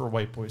make it for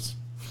white boys.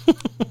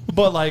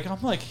 But like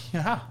I'm like,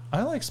 yeah,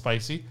 I like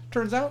spicy.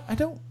 Turns out I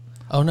don't.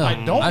 Oh no, I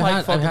don't like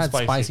I've fucking had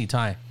spicy.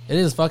 Thai. It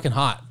is fucking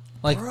hot.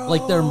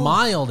 Like their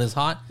mild is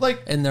hot,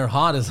 Like- and their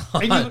hot is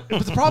hot.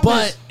 but the problem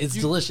but is it's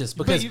you- delicious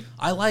but because you-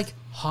 I like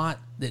hot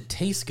that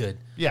tastes good.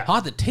 Yeah.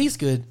 hot that tastes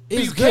good But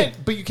is you good.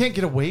 can't. But you can't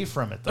get away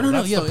from it. Though. No,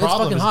 That's yeah, the it's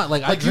problem fucking is, hot.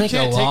 Like, I you drink a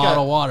can't take lot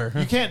of water.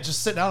 You can't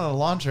just sit down on a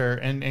lawn chair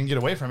and get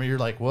away from it. You're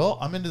like, well,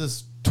 I'm into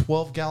this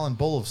 12-gallon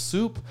bowl of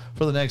soup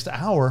for the next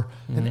hour,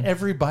 and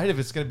every bite of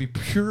it's going to be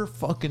pure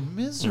fucking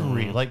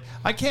misery. Like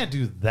I can't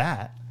do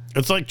that.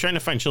 It's like trying to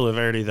find chili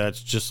verde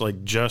that's just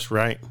like just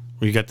right.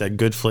 Where you got that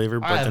good flavor,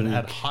 but haven't then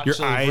had hot your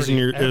chili eyes verde and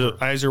your ever.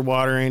 eyes are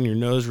watering, your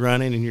nose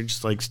running, and you're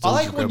just like still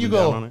I like when you rubbing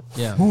down go, on it.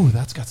 Yeah. ooh,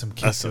 that's got some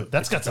kick That's to a- it.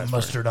 That's got that's some the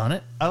best mustard on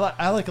it.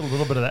 I like a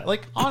little bit of that.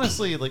 Like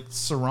honestly, like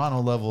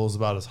Serrano level is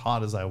about as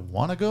hot as I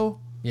want to go,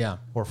 Yeah,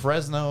 or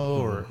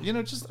Fresno, or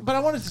just. But I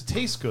want it to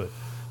taste good.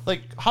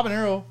 Like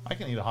habanero, I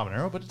can eat a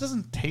habanero, but it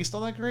doesn't taste all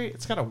that great.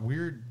 It's got a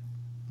weird,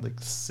 like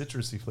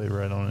citrusy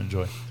flavor I don't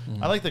enjoy.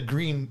 I like the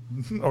green,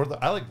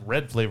 I like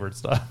red flavored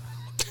stuff.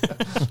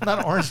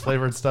 Not orange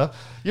flavored stuff.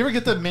 You ever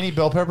get the mini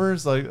bell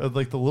peppers,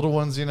 like the little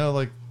ones?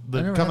 Like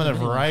that never come had in a the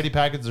mini variety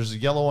package. There's a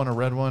yellow one, a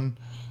red one.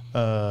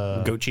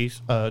 Goat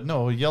cheese.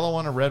 No, a yellow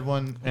one, a red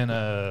one, and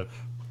a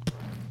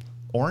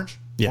orange.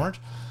 Yeah. Orange.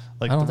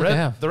 Like I don't the think I red.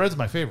 have. The red's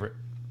my favorite.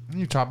 And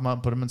you chop them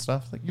up, put them in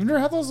stuff. Like you've never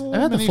had those little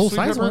I've had the mini full sweet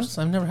size peppers? ones.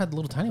 I've never had the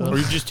little tiny Or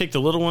ones. you just take the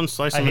little ones,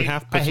 slice them in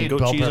half, put some goat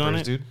bell cheese on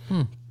peppers, it,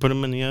 dude. put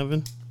them in the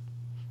oven.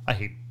 I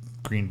hate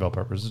green bell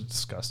peppers. It's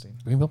disgusting.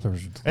 Green bell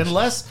peppers.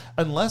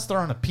 Unless they're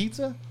on a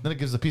pizza, then it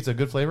gives the pizza a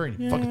good flavor, and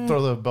you fucking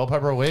throw the bell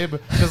pepper away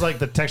because like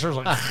the texture's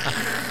like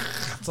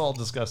it's all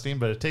disgusting,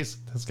 but it's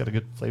got a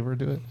good flavor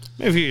to it.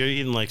 Maybe you're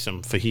eating like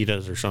some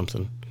fajitas or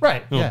something.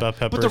 Right. Little Yeah. bell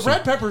But the peppers red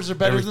and peppers are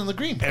better than the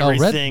green. Oh,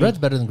 everything. red's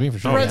better than green for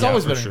sure. Oh, Red's yeah,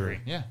 always for better sure. than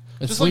green. Yeah.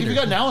 It's Just like if sweeter. you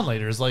got now and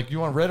later, it's like you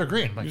want red or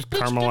green. I'm like, Just bitch,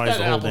 caramelize get that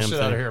the whole apple damn shit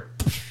out of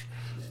thing.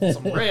 here.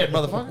 Some red,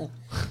 motherfucker.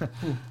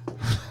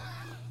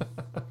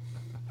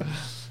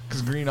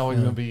 Because green always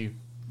gonna be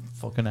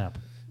fucking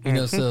apple.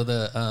 So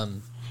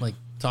the like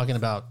talking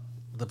about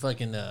the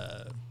fucking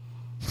the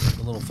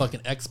little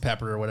fucking X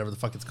pepper or whatever the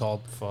fuck it's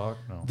called. Fuck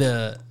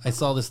no. I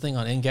saw this thing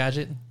on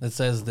Engadget that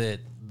says that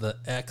the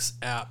X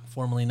app,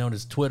 formerly known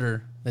as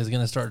Twitter, is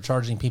going to start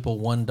charging people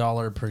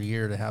 $1 per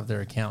year to have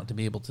their account to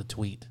be able to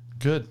tweet.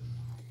 Good.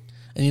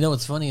 And you know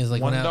what's funny is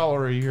like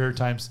 $1 a year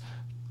times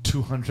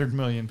 200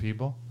 million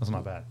people. That's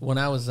not bad. when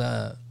I was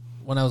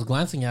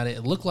glancing at it,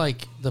 it looked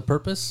like the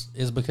purpose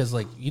is because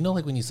like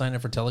like when you sign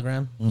up for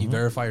Telegram, you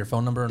verify your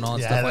phone number and all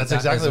that stuff. Yeah, like that's that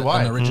exactly as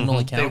why. an original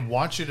They account.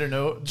 want you to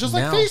know, just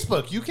like Now-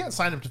 Facebook. You can't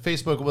sign up to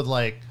Facebook with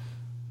like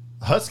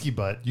Husky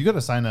Butt. You got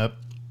to sign up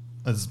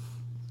as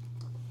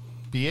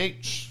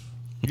BH.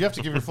 You have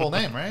to give your full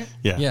name, right?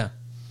 Yeah. Yeah.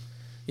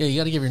 Yeah, you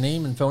got to give your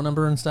name and phone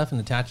number and stuff and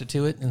attach it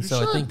to it. And You so I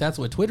should. think that's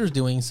what Twitter's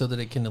doing so that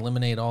it can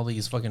eliminate all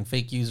these fucking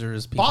fake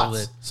users, people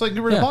Bots. that. So you can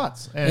get rid of Yeah.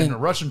 bots and,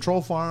 And- Russian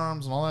troll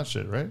farms and all that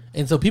shit, right?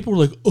 And so people were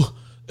like, "Oh,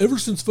 ever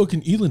since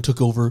fucking Elon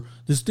took over,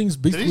 this thing's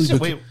basically say-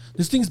 wait.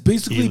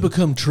 Elon.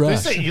 become Did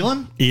trash." they say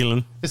Elon?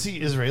 Elon. Is he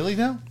Israeli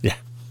now? Yeah.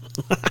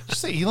 Did you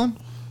say Elon?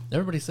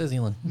 Everybody says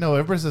Elon. No,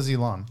 everybody says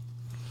Elon.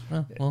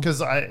 Oh, well,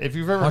 Because if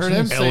you've ever Watch heard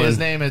him the say his Elon.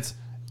 name, it's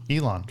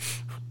Elon.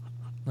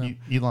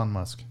 Elon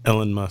Musk.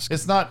 Elon Musk.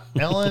 It's not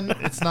Ellen.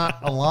 It's not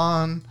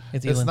Elon.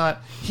 It's It's Elon.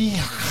 not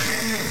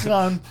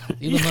Elon. Musk.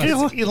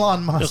 It's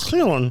Elon Musk.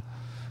 Elon.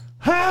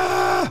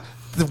 Ah!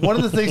 One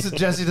of the things that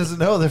Jesse doesn't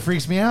know that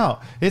freaks me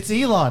out. It's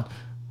Elon.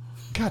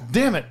 God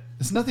damn it.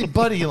 It's nothing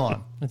but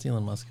Elon. it's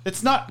Elon Musk.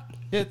 It's not.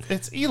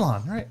 It's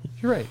Elon, right?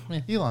 You're right.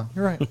 Yeah. Elon,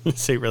 you're right.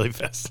 Say it really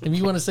fast. If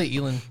you want to say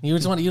Elon, you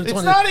just want to.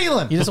 It's not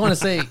Elon. You just want to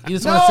say. You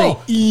just No.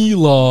 want to say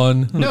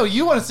Elon. No,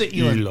 you want to say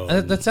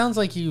Elon. That sounds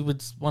like you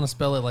would want to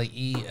spell it like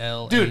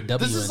ELAW. Dude,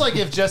 this is like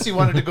if Jesse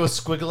wanted to go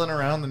squiggling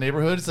around the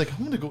neighborhood. It's like, I'm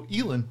going to go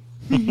Elon.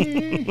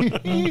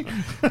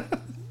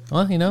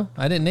 Well,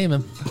 I didn't name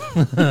him.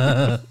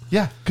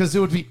 Yeah, because it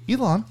would be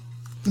Elon,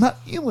 not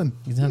Elon.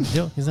 He's not to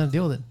deal. He's not to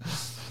deal with it.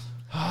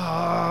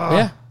 But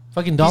yeah,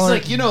 fucking He's dollar.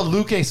 like,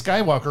 Luke A.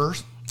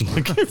 Skywalker's.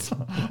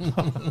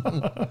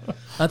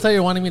 That's how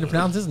you're wanting me to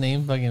pronounce his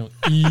name, fucking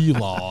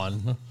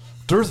Elon.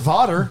 Darth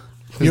Vader.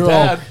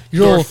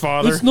 Your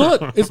father. It's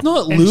not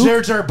And Luke.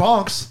 Jar Jar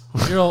Bonks.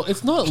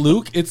 It's not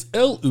Luke. It's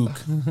El Ook.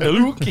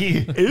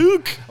 Aluki.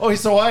 Ook. Oh,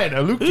 he's Hawaiian.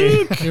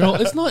 Aluki.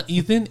 It's not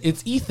Ethan.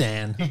 It's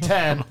Ethan.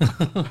 Ethan.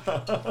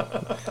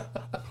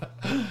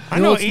 I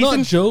know it's Ethan.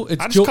 not Joe.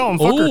 It's I just Joe. call him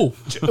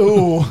fucker.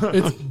 Oh.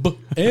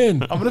 It's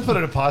N. I'm going to put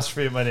an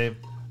apostrophe in my name.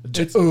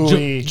 It's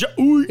Joey.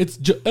 It's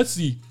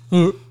Jesse.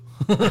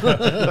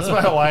 That's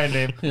my Hawaiian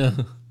name. Yeah.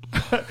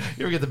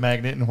 You ever get the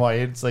magnet in Hawaii?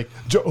 It's like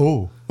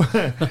Joe.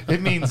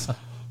 It means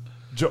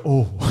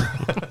Joe.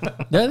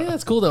 Yeah, I think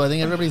that's cool though. I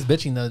think everybody's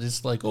bitching though,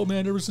 just like, oh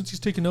man, ever since he's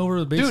taken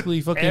over, basically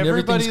fucking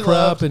everybody everything's crap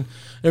loved- and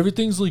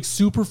everything's like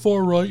super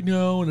far right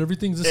now, and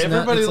everything's this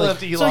Everybody and that.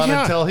 left It's Elon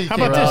yeah, until he how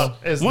came about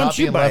out this? as Once not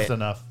you being buy left it.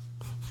 enough.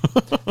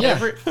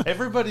 Yeah.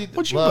 Everybody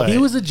What'd you loved buy? He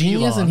was a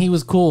genius Elon. and he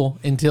was cool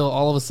until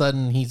all of a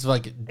sudden he's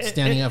like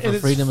standing up and for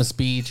it's- freedom of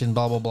speech and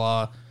blah blah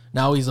blah.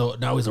 Now he's a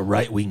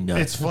right wing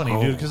nut. It's funny,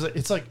 dude, because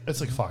it's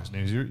like Fox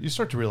News. You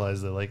start to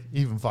realize that like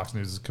even Fox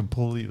News is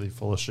completely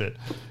full of shit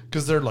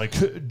because they're like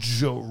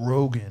Joe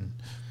Rogan,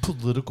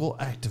 political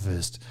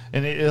activist,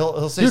 and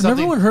he'll say Dude, something.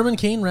 remember when Herman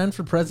Cain ran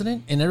for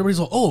president and everybody's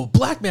like, oh,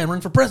 black man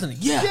run for president.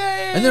 Yeah.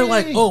 Yay! And they're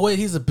like, oh, wait,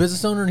 he's a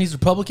business owner and he's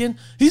Republican.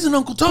 He's an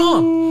Uncle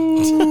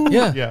Tom.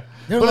 Yeah. Yeah.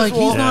 They're But like,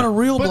 it's- he's not a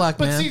real but, black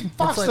but man. see,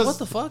 Fox it's like, does, what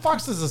the fuck?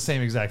 Fox does the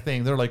same exact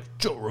thing. They're like,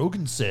 Joe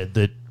Rogan said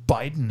that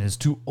Biden is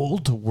too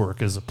old to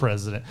work as a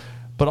president.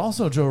 But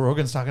also Joe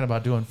Rogan's talking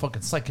about doing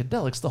fucking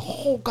psychedelics the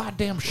whole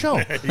goddamn show.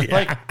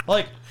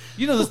 Like,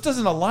 this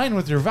doesn't align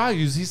with your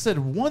values. He said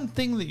one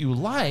thing that you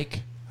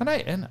like,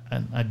 and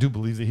I do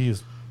believe that he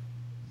is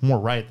more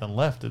right than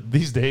left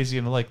these days,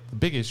 like the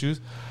big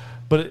issues.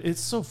 But it's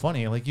so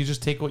funny. Like, you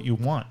just take what you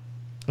want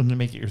and then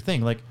make it your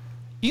thing. Like,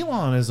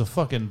 Elon is a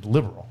fucking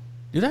liberal.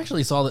 Dude, I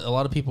actually saw that a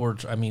lot of people were,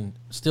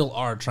 still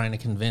are trying to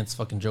convince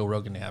fucking Joe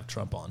Rogan to have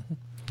Trump on.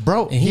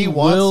 Bro, And he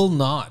wants, will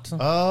not.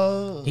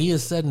 Oh, He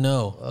has said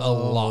no a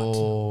lot.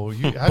 Oh,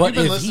 have But you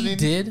been if listening? he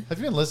did- Have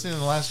you been listening in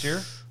the last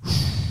year?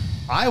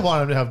 I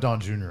want him to have Don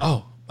Jr.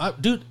 Oh,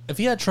 dude, if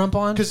he had Trump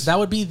on, 'Cause- that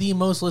would be the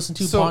most listened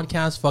to So-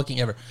 podcast fucking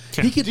ever.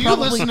 He could Do you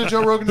probably listen to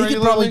Joe Rogan He could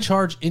probably regularly?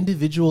 charge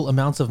individual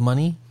amounts of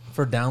money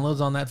for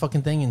downloads on that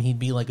fucking thing, and he'd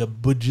be like a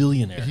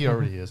bajillionaire. He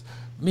already is.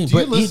 I mean, Do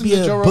you but he'd listen be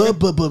to a Joe Rogan?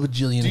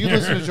 bajillionaire. Do you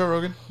listen to Joe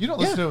Rogan? You don't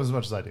listen Yeah. to him as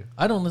much as I do.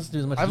 I don't listen to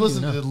as much. I've as you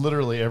listened do, to no.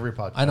 literally every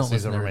podcast I don't he's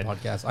listen to ever every made.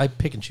 podcast. I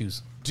pick and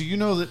choose. Do you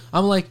know that?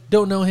 I'm like,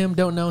 don't know him,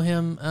 don't know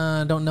him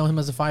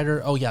as a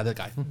fighter. Oh yeah, that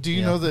guy. Do you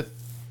Yeah. know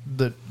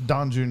that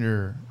Don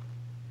Jr.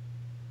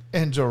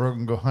 and Joe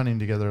Rogan go hunting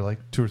together like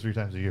 2 or 3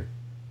 times a year?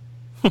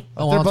 Oh, They're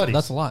well, buddies.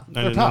 that's a lot. I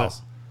They're didn't know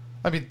pals.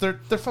 I mean, they're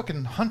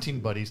fucking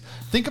hunting buddies.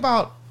 Think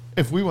about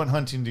if we went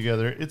hunting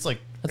together. It's like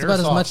That's about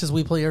as Airsoft much as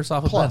we play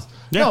airsoft with plus.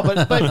 Ben. No,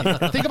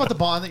 but think about the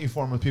bond that you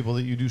form with people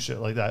that you do shit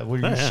like that, where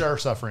you share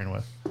suffering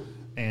with,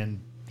 and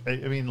I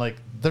mean, like,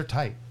 they're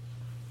tight.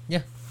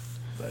 Yeah.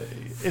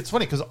 It's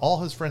funny because all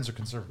his friends are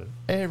conservative.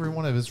 Every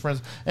one of his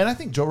friends, and I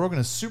think Joe Rogan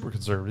is super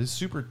conservative,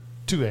 super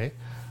 2A.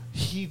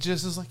 He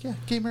just is like, yeah,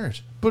 gay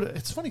marriage. But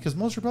it's funny because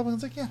most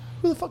Republicans are like, yeah,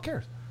 who the fuck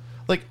cares?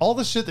 Like, all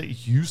the shit that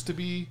used to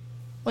be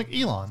like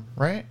Elon,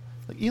 right?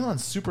 Like,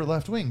 Elon's super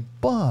left wing,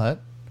 but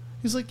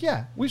he's like,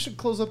 yeah, we should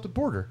close up the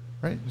border,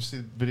 right? You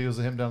see videos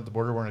of him down at the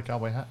border wearing a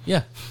cowboy hat?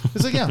 Yeah.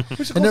 He's like, yeah, we should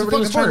close And the everybody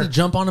was fucking trying border. to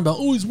jump on about,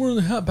 oh, he's wearing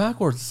the hat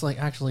backwards. It's like,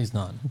 actually, he's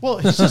not. Well,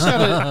 he's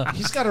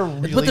got a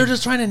really, But they're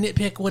just trying to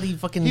nitpick what he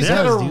fucking he's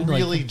does, got a dude.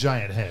 really Like,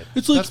 giant head.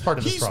 it's like, That's part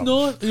of his he's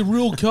problem. not a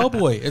real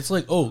cowboy. It's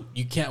like, oh,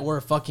 you can't wear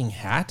a fucking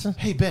hat?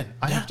 Hey Ben,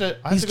 I have to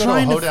He's go to a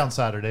trying to hoedown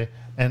Saturday,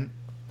 and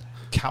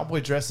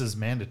cowboy dress is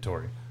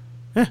mandatory.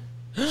 Yeah.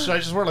 Should I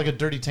just wear like a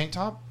dirty tank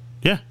top?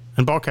 Yeah.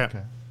 And ball cap.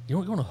 Okay. You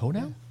don't going to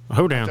hoedown?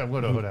 Hoedown. I'm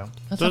going to hoedown.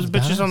 That Those sounds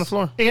bitches badass. on the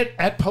floor.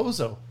 At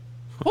Pozo,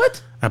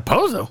 What? At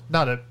Pozo.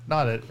 not at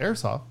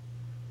Airsoft,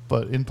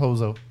 but in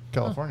Pozo,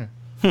 California.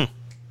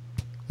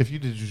 If you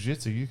did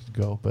jiu-jitsu, you could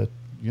go, but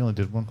you only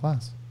did one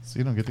class, so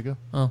you don't get to go.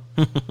 Oh,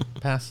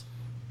 pass.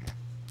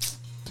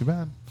 Too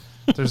bad.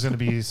 There's going to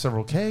be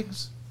several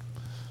kegs.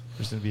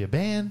 There's going to be a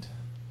band.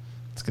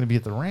 It's going to be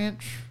at the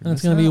ranch. And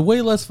it's going to be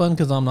way less fun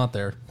because I'm not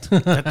there.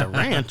 At the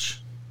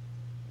ranch.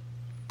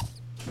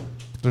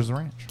 There's a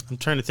ranch. I'm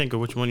trying to think of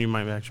which one you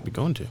might actually be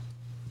going to.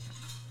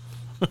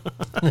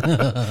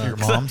 Your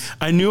mom's.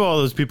 I knew all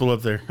those people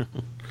up there.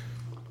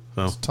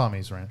 So, It's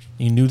Tommy's ranch.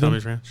 You knew them?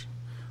 Tommy's Ranch.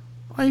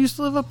 I used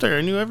to live up there.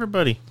 I knew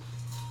everybody.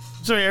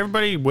 So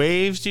everybody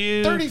waves to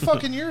you. 30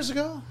 fucking years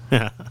ago.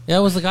 Yeah, it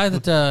was the guy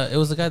that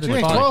You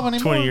ain't 12 anymore.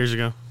 20 years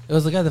ago. It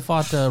was the guy that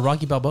fought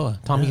Rocky Balboa.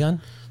 Tommy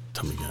Gunn.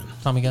 Tommy gun.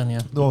 Tommy Gunn,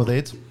 yeah. Oh, with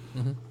AIDS?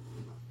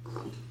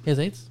 He has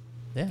AIDS?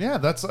 Yeah. Yeah,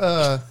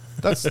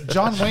 that's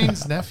John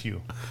Wayne's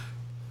nephew.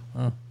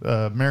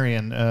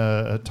 Marion,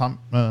 Tom,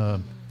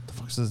 the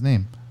fuck's his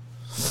name?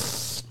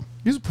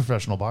 He's a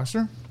professional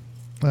boxer.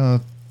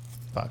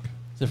 Fuck.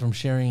 Is it from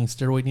sharing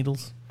steroid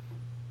needles?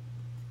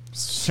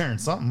 Sharing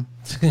something.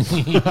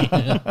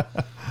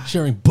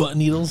 Sharing butt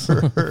needles?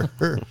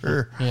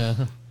 Yeah.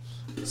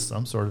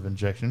 Some sort of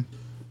injection.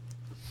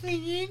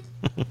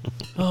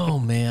 Oh,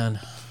 man.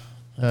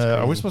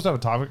 Are we supposed to have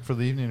a topic for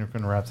the evening or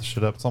going to wrap this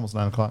shit up? It's almost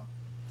 9 o'clock.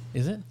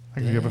 Is it? I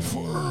can get up at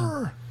 4.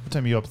 What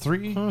time are you up?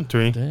 3? Oh,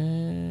 3.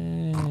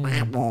 Dang.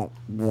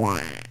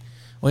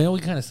 Well, we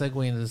kind of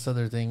segue into this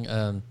other thing.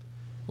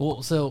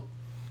 So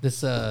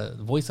this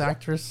voice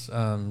actress,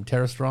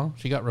 Tara Strong,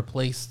 she got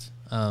replaced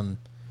on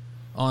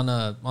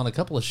a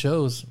couple of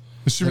shows.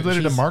 Is she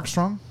related to Mark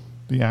Strong,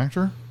 the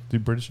actor, the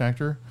British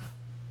actor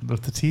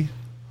with the T?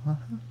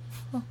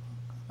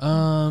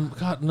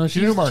 God, no,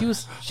 she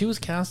was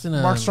cast in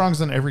a. Mark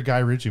Strong's in every Guy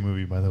Ritchie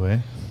movie, by the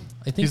way.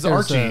 I think he's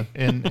Archie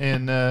in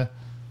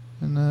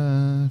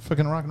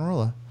fucking Rock and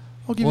Rolla.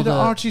 I'll give you the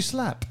Archie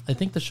slap. I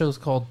think the show's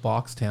called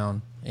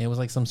Boxtown. It was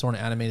like some sort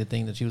of animated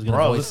thing that she was going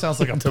to voice. This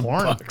sounds like a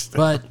porn.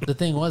 But the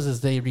thing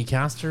is they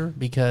recast her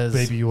because...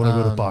 Baby, you want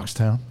to go to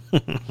Boxtown?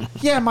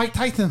 Yeah, Mike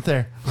Tyson's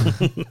there. He's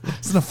going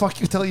to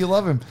fuck you till you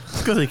love him. It's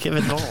because they give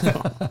it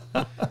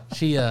all.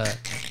 She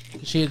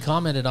had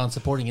commented on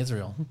supporting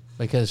Israel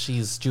because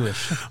she's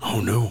Jewish. Oh,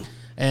 no.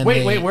 And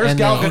wait, where's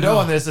Gal Gadot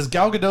on this? Is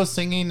Gal Gadot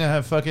singing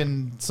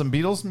fucking some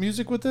Beatles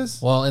music with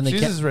this? Well, and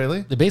she's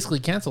Israeli. They basically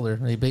canceled her.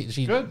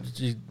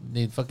 Good.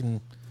 They fucking...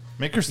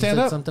 Make her stand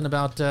up. Something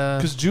about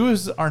because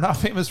Jews are not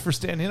famous for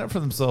standing up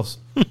for themselves.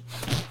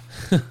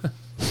 I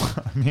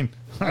mean,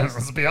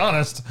 let's be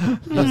honest.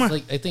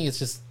 I think it's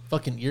just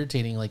fucking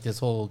irritating, like this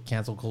whole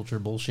cancel culture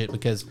bullshit.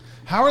 Because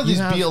how are these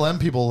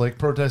BLM people like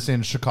protesting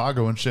in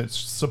Chicago and shit,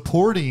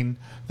 supporting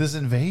this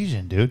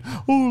invasion, dude?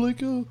 Oh,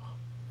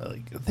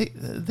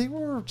 they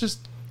were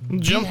just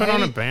jumping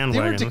on a bandwagon. They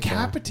were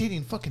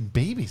decapitating fucking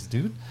babies,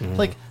 dude.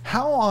 Like,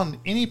 how on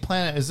any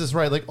planet is this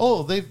right? Like,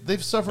 oh,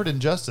 they've suffered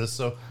injustice,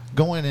 so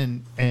go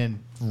in and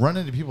run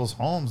into people's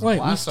homes. Right,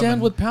 we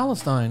stand with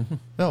Palestine.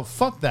 No,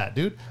 fuck that,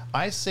 dude.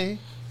 I say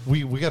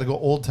we got to go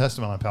Old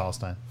Testament on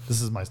Palestine.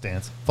 This is my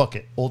stance. Fuck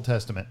it, Old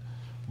Testament.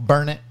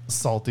 Burn it,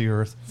 salt the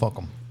earth. Fuck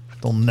them.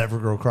 They'll never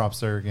grow crops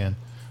there again.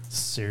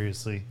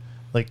 Seriously,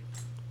 like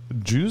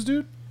Jews,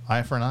 dude.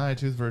 Eye for an eye,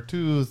 tooth for a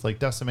tooth. Like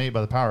decimate by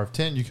the power of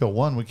 10. You kill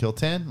 1, we kill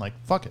 10. Like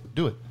fuck it,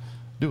 do it.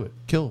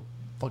 Kill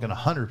fucking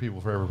 100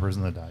 people for every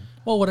person that died.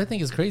 Well, what I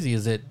think is crazy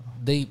is that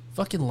they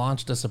fucking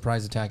launched a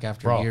surprise attack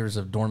after years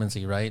of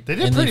dormancy, right? They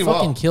did pretty well. They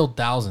fucking killed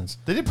thousands.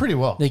 They did pretty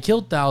well. They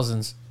killed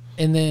thousands,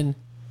 and then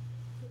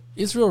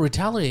Israel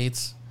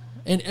retaliates,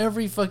 and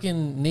every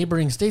fucking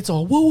neighboring state's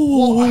all,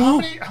 whoa.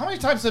 How many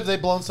times have they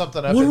blown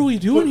something up? What are we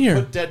doing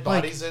here? Put dead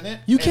bodies in it.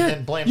 You and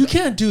then blame you them.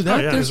 can't do that.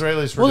 Oh, yeah.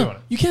 Israelis for doing it.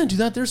 You can't do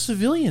that. There's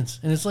civilians,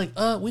 and it's like,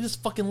 we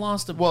just fucking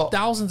lost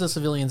thousands of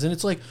civilians, and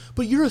it's like,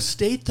 but you're a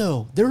state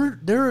though.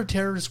 They're a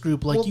terrorist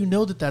group. Like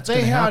that's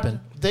going to happen.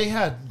 They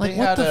had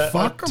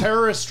a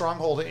terrorist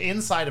stronghold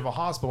inside of a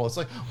hospital. It's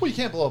like, well, you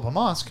can't blow up a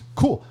mosque.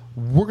 Cool.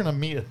 We're gonna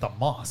meet at the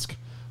mosque.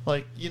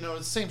 Like,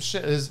 the same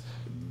shit as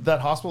that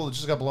hospital that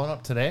just got blown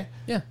up today.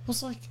 Yeah, it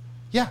was like.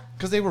 Yeah,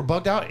 because they were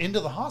bugged out into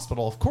the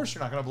hospital. Of course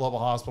you're not going to blow up a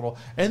hospital.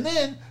 And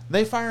then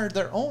they fired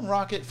their own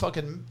rocket.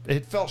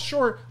 It fell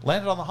short,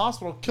 landed on the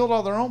hospital, killed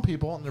all their own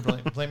people, and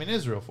they're blaming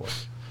Israel for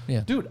it. Yeah,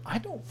 dude, I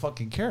don't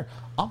fucking care.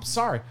 I'm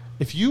sorry.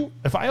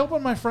 If I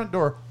open my front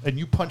door and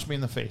you punch me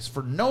in the face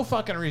for no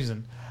fucking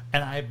reason,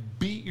 and I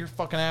beat your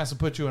fucking ass and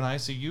put you in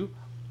ICU,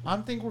 I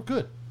think we're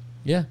good.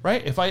 Yeah.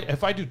 Right? If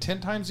I do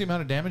 10 times the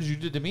amount of damage you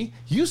did to me,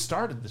 you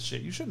started this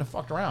shit. You shouldn't have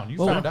fucked around. You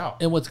found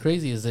out. And what's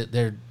crazy is that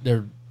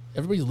they're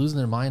everybody's losing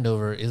their mind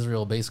over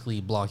Israel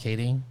basically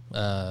blockading,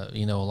 a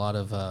lot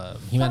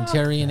of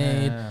humanitarian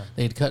aid.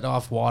 They'd cut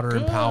off water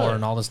and power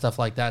and all this stuff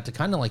like that to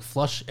kind of like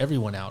flush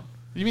everyone out.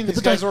 You mean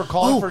these guys were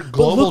calling for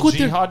global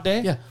jihad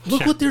day? Yeah.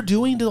 Look what they're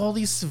doing to all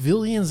these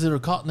civilians that are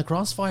caught in the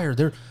crossfire.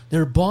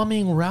 They're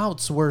bombing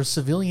routes where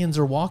civilians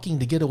are walking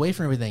to get away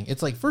from everything.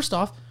 It's like, first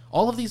off,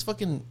 all of these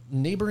fucking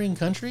neighboring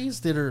countries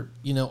that are,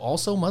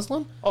 also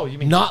Muslim. Oh, you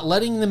mean not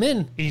letting them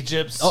in?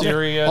 Egypt,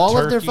 Syria, all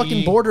Turkey. of their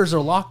fucking borders are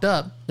locked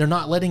up. They're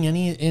not letting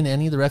any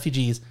of the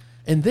refugees.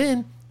 And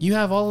then you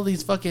have all of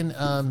these fucking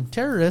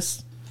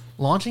terrorists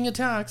launching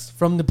attacks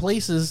from the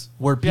places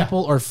where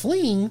people are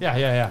fleeing.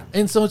 Yeah.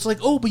 And so it's like,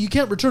 but you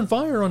can't return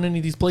fire on any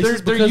of these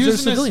places because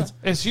there's civilians.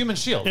 As human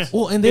shields. Yeah.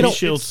 Well, and they don't.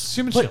 Shields.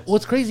 Human shields.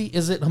 What's crazy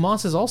is that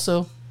Hamas is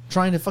also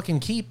trying to fucking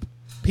keep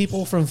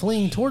people from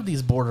fleeing toward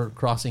these border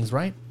crossings,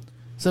 right?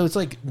 So it's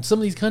like some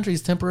of these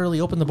countries temporarily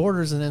open the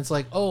borders, and then it's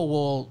like,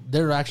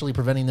 they're actually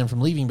preventing them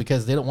from leaving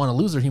because they don't want to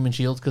lose their human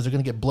shields because they're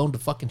going to get blown to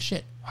fucking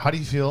shit. How do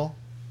you feel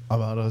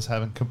about us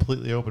having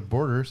completely open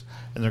borders,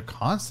 and they're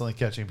constantly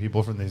catching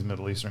people from these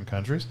Middle Eastern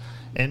countries?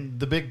 And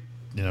the big,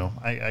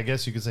 I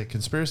guess you could say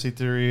conspiracy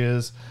theory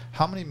is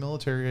how many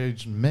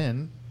military-aged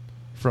men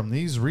from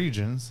these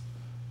regions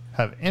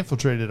have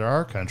infiltrated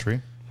our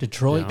country?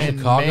 Detroit,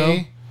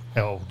 Chicago,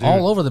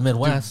 all over the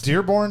Midwest.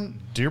 Dude,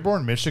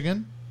 Dearborn,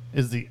 Michigan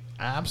is the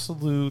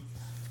absolute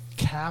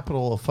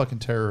capital of fucking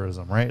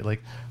terrorism, right?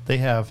 Like, they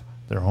have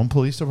their own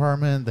police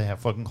department. They have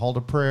fucking call to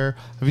prayer.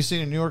 Have you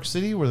seen in New York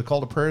City where the call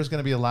to prayer is going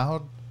to be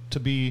allowed to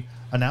be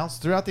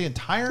announced throughout the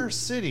entire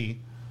city?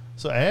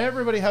 So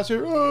everybody has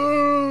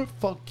to,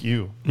 fuck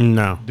you.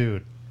 No.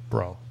 Dude,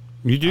 bro.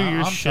 You do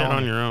your shit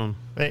on your own.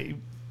 Hey,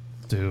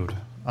 dude.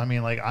 I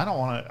mean, like, I don't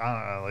want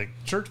to, like,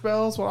 church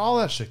bells, all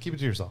that shit. Keep it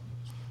to yourself.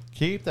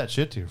 Keep that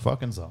shit to your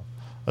fucking self.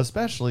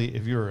 especially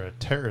if you're a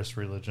terrorist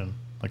religion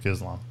like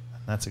Islam.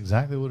 And that's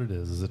exactly what it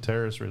is a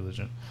terrorist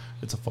religion.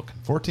 It's a fucking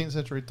 14th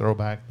century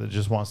throwback that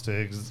just wants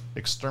to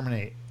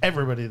exterminate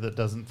everybody that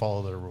doesn't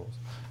follow their rules.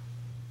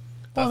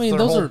 Well, I mean,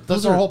 those are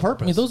their whole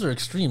purpose. I mean, those are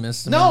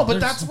extremists. No, but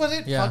that's what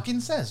it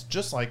fucking says.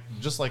 Just like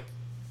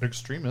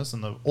extremists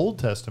in the Old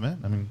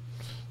Testament. I mean,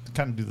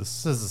 kind of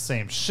says the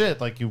same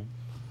shit. Like you.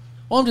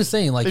 Well, I'm just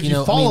saying, like if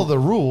you follow the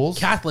rules,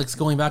 Catholics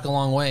going back a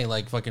long way,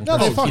 like fucking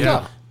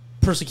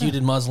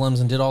persecuted Muslims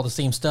and did all the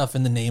same stuff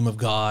in the name of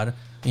God.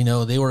 You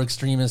know, they were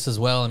extremists as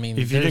well. I mean,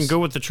 if you didn't go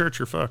with the church,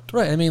 you're fucked.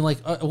 Right. I mean, like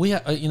we,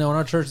 you know, in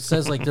our church it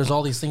says like there's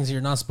all these things that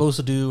you're not supposed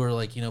to do, or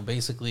like, you know,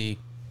 basically,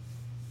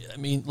 I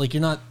mean, like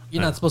you're not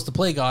supposed to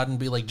play God and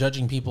be like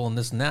judging people and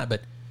this and that.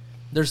 But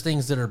there's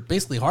things that are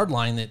basically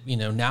hardline that, you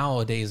know,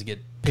 nowadays get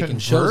picked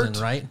and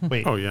chosen, right?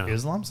 Wait.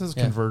 Islam says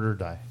convert or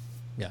die.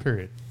 Yeah.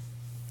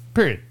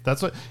 Period.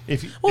 That's what.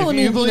 If you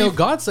believe, you know,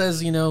 God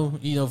says, you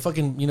know,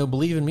 fucking, you know,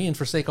 believe in me and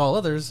forsake all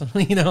others,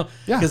 you know,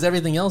 because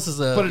everything else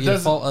is an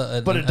idol,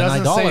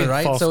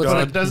 right? So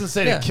it doesn't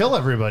say to kill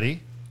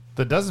everybody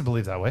that doesn't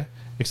believe that way,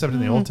 except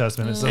in the Old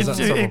Testament. It says that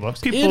in several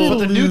books. But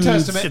the New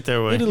Testament,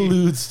 it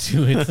alludes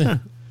to it.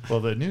 Well,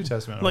 the New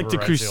Testament like the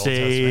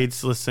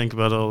Crusades. Let's think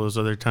about all those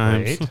other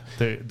times.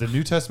 The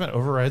New Testament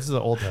overrides the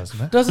Old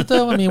Testament. Does it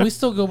though? I mean, we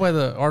still go by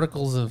the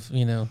articles of,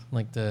 you know,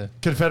 like the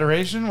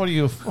Confederation. What do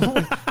you?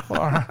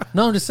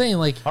 No, I'm just saying,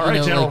 like, all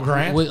right, General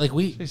Grant.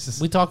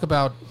 We talk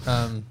about,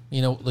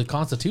 you know, the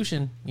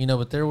Constitution, you know,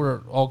 but there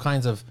were all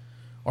kinds of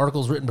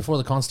articles written before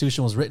the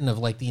Constitution was written of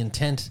like the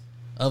intent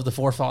of the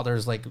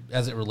forefathers, like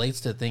as it relates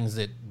to things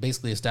that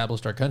basically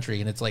established our country,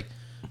 and it's like,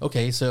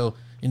 okay, so.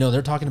 You know,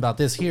 they're talking about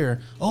this here.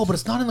 Oh, but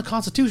it's not in the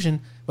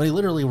Constitution. But he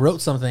literally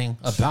wrote something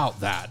about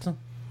that.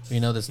 You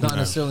know, that's not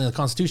necessarily in the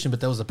Constitution, but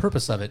that was the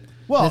purpose of it.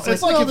 Well,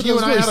 it's like if you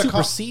and I had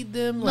supersede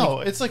them. No,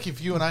 it's like if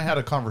you and I had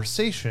a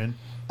conversation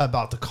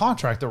about the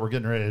contract that we're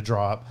getting ready to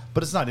draw up,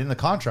 but it's not in the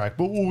contract.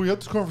 But we had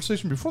this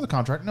conversation before the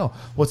contract. No,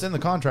 what's in the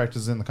contract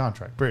is in the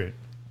contract. Period.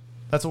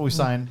 That's what we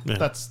signed. Yeah.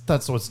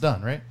 That's what's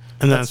done, right?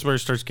 And that's where it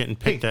starts getting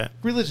picked at.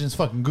 Religion's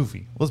fucking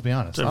goofy. Let's be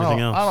honest. It's everything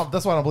else.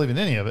 That's why I don't believe in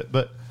any of it.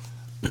 But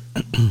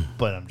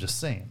I'm just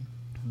saying,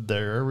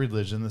 they're a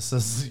religion that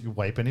says you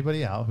wipe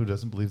anybody out who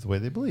doesn't believe the way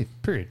they believe.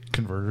 Period.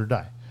 Convert or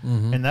die.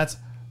 Mm-hmm. And that's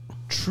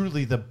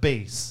truly the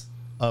base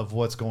of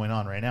what's going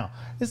on right now.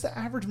 Is the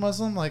average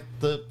Muslim, like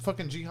the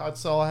fucking jihad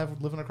cell I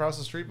have living across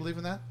the street,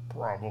 believing that?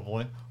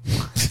 Probably.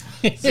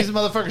 These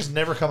motherfuckers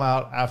never come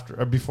out after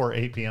or before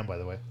 8 p.m., by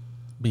the way.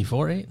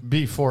 Before 8?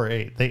 Before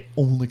 8. They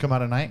only come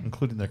out at night,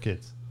 including their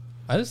kids.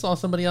 I just saw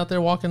somebody out there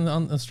walking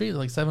on the street at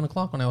like 7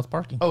 o'clock when I was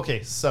parking.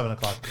 Okay, 7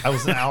 o'clock. I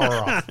was an hour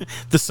off.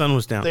 The sun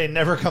was down. They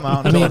never come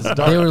out until it's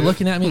dark. They were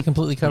looking at me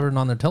completely covered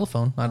on their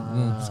telephone.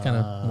 It's kind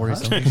of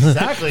worrisome.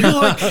 Exactly.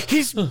 Like,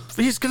 he's going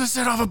to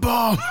set off a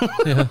bomb.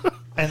 Yeah.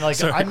 And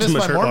like, I miss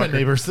my Mormon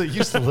neighbors that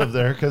used to live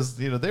there because,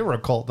 you know, they were a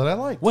cult that I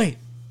liked. Wait,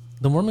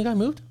 the Mormon guy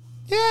moved?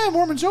 Yeah,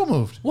 Mormon Joe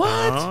moved.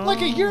 What? Like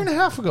a year and a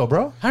half ago,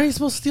 bro. How are you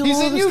supposed to steal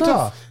all this this stuff? He's in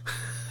Utah.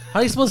 How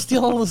are you supposed to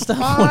steal all this stuff?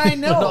 I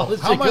know.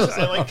 How much?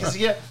 Because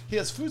he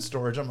has food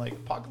storage. I'm like,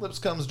 apocalypse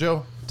comes, Joe.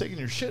 I'm taking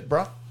your shit,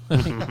 bro.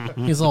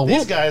 He's all,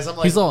 these guys, I'm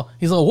like, he's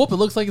all, whoop, it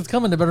looks like it's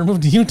coming. They better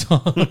move to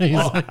Utah.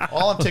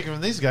 all I'm taking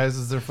from these guys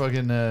is their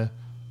fucking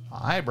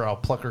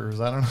eyebrow pluckers.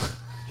 I don't know.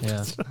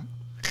 Yeah.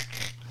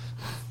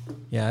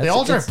 Yeah. They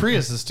all drive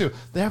Priuses, too.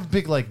 They have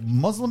big, like,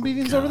 Muslim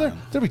meetings over there.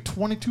 There'll be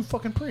 22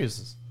 fucking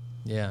Priuses.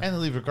 Yeah. And they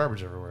leave their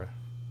garbage everywhere.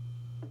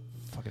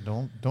 Fucking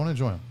don't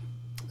enjoy them.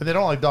 And they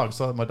don't like dogs,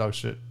 so I let my dog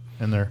shit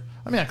in there.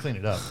 I mean, I clean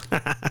it up,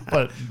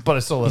 but I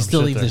still let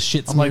them leave the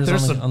shit. I'm like,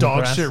 there's some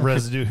dog shit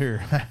residue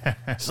here.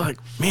 It's like,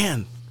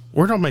 man,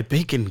 where'd all my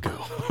bacon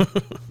go?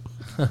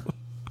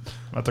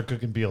 Not they're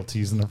cooking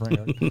BLTs in the front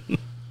yard.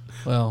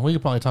 Well, we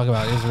could probably talk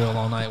about Israel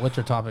all night. What's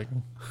your topic?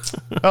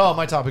 Oh,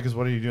 my topic is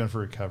what are you doing for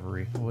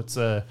recovery? What's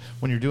when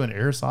you're doing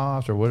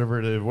airsoft or whatever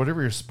it is,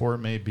 whatever your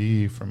sport may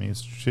be. For me,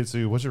 it's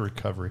jiu-jitsu. What's your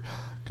recovery?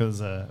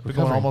 Because we're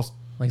going almost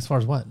like as far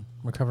as what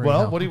recovery.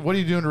 Well, what are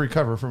you doing to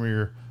recover from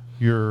your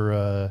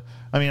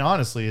I mean,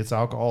 honestly, it's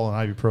alcohol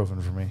and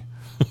ibuprofen for me.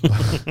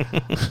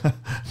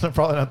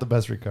 Probably not the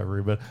best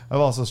recovery, but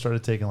I've also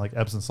started taking like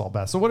Epsom salt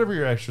baths. So whatever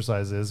your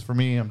exercise is, for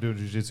me, I'm doing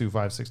jiu-jitsu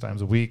 5-6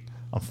 times a week.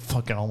 I'm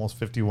fucking almost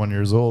 51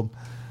 years old.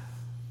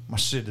 My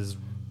shit is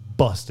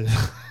busted,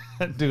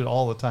 dude,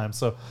 all the time.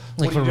 So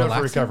like what are you doing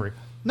for recovery?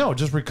 No,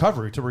 just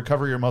recovery, to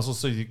recover your muscles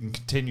so you can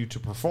continue to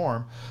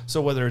perform.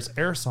 So whether it's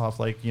airsoft,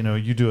 like, you know,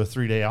 you do a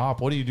 3-day op,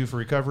 what do you do for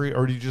recovery?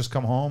 Or do you just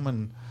come home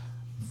and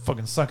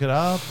fucking suck it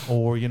up,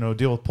 or, you know,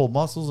 deal with pulled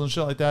muscles and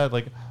shit like that?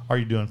 Like, are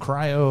you doing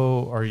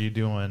cryo? Are you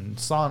doing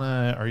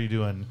sauna? Are you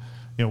doing,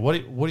 you know, what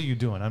are you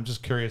doing? I'm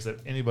just curious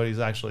if anybody's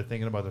actually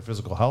thinking about their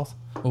physical health,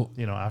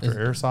 you know, after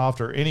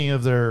airsoft or any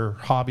of their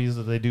hobbies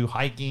that they do,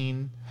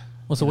 hiking.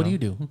 Well, so what do you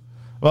do?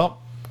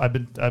 Well, I've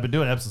been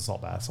doing Epsom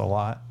salt baths a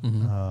lot.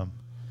 Mm-hmm.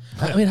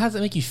 I mean, how does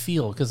it make you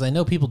feel? Because I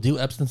know people do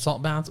Epsom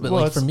salt baths, but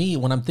Well, like for me,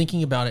 when I'm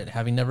thinking about it,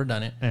 having never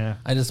done it, Yeah.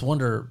 I just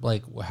wonder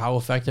like how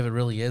effective it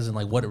really is and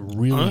like what it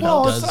really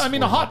Well, does. I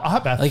mean, a for you.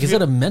 hot bath. Like, is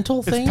it a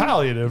mental thing? It's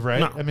palliative, right?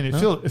 No. I mean,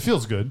 it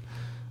feels good,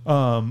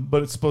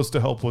 but it's supposed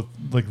to help with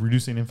like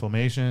reducing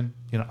inflammation.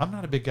 You know, I'm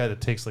not a big guy that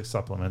takes like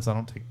supplements. I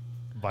don't take.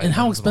 Vitamins And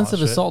how all that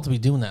expensive is shit. salt to be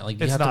doing that? Like,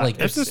 you It's have not. to like.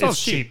 It's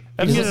salt's cheap. cheap.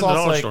 Epsom You can get it at the salt's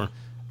dollar like. store.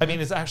 I mean,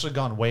 it's actually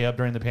gone way up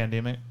during the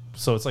pandemic,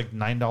 so it's like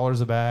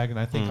 $9 a bag, and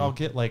I think I'll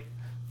get like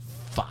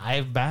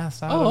 5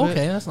 baths out of it.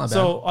 Okay, that's not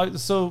bad.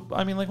 So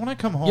I mean, like when I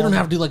come home, You don't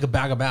have to do like a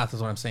bag of baths,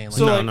 is what I'm saying. Like,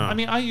 So No, like, no. I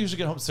mean, I usually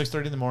get home at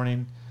 6:30 in the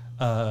morning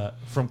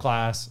from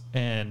class,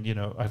 and you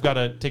know I've got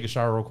to take a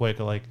shower real quick.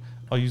 Like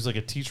I'll use like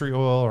a tea tree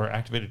oil or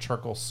activated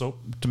charcoal soap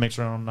to make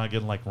sure I'm not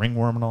getting like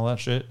ringworm and all that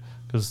shit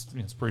because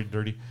it's pretty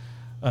dirty.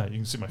 You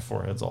can see my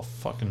forehead's all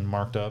fucking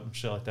marked up and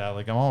shit like that.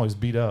 Like I'm always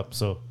beat up,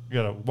 so you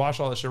gotta wash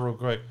all that shit real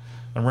quick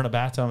and run a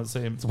bath time at the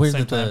same. it's weird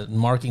same that the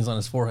markings on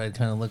his forehead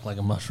kind of look like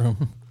a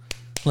mushroom.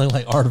 Look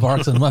like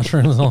aardvarks and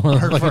mushrooms on my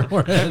fucking I've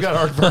forehead.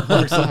 got aardvark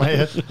marks on my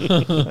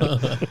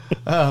head.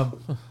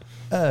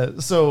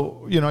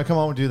 So you know, I come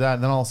home and do that,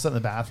 and then I'll sit in the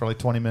bath for like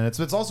 20 minutes.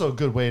 But it's also a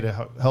good way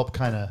to help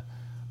kind of.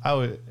 I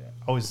would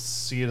always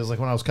see it as like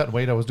when I was cutting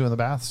weight, I was doing the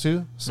baths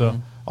too. So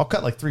I'll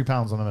cut like 3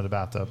 pounds when I'm in a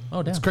bathtub.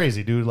 Oh, damn. It's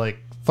crazy, dude! Like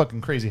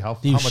fucking crazy how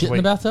Do you how much shit in weight.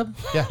 the bathtub?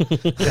 Yeah,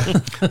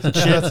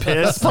 Shit, piss.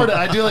 that's part of.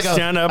 I do like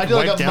Stand up, I do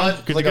like wipe a down,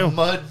 mud, good like to a go.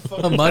 mud,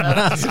 A mud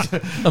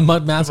mask. A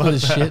mud mask with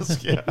his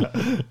shit.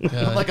 mask,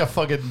 yeah. I'm like a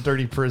fucking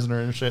dirty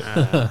prisoner and shit.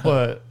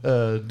 But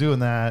doing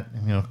that,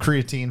 you know,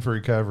 creatine for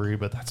recovery.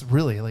 But that's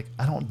really like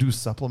I don't do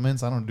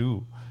supplements. I don't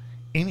do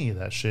any of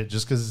that shit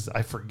just because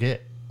I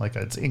forget. Like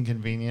it's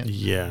inconvenient.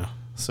 Yeah.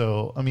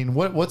 So I mean,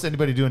 what's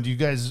anybody doing? Do you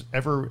guys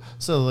ever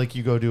like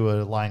you go to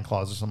a lion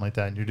claws or something like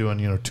that, and you're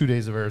doing 2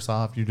 days of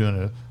airsoft, you're doing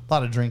a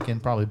lot of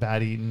drinking, probably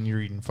bad eating,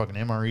 you're eating fucking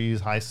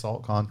MREs, high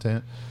salt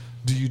content.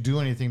 Do you do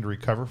anything to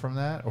recover from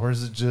that, or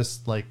is it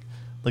just like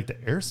the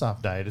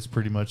airsoft diet is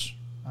pretty much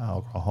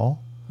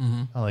alcohol?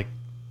 I like.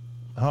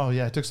 Oh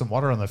yeah, I took some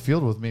water on the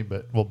field with me,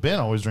 but Ben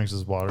always drinks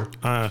his water.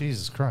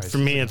 Jesus Christ! For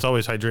me, it's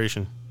always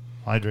hydration.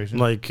 Hydration.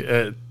 Like,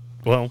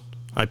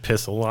 I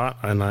piss a lot,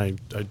 and I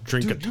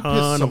drink Dude, a you piss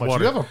ton so of much.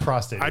 water. You have a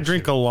prostate. I issue.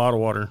 drink a lot of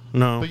water.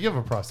 No, But you have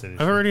a prostate.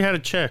 I've issue. already had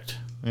it checked.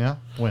 Yeah.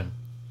 When?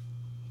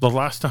 The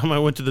last time I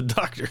went to the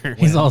doctor,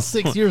 He's all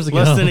 6 years ago.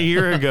 less than a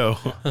year ago.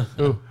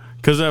 Ooh.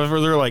 Because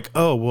they're like,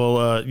 oh,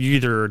 well, you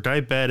either are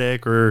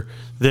diabetic or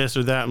this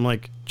or that. I'm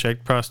like,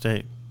 check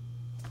prostate.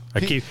 I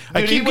keep he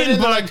getting went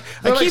in there bugged.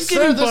 like- they're I keep like, "Sir,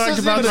 getting this bugged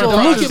isn't about even their a Look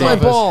doctor's at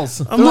prostate. my office.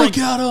 balls. I'm Look like-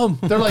 at him.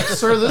 They're like,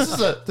 sir,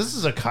 this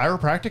is a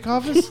chiropractic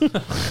office.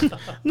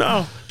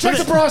 No, Check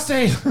the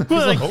prostate. He's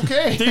like,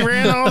 okay. They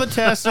ran all the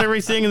tests and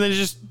everything, and they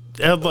just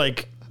had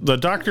like the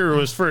doctor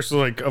was first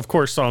like, of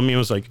course, saw me and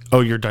was like,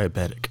 "Oh, you're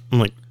diabetic." I'm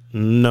like,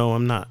 "No,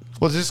 I'm not."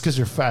 Well, just because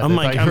you're fat. I'm they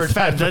like, thought you I'm were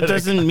fat. That diabetic.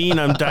 doesn't mean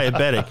I'm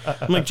diabetic.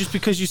 I'm like, just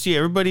because you see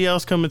everybody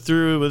else coming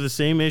through with the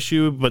same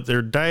issue, but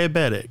they're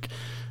diabetic,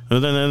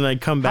 and then they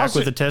come back How's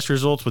with it- the test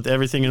results with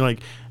everything, and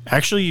like,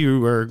 actually,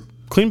 you are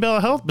clean bill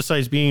of health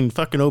besides being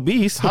fucking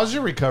obese. How's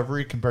your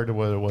recovery compared to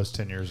what it was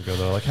 10 years ago,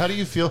 though? Like, how do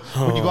you feel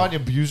when you go out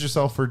and abuse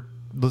yourself for,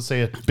 let's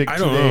say, a big I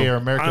don't 2-day know. or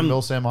American I'm-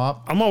 Mill Sam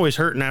op? I'm always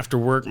hurting after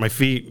work. My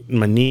feet,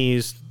 my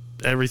knees,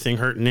 everything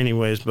hurting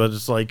anyways. But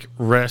it's like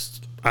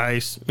rest,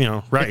 ice,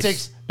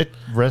 rice.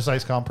 Rest,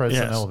 ice compress,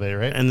 and Yes. elevate,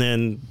 right? And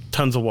then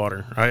tons of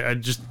water. I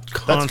just That's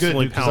good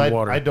constantly because pound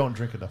water. I don't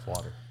drink enough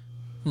water.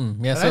 Yeah,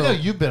 And so I know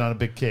you've been on a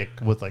big kick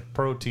with like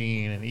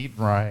protein and eating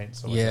right. And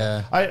stuff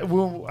Yeah. like that.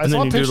 I And then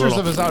saw you do a pictures little-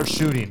 of us out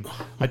shooting.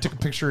 I took a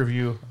picture of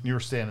you. And you were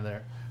standing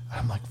there.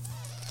 I'm like,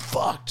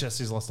 fuck,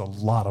 Jesse's lost a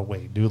lot of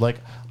weight, dude. Like,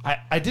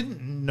 I didn't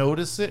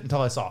notice it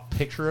until I saw a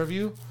picture of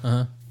you.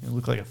 Uh-huh. You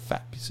look like a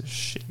fat piece of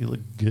shit. You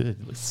look good.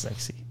 You look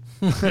sexy.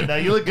 Now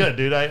you look good,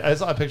 dude. I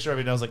saw a picture of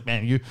you and I was like,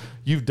 man,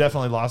 you've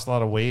definitely lost a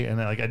lot of weight. And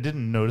I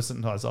didn't notice it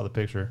until I saw the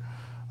picture.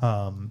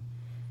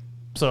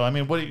 So I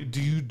mean, what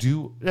do you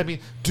do? I mean,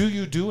 do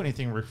you do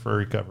anything for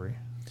recovery?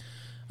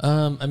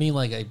 I mean,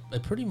 like I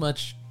pretty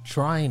much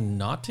try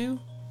not to.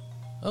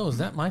 Oh, is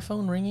that my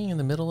phone ringing in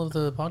the middle of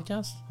the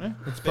podcast? Yeah,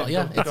 It's probably,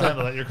 yeah. Don't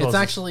handle that. You're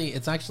closest.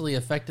 It's actually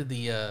affected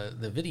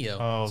the video.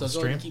 Oh, so the go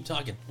ahead and stream? keep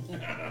talking.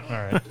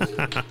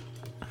 All right.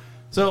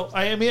 So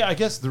I mean, I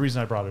guess the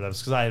reason I brought it up is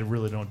because I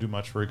really don't do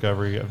much for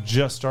recovery. I've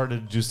just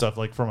started to do stuff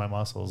like for my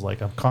muscles.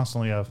 Like I'm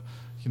constantly have,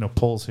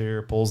 pulls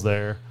here, pulls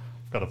there.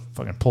 I've got a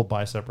fucking pulled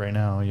bicep right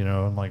now.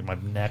 And like my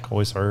neck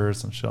always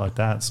hurts and shit like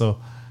that. So,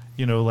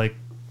 like,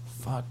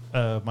 fuck.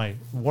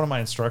 One of my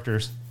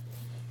instructors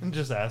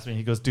just asked me.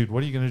 He goes, "Dude,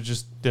 what are you gonna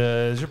just?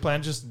 Is your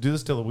plan just do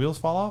this till the wheels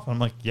fall off?" And I'm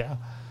like, "Yeah."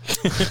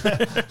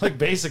 Like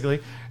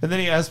basically. And then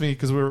he asked me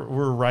because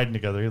we're riding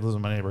together. He lives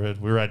in my neighborhood.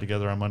 We ride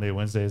together on Monday,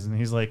 Wednesdays, and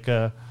he's like,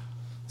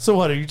 "So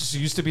what? Are you just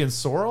used to being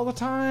sore all the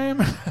time?"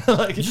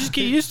 Like you just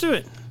get used to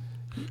it.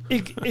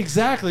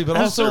 Exactly, but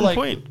At a also certain like,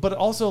 point.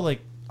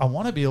 I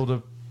want to be able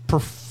to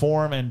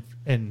perform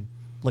and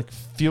like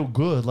feel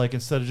good, like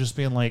instead of just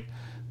being like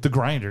the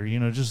grinder,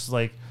 just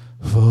like,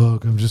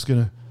 fuck, I'm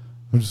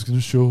I'm just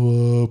gonna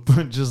show up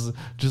and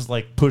just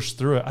like push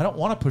through it. I don't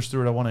want to push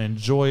through it. I want to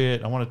enjoy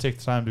it. I want to take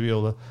the time to be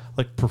able to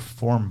like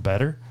perform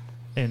better.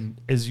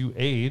 And as you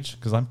age,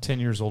 because I'm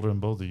 10 years older than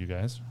both of you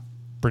guys,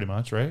 pretty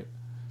much, right?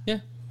 Yeah.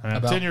 And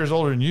I'm 10 years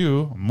older than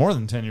you. I'm more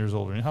than 10 years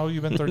older than you. How have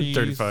you been?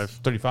 35.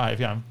 35.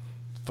 Yeah, I'm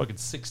fucking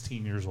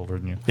 16 years older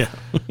than you. Yeah.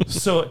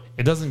 So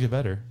it doesn't get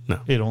better.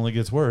 No. It only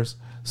gets worse.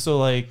 So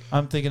like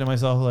I'm thinking to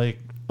myself like,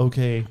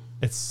 okay,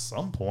 at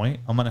some point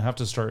I'm gonna have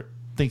to start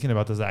thinking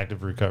about this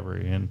active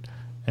recovery and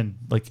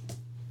like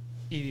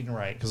eating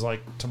right, because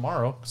like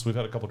tomorrow, because we've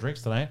had a couple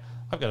drinks tonight,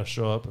 I've got to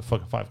show up at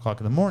fucking 5 o'clock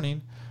in the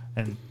morning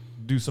and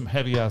do some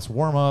heavy ass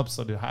warm ups.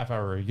 I do a half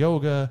hour of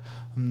yoga,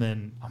 and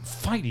then I'm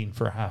fighting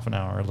for a half an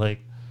hour. Like,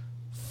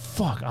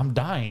 fuck, I'm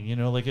dying. You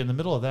know, like in the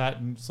middle of that,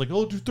 and it's like,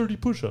 oh, do 30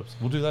 push-ups.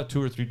 We'll do that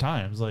 2 or 3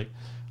 times. Like,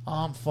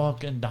 I'm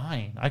fucking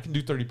dying. I can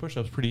do 30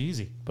 push-ups pretty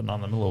easy, but not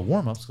in the middle of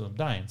warm ups because I'm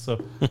dying.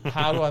 So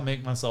how do I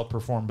make myself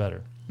perform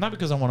better? Not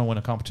because I want to win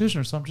a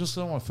competition or something, just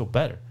because I want to feel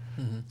better.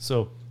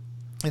 So,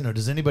 you know,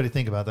 does anybody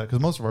think about that? Because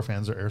most of our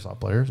fans are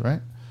Airsoft players,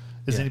 right?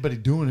 Is anybody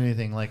doing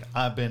anything like,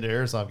 I've been to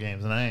Airsoft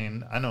games and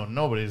I know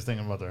nobody's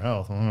thinking about their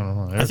health.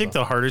 I think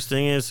the hardest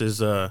thing is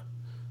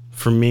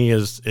for me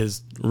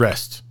is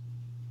rest,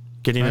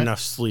 getting enough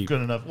sleep.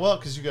 Good enough. Well,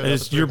 because you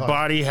got your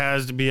body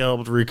has to be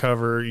able to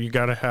recover. You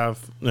got to have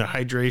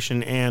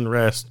hydration and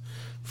rest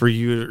for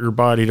your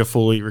body to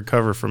fully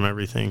recover from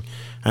everything.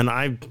 And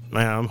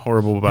I'm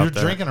horrible about that.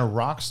 You're drinking a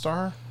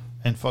Rockstar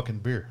and fucking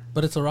beer.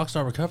 But it's a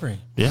Rockstar recovery.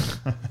 Yeah.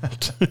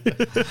 But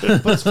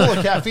it's full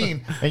of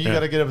caffeine, and you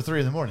got to get up at 3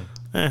 in the morning.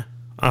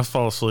 I'll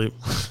fall asleep.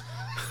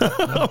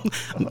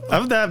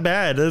 I'm that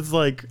bad. It's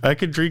like I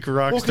could drink a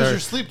Rockstar. Well, because you're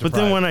sleep deprived. But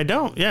then when I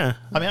don't, I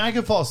mean, I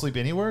could fall asleep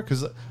anywhere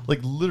because, like,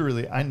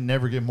 literally, I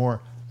never get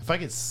more. If I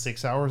get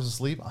 6 hours of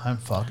sleep, I'm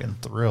fucking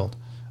thrilled.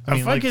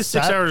 If I get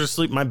 6 hours of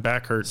sleep, my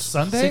back hurts.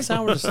 Sunday? 6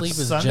 hours of sleep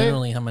is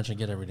generally how much I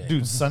get every day.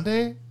 Dude,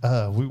 Sunday,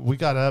 we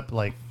got up,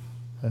 like,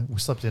 we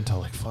slept until,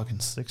 like, fucking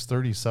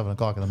 6:30, 7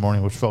 o'clock in the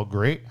morning, which felt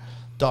great.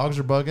 Dogs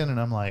are bugging, and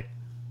I'm like,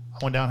 I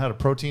went down, had a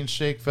protein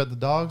shake, fed the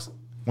dogs,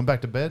 went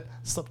back to bed,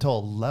 slept till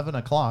 11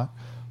 o'clock.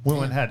 We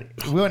went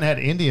and had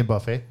Indian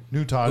buffet.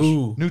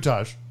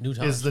 Nutage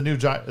is the new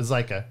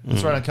Zyka.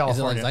 It's right on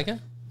California. Is it like Zyka?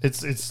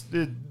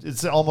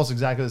 It's almost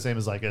exactly the same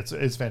as Zyka.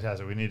 It's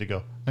fantastic. We need to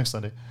go next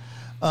Sunday.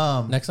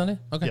 Next Sunday?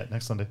 Okay. Yeah,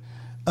 next Sunday.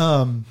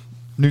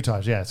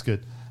 Nutage, yeah, it's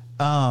good.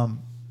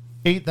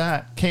 Ate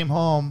that, came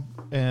home,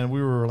 and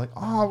we were like,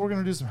 oh, we're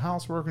going to do some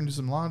housework and do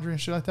some laundry and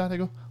shit like that. I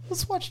go,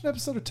 let's watch an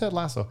episode of Ted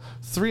Lasso.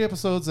 3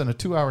 episodes and a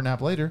 2-hour nap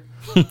later.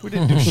 We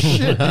didn't do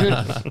shit, dude.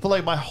 But,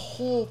 like, my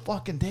whole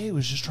fucking day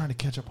was just trying to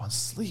catch up on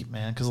sleep,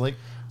 man. Because, like,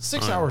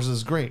 6 hours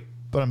is great.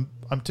 But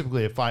I'm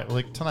typically at 5.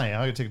 Like, tonight,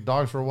 I got to take the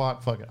dogs for a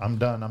walk. Fuck it. I'm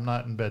done. I'm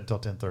not in bed till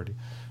 10:30.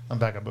 I'm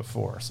back up at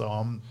 4. So,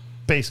 I'm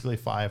basically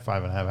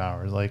 5.5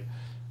 hours. Like,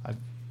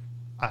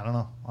 I don't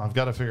know. I've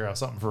got to figure out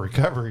something for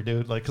recovery,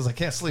 dude. Like, because I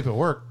can't sleep at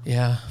work.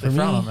 Yeah. They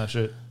frown on that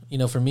shit. You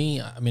know, for me,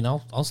 I mean,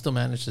 I'll still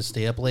manage to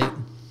stay up late,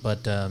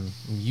 but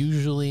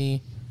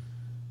usually,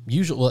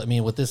 well, I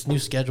mean, with this new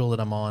schedule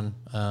that I'm on,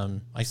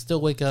 I still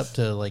wake up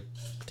to like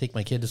take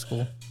my kid to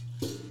school.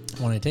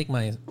 When I take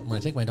my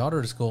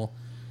daughter to school,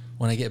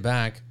 when I get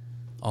back,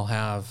 I'll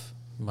have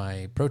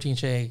my protein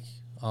shake.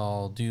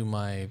 I'll do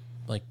my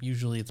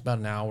usually it's about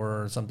an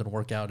hour or something to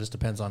work out. Just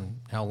depends on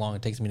how long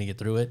it takes me to get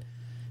through it.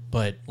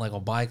 But like I'll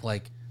bike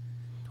like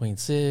between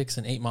 6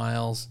 and 8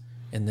 miles.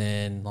 And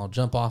then I'll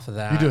jump off of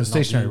that. You do a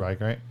stationary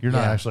bike, right? You're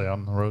not actually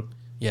on the road.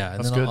 Yeah,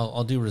 and then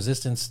I'll do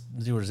resistance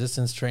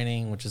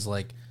training, which is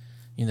like,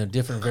 you know,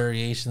 different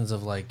variations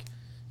of like,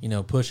 you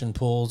know, push and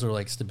pulls or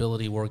like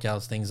stability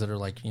workouts, things that are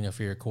like, you know,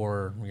 for your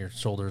core, your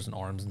shoulders and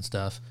arms and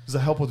stuff. Does it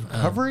help with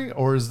recovery,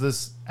 or is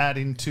this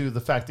adding to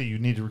the fact that you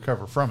need to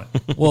recover from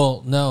it?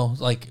 Well, no,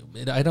 like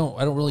I don't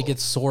really get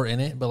sore in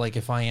it, but like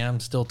if I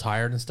am still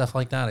tired and stuff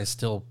like that, I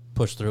still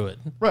push through it.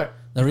 Right.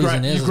 The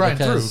reason is you grind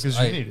through because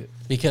you need it.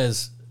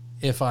 Because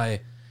if I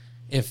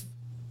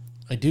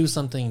do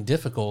something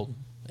difficult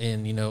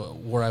and, you know,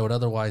 where I would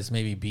otherwise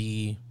maybe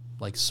be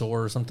like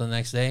sore or something the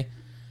next day,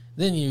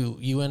 then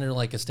you enter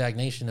like a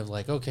stagnation of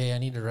like, okay, I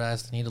need to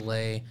rest, I need to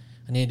lay,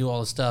 I need to do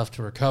all this stuff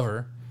to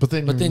recover. But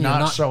then you're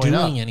not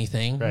doing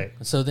anything. Right.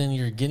 So then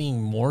you're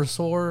getting more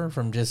sore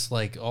from just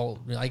like all,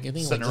 I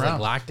think like, just like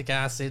lactic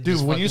acid.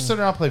 Dude, when you sit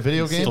around and play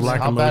video games,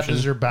 how bad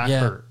does your back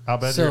hurt? How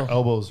bad do your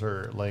elbows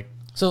hurt? Like,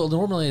 so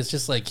normally it's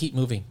just like keep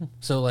moving.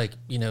 So like,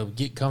 you know,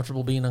 get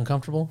comfortable being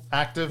uncomfortable.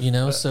 Active, you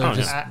know. So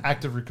just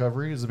active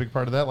recovery is a big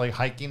part of that. Like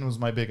hiking was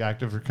my big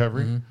active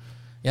recovery. Mm-hmm.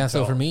 Yeah.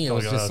 So for me, it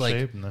was just like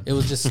it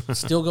was just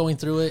still going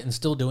through it and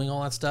still doing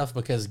all that stuff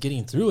because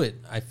getting through it,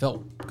 I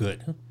felt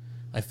good.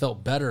 I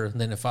felt better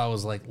than if I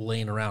was like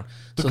laying around.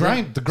 The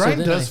grind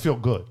does feel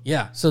good.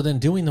 Yeah. So then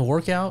doing the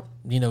workout,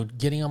 you know,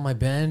 getting on my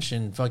bench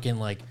and fucking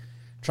like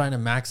trying to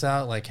max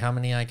out like how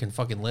many I can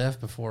fucking lift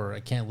before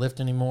I can't lift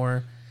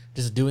anymore.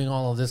 Just doing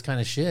all of this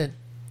kind of shit,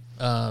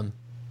 then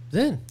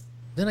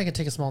I can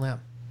take a small nap.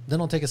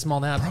 I'll take a small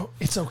nap. Bro,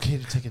 it's okay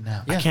to take a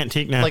nap. I can't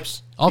take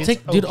naps. I'll It's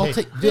take, dude. okay. I'll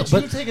take, Bitch,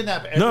 but you take a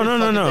nap every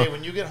No, day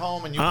when you get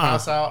home and you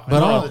pass out. But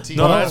and I'll- on the TV.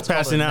 no, I'll that's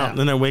passing out.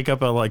 Then I wake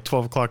up at like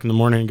 12 o'clock in the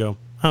morning and go,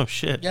 oh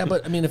shit. yeah,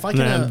 but I mean, if I And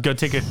can, then go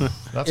take it.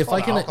 That's if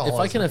I called can, if I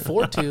alcoholism.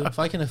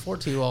 can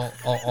afford to,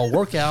 I'll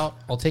work out.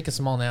 I'll take a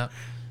small nap.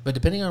 But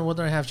depending on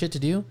whether I have shit to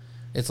do,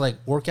 it's like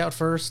work out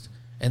first,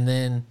 and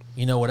then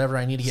whatever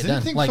I need to get Does done.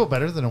 anything Like, feel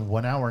better than a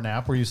 1 hour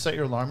nap where you set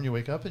your alarm and you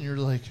wake up and you're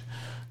like,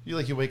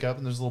 you wake up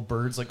and there's little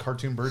birds, like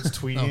cartoon birds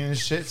tweeting and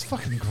shit. It's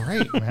fucking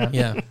great, man.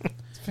 yeah.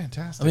 It's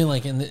fantastic. I mean,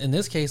 like in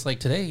this case, like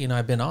today,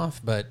 I've been off,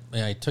 but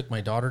I took my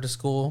daughter to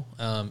school,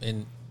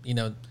 and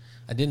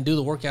I didn't do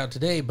the workout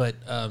today, but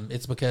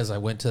it's because I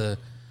went to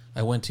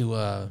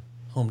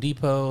Home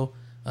Depot.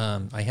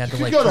 I had you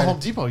to could go to Home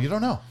Depot. You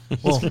don't know.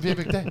 It's going to be a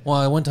big day. Well,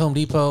 I went to Home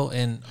Depot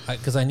and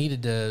because I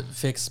needed to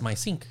fix my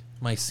sink.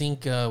 My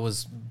sink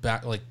was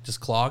back just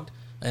clogged,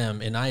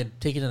 and I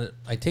had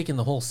taken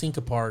the whole sink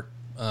apart,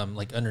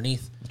 like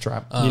underneath.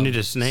 Trap. You need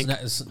a snake?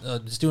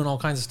 Just doing all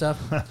kinds of stuff.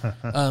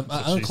 I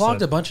she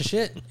unclogged said. a bunch of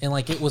shit, and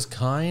like it was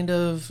kind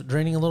of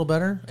draining a little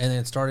better, and then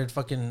it started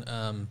fucking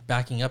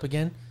backing up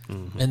again.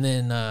 And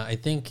then I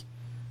think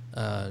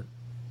my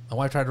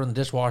wife tried to run the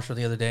dishwasher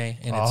the other day,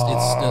 and it's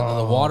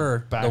the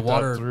water backed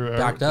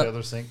up. The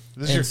other sink.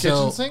 This And is your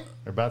kitchen so- sink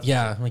or bathroom?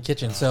 Yeah, my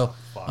kitchen. So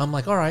I'm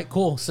like, all right,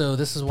 cool. So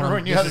this is what Remember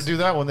I'm. when you had to do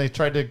that when they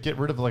tried to get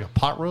rid of like a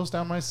pot roast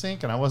down my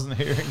sink and I wasn't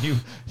here and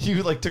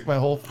you like took my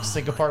whole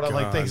sink apart on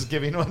like God.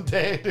 Thanksgiving one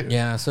day, dude.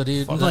 Yeah, so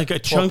dude, Like a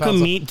 12 chunk of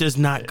pounds of- meat does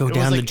not go It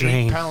down was the like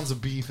drain. 8 pounds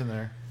of beef in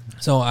there.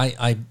 so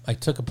I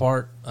took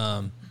apart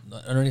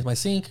underneath my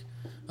sink,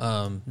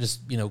 just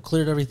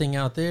cleared everything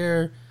out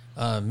there,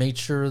 made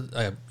sure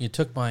you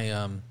took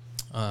my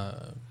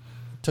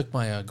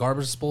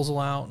garbage disposal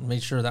out, and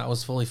made sure that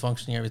was fully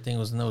functioning. Everything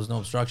was there was no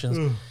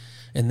obstructions.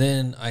 And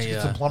then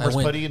Get some I plumber's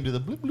went, putty and do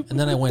the bloop, bloop, and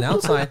then I went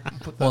outside.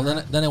 Put that Well,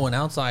 around. then I went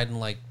outside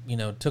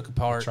and took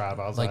apart Trap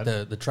like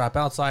outside. the trap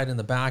outside in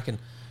the back and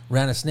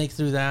ran a snake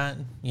through that.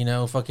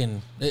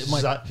 Fucking He's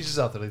just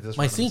out there like this.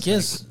 my running sink a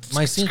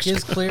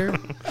is clear.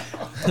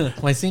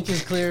 My sink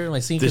is clear. My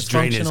sink This is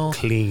drain is functional.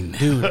 clean.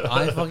 Dude,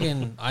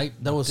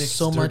 that was Dick's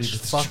so dirty, much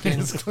but the fucking chicken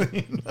is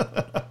clean.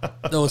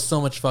 that was so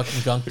much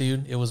fucking gunk,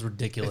 dude. It was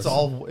ridiculous. It's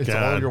all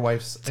God. your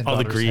wife's and All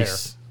the daughter's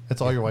grease. hair. It's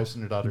all your wife's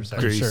and your daughter's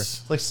hair. Grease. sure.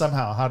 It's like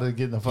somehow how did it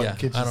get in the fucking Yeah,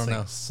 kitchen I don't sink?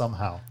 know.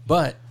 Somehow.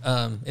 But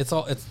it's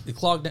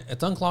clogged.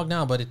 It's unclogged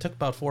now, but it took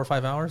about 4 or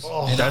 5 hours,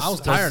 and That's, I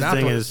was that's tired the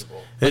thing afterwards.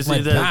 is My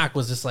the- back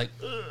was just like,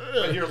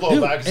 Your low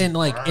dude, back's and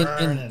like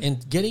burning.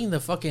 and getting the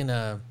fucking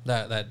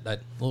that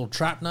little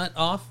trap nut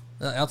off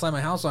outside my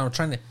house. I was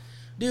trying to,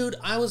 dude.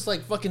 I was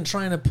like fucking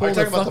trying to Are pull you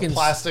the talking about fucking the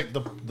plastic, the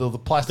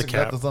plastic The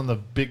cap. nut that's on the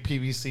big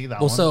PVC? That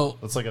Well, one. so-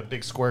 it's like a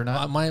big square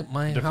nut. my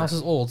Different. house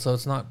is old, so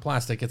it's not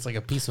plastic. It's like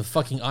a piece of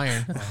fucking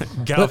iron.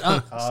 Gal-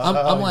 But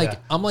I'm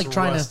like It's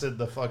trying to. rusted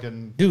the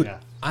fucking Dude, yeah.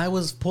 I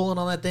was pulling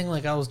on that thing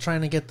like I was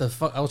trying to get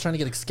I was trying to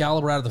get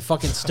Excalibur out of the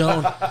fucking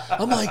stone.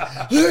 I'm like,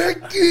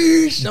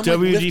 "Geesh." I'm like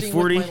lifting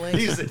with WD-40. my legs.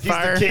 He's the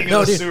Fire. king No,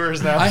 of the dude,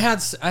 sewers now. I had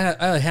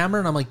a hammer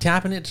and I'm like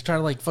tapping it to try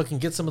to like fucking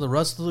get some of the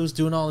rust loose,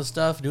 doing all this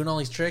stuff, doing all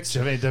these tricks. Do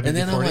you have any And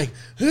then I'm WD-40? like,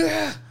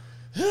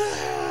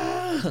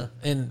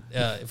 and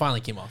it finally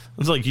came off.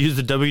 It's like use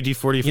the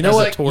WD-40 You know as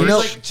what? a torch. You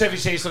know- He's like Chevy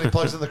Chase when he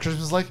plugs in the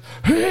Christmas light.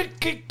 In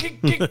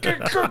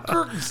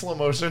slow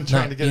motion,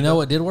 trying to get You it know done.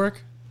 what did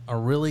work? A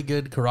really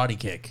good karate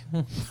kick.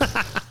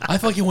 I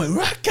fucking went,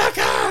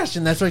 gosh,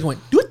 and that's where I went,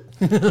 do it.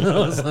 I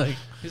was like,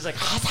 He's like,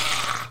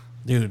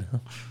 dude.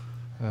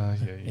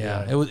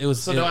 yeah. It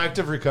was. So no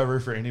active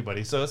recovery for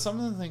anybody. So it's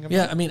something to think about.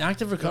 Yeah, I mean,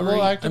 active recovery.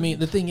 little active- I mean,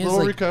 the thing is, little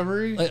like,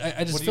 recovery. like,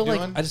 I just What are feel you like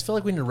doing? I just feel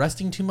like when you're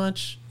resting too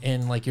much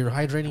and like you're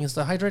hydrating and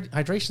stuff.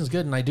 Hydration is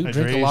good, and I do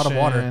drink a lot of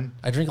water. Hydration.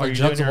 I drink Are like you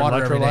jugs doing of your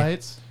water every day.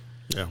 electrolytes?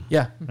 Yeah.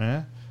 Yeah,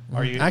 Yeah.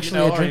 Are you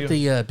actually, I drink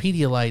the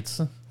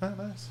Pedialytes. Oh,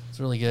 nice. It's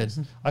really good.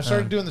 I've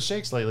started doing the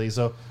shakes lately,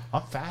 so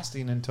I'm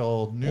fasting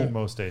until noon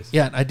most days.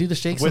 Yeah, I do the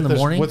shakes in the With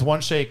morning. with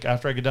one shake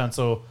after I get done.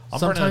 So I'm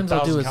burning Sometimes I'll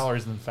 1,000 do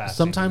calories and then fasting.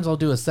 Sometimes I'll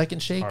do a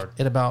second shake Hard.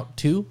 at about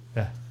 2.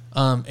 Yeah.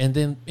 And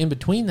then in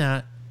between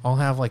that, I'll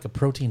have like a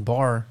protein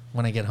bar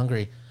when I get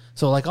hungry.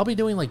 So like I'll be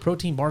doing like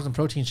protein bars and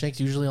protein shakes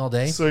usually all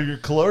day. So you're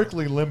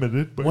calorically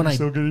limited, but When you're I-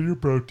 still getting your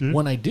protein.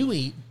 When I do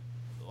eat,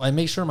 I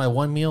make sure my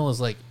one meal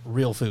is like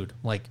real food,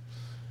 like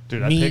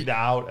Dude, I meat, pigged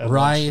out at lunch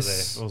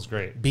rice, today. It was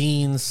great.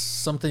 beans,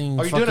 something.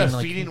 Are you fucking doing a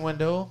like, feeding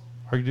window?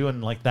 Are you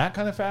doing like that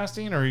kind of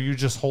fasting, or are you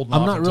just holding?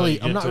 I'm off not until really. you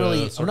I'm get not to a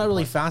really. I'm certain not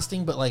really point?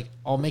 fasting, but like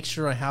I'll make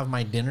sure I have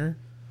my dinner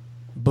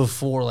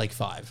before like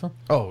 5.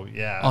 Oh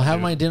yeah. I'll have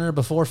dude. my dinner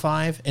before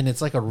 5, and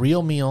it's like a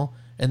real meal.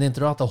 And then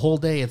throughout the whole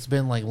day, it's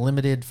been like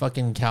limited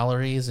fucking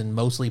calories and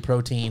mostly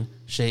protein,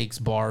 shakes,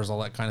 bars, all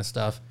that kind of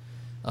stuff.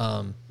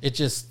 It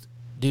just,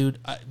 dude,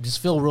 I just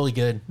feel really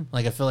good.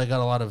 Like I feel like I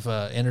got a lot of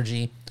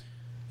energy,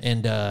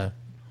 and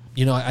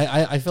you know,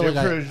 I feel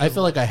I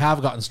feel like I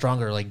have gotten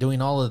stronger. Like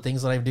doing all of the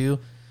things that I do,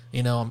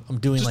 you know, I'm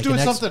doing Just like doing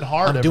an something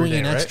hard I'm every doing day,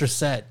 an right? extra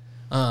set.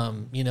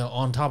 You know,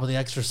 on top of the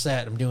extra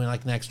set, I'm doing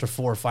like an extra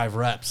 4 or 5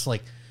 reps,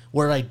 like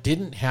where I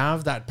didn't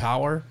have that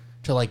power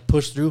to like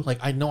push through. Like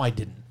I know I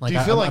didn't. Like Do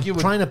you feel like I'm you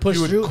would trying to push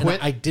you would through, quit?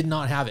 and I did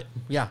not have it.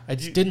 Yeah, I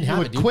just didn't have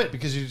you it. would Dude. quit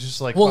because you just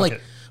like Well, fuck like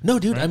it. no,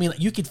 dude. Right? I mean,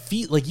 you could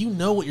feel like you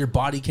know what your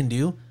body can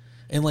do,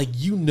 and like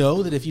you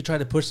know that if you try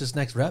to push this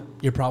next rep,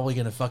 you're probably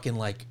gonna fucking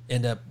like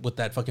end up with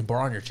that fucking bar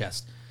on your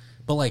chest.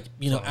 But like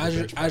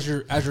as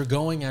you're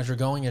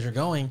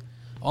going,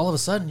 all of a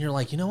sudden you're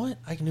like, you know what?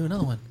 I can do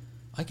another one.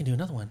 I can do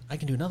another one. I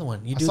can do another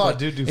one. You do I saw like, a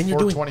dude do and you're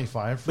doing-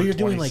 425 for but you're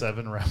doing like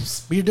 27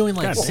 reps. But you're doing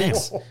like God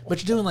six. damn.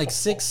 But you're doing like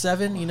 6,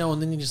 7, you know,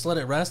 and then you just let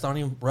it rest. I don't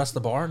even rest the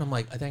bar. And I'm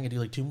like, I think I can do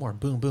like 2 more.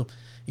 Boom, boom.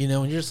 You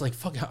know, and you're just like,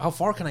 fuck, how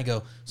far can I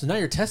go? So now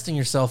you're testing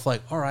yourself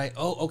like, all right,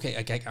 okay,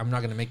 I'm not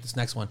going to make this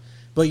next one.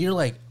 But you're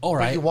like, all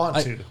right. But you want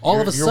to. All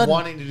you're, of a you're sudden.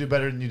 wanting to do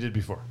better than you did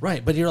before.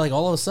 Right. But you're like,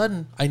 all of a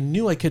sudden, I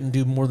knew I couldn't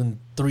do more than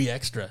 3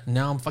 extra.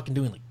 Now I'm fucking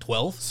doing like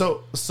 12.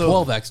 So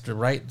 12 extra,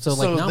 right? So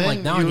like now I'm like,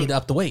 now I need to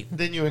up the weight.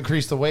 Then you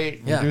increase the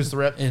weight, Yeah. reduce the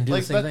rep, And do the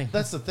like same thing.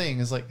 That's the thing.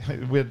 Is like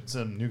we had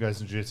some new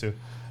guys in jiu-jitsu,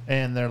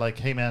 and they're like,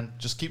 "Hey man,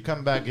 just keep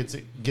coming back.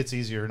 It gets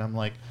easier." And I'm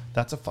like,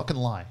 "That's a fucking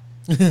lie.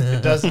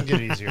 It doesn't get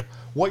easier.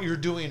 What you're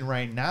doing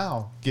right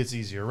now gets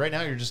easier. Right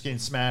now, you're just getting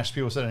smashed.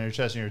 People sitting on your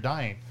chest, and you're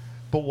dying."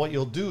 But what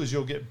you'll do is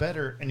you'll get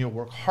better and you'll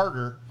work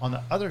harder on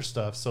the other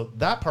stuff. So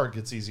that part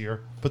gets easier.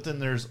 But then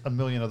there's a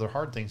million other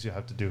hard things you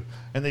have to do.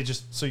 And they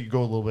just, so you go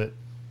a little bit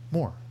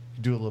more.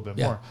 You do a little bit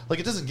Yeah. more. Like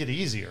it doesn't get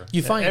easier.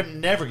 You find- it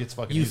never gets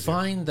fucking You easier.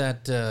 find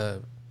that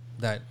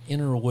that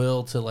inner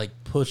will to like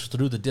push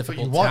through the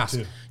difficult want tasks.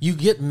 to. You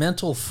get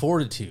mental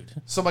fortitude.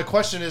 So my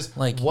question is,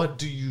 Like- what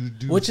do you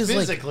do Which is like-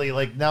 physically?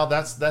 Like now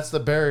that's the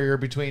barrier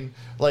between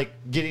like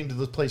getting to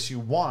the place you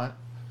want.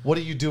 What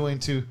are you doing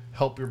to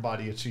help your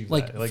body achieve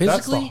Like that? Like physically,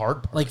 that's the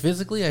hard part. Like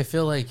physically, I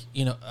feel like,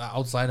 you know,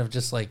 outside of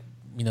just like,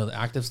 you know, the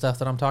active stuff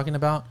that I'm talking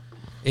about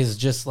is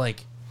just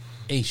like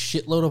a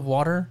shitload of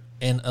water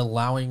and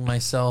allowing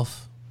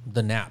myself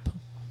the nap,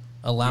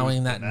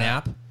 allowing that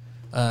nap.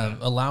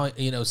 Allowing,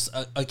 you know,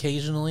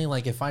 occasionally,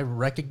 like if I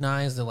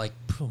recognize that, like,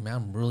 man,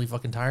 I'm really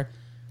fucking tired,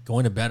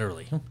 going to bed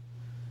early.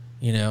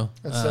 You know,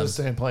 Instead of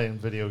staying playing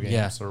video games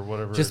yeah. or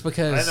whatever. Just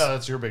because I know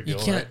that's your big deal.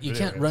 you can't right? you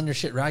Video can't games. run your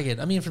shit ragged.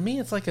 I mean, for me,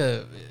 it's like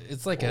a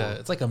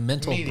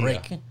mental Media.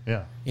 break.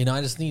 Yeah. You know,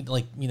 I just need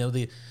like, you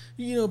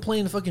know,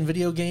 playing a fucking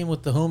video game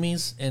with the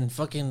homies and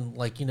fucking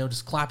like, you know,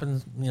 just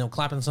clapping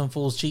some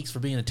fool's cheeks for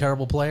being a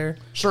terrible player.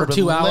 Sure, for but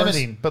 2 hours.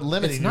 limiting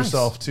It's nice.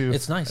 yourself to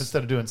It's nice.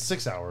 instead of doing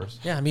 6 hours.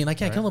 Yeah, I mean, I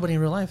can't kill nobody in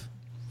real life.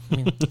 I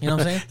mean, you know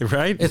what I'm saying?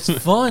 Right? It's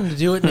fun to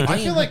do it in a game. I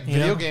feel like you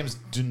video know? games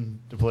didn't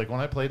like when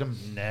I played them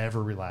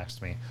never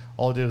relaxed me.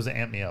 All it did was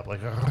amp me up. Like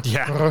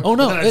Yeah. Oh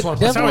no, Then I it just wanna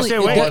play- That's how I definitely, stay it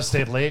awake. de- I wanna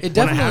stay late it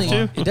when I have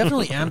definitely, to. it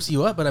definitely amps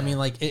you up. But I mean,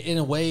 like in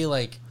a way,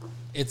 like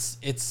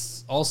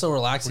it's also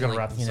relaxing. We gotta like,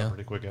 wrap this you up know,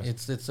 pretty quick, guys.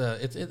 It's I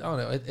don't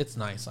know. It's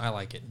nice. I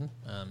like it.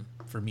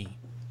 For me,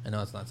 I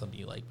know it's not something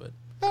you like, but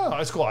no,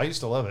 it's cool. I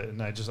used to love it,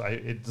 and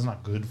it's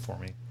not good for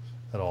me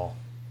at all.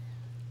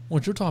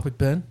 what's your topic,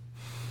 Ben?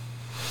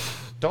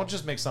 Don't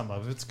just make something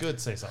of it. If it's good,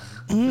 say something.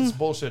 Mm-hmm. If it's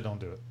bullshit, don't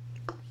do it.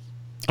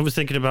 I was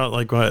thinking about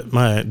like what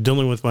my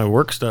dealing with my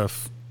work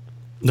stuff.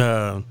 They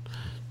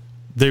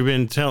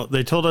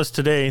told us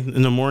today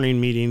in the morning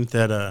meeting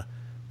that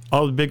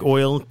all the big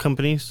oil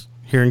companies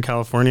here in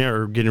California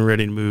are getting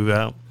ready to move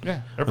out.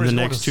 Yeah, in the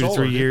next 2 to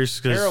 3 years.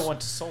 'cause Arrow went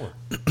to solar.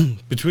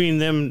 between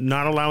them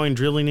not allowing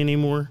drilling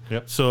anymore.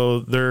 Yep. So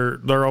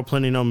they're all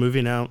planning on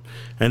moving out,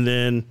 and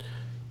then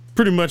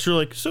pretty much you're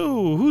like,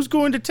 so who's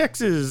going to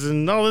Texas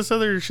and all this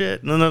other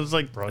shit? And then I was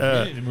like, Bro,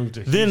 you need to move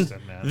to then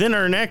Houston, man. then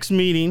our next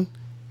meeting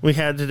we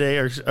had today,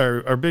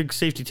 our big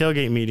safety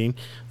tailgate meeting.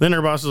 Then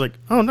our boss was like,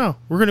 oh no,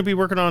 we're going to be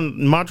working on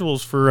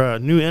modules for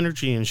new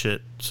energy and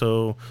shit.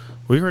 So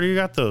we already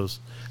got those.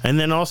 And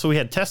then also we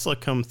had Tesla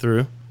come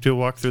through to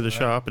walk through the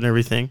shop and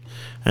everything.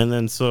 And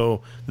then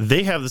so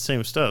they have the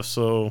same stuff.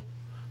 So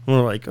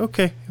we're like,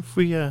 okay, if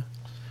we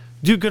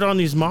do good on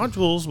these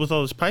modules with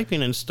all this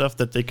piping and stuff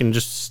that they can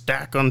just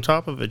stack on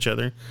top of each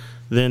other,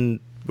 then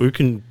we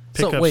can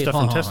pick So, up wait, stuff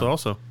hold from on, Tesla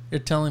also. You're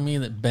telling me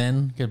that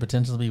Ben could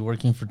potentially be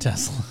working for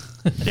Tesla?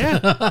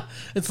 Yeah.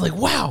 It's like,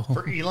 wow.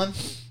 For Elon?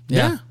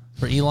 Yeah.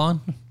 For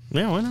Elon.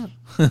 Yeah, why not?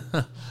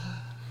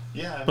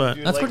 Yeah. I mean, But-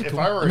 dude, That's like, pretty if cool.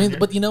 I were I mean, here-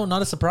 but you know,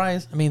 not a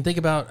surprise. I mean, think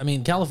about. I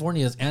mean,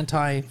 California is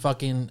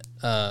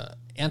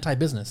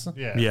anti-business.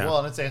 yeah. Yeah. Well,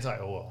 and it's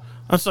anti-oil.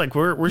 I was like,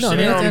 we're No, I sitting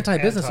mean, it's on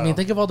anti-business. I mean,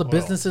 think of all the Well.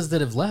 businesses that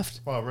have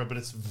left. Well, right, but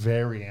it's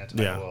very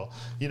anti-oil.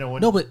 You know,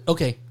 when No, but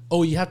okay.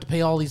 Oh, you have to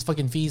pay all these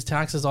fucking fees,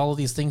 taxes, all of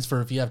these things for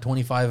if you have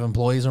 25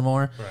 employees or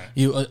more. Right.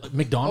 You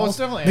McDonald's. Oh, it's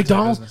definitely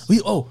McDonald's.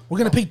 anti-business. We're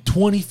gonna pay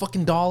 $20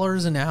 fucking an for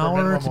hour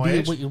minimum to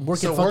wage. be work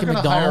So at we're fucking gonna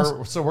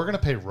McDonald's. so we're going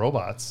to pay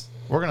robots.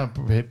 We're going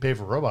to pay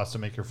for robots to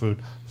make your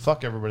food.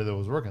 Fuck everybody that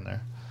was working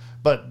there.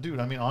 But, dude,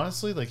 I mean,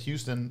 honestly, like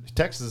Houston,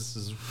 Texas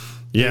is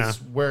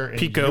where in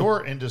Pico.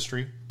 your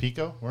industry,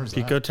 Pico? Where's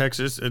Pico, that?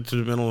 Texas. It's in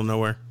the middle of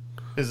nowhere.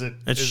 Is it,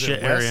 It's is shit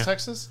it West area.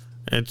 Texas?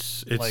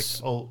 It's Like,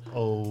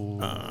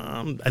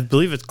 I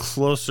believe it's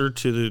closer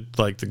to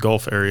the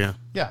Gulf area.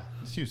 yeah,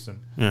 it's Houston.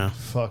 Yeah.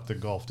 Fuck the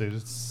Gulf, dude.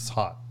 It's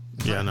hot.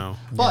 Yeah, no.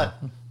 But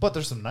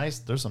there's some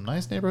nice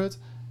neighborhoods.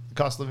 The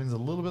cost of living is a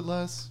little bit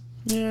less.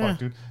 Yeah. Fuck,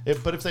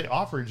 dude. But if they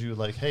offered you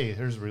like, hey,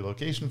 here's a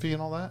relocation fee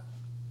and all that,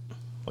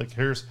 like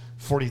here's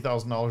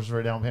 $40,000 for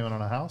a down payment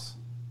on a house.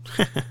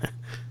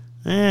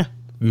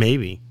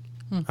 Maybe.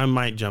 I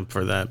might jump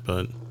for that,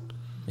 but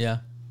Yeah.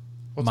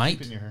 What's Might?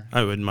 keeping you here?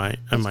 I might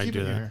What's do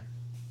keeping you that. here?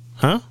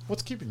 Huh?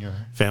 What's keeping you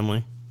here?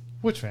 Family.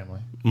 Which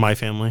family? My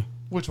family.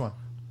 Which one?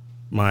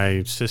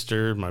 My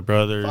sister, my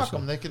brothers. Fuck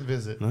them. They can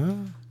visit. Huh?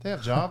 They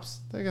have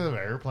jobs. They have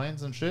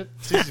airplanes and shit.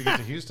 It's easy to get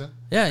to Houston.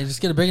 Yeah, you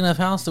just get a big enough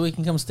house that we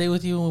can come stay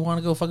with you and we want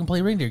to go fucking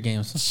play reindeer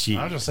games. Shit.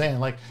 I'm just saying,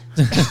 like,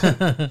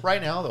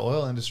 right now, the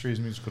oil industry is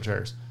musical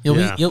chairs.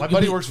 Yeah. My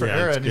buddy works for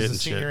Era, it's and he's good a and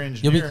senior shit.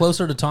 engineer. You'll be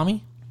closer to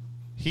Tommy?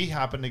 He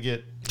happened to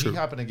get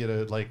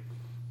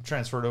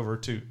transferred over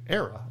to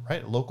Era,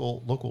 right?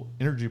 Local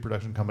energy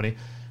production company.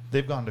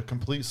 They've gone to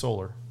complete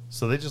solar.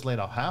 So they just laid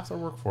off half their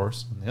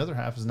workforce, and the other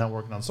half is now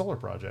working on solar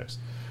projects.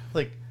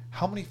 Like,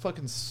 how many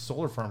fucking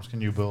solar farms can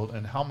you build,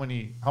 and how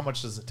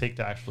much does it take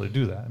to actually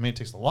do that? I mean, it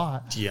takes a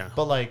lot. Yeah.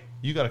 But like,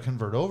 you got to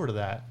convert over to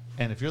that,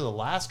 and if you're the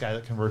last guy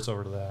that converts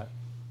over to that,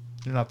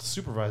 you're not the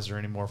supervisor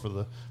anymore for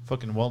the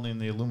fucking welding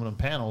the aluminum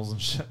panels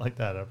and shit like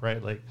that up,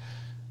 right? Like,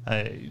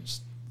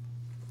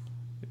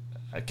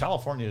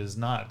 California is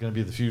not going to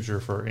be the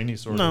future for any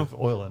sort of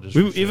oil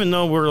industry. Even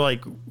though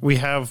we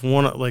have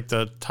one of like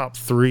the top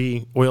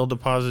 3 oil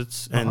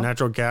deposits and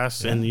natural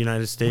gas in the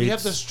United States. We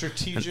have the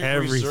strategic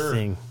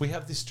reserve. We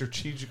have the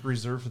strategic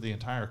reserve for the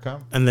entire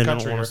country. And they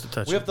don't want us to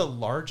touch We it. have the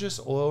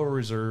largest oil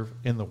reserve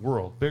in the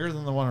world, bigger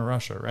than the one in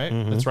Russia, right?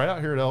 It's right out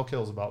here at Elk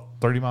Hills, about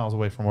 30 miles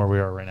away from where we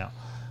are right now.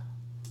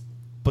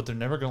 But they're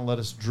never going to let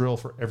us drill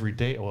for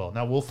everyday oil.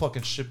 Now, we'll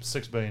fucking ship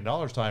 $6 billion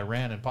to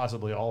Iran and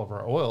possibly all of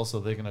our oil so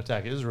they can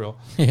attack Israel.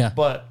 Yeah.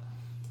 But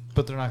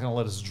they're not going to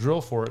let us drill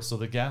for it, so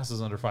the gas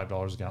is under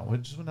 $5 a gallon. We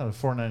just went out of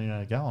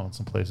 $4.99 a gallon in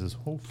some places.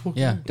 Oh, fuck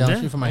Yeah, down the Yeah.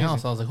 street from my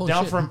house. I was like, holy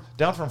down shit. from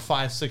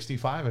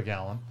 $5.65 a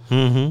gallon.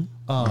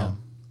 Mm-hmm.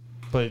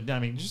 But I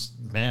mean, just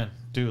man,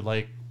 dude,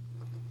 like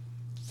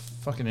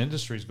fucking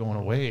industry's going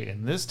away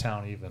in this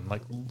town. Even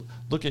like,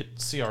 look at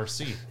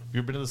CRC. You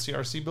ever been to the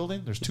CRC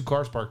building? There's 2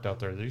 cars parked out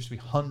there. There used to be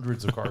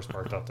hundreds of cars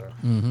parked out there,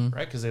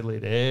 right? Because they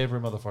laid every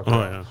motherfucker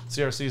out. Yeah.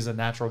 CRC is a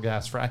natural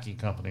gas fracking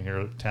company here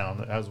in town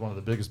that has one of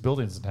the biggest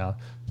buildings in town.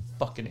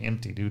 Fucking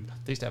empty, dude.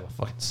 They used to have a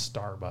fucking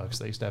Starbucks.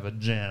 They used to have a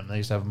gym. They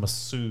used to have a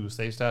masseuse.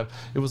 They used to have,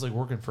 it was like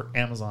working for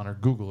Amazon or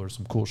Google or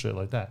some cool shit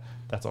like that.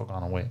 That's all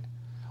gone away.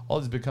 All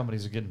these big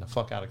companies are getting the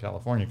fuck out of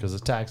California because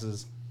of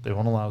taxes. They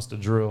won't allow us to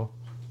drill.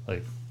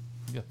 Like,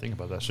 you got to think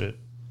about that shit.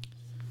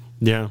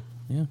 Yeah.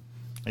 Yeah.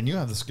 And you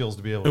have the skills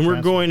to be able And to we're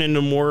transfer. going into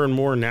more and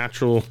more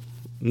natural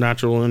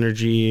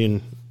energy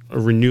and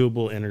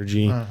renewable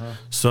energy.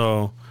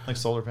 So, Like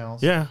solar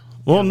panels. yeah.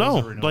 Well, Yeah, no,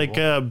 those are renewable.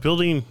 like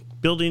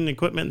building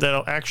equipment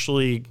that'll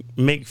actually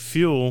make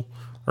fuel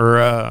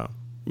or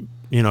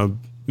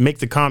make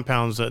the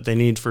compounds that they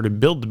need to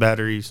build the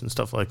batteries and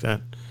stuff like that.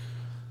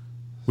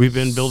 We've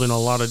been building a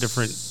lot of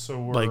different So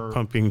we're like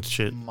pumping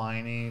shit.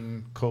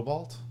 mining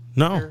cobalt?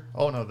 No. Here?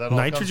 Oh, no. That all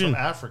Nitrogen. comes from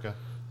Africa.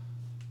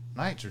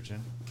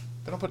 Nitrogen?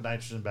 They don't put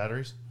nitrogen in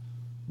batteries.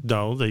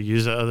 No, they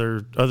use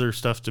other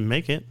stuff to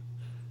make it,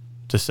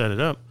 to set it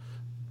up.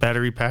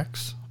 Battery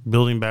packs,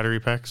 building battery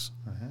packs.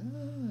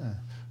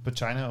 But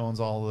China owns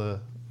all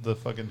the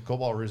fucking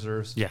cobalt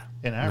reserves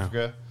in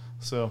Africa.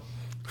 So,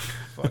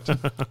 fuck. telling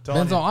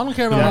Benzo, you. I don't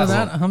care about none of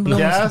that. I'm building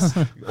Gas,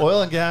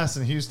 oil and gas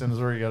in Houston is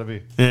where you got to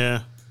be.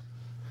 Yeah.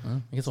 I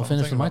guess we'll Something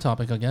finish to with my think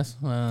topic, I guess.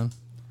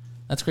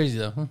 That's crazy,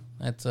 though. Huh?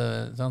 That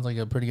sounds like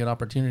a pretty good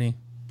opportunity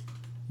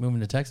moving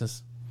to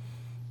Texas.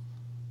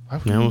 Why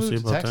would Yeah, you we'll move see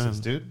to about Texas,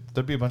 that. dude?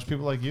 There'd be a bunch of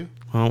people like you.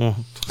 Oh,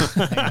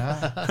 hanging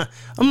out.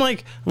 I'm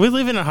like, we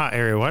live in a hot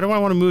area. Why do I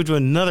want to move to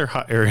another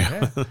hot area? Yeah.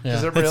 'Cause Yeah.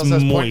 everybody It's else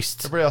has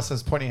moist. everybody else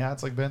has pointy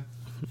hats like Ben.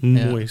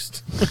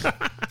 Moist.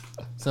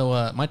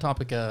 So my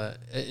topic, and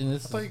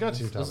this, I thought you got to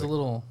your this was a topic.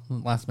 little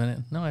last minute.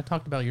 No, I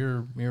talked about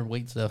your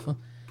weight stuff.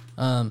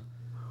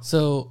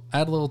 So I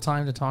had a little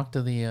time to talk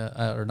to the,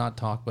 or not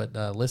talk, but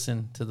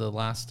listen to the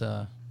last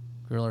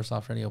Guerrilla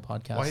Airsoft Radio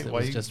podcast Why that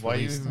was just you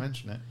released. even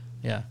mention it?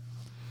 Yeah.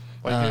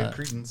 Why you get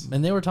credence?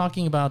 And they were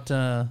talking about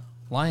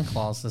Lion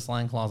Claws, this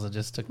Lion Claws that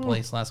just took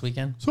place last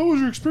weekend. So, what was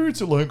your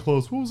experience at Lion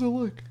Claws? What was it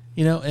like?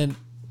 You know, and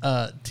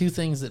 2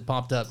 things that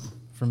popped up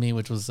for me,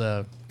 which was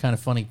kind of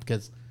funny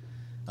because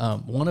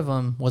one of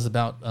them was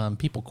about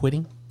people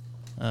quitting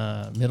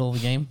middle of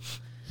the game.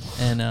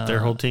 And Their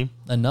whole team?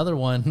 Another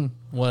one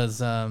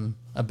was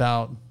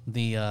about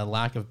the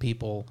lack of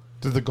people.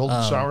 Did the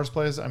Golden Showers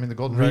play as, the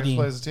Golden Dragons reading-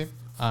 play as a team?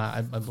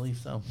 I believe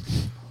so.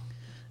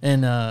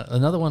 And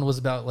another one was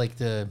about like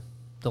the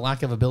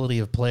lack of ability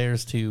of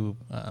players to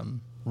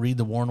read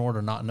the warn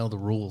order, not know the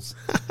rules.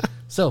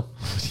 So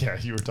Yeah,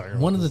 you were talking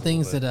about one of the this a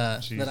little things bit.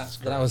 that Jesus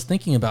that I Christ. was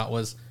thinking about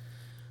was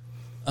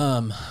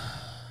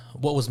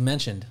what was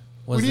mentioned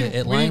was we that need,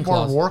 at we Lion need more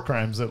Claws. war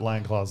crimes at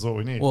Lion Claws is what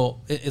we need. Well,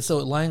 so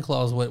at Lion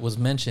Claws, what was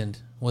mentioned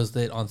was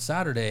that on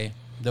Saturday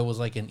there was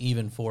like an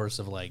even force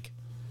of like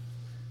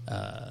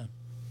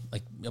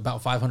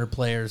about 500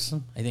 players.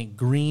 I think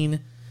green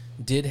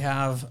did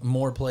have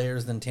more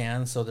players than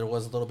tan, so there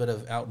was a little bit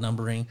of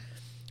outnumbering.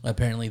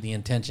 apparently the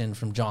intention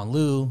from John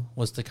Liu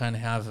was to kind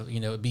of have,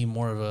 it be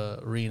more of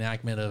a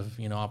reenactment of,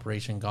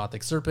 Operation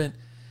Gothic Serpent,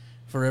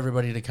 for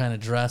everybody to kind of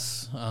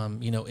dress,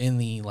 in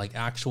the like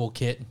actual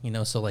kit,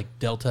 so like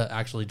Delta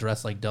actually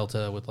dressed like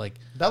Delta with like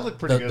that looked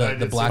pretty good.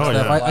 The black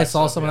stuff. I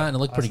saw some of that and it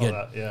looked pretty good.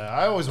 That. Yeah,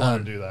 I always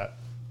wanted to do that.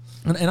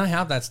 And I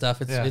have that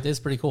stuff. It is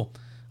pretty cool.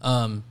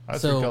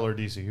 That's so color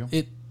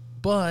DCU.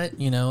 But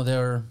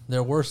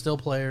there were still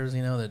players,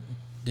 that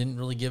didn't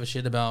really give a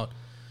shit about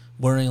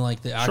wearing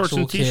like the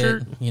actual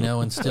kit,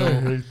 and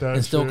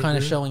still kind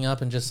of showing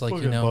up and just like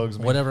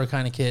whatever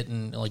kind of kit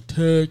and like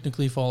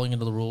technically falling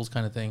into the rules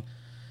kind of thing.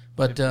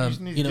 But you just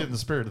need to get in the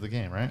spirit of the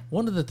game, right?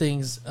 One of the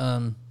things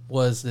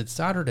was that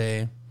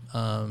Saturday,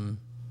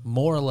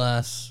 more or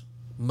less,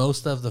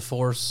 most of the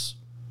force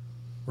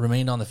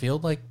remained on the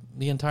field like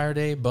the entire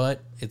day,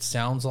 but it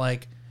sounds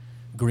like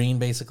Green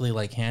basically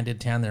like handed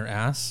Tan their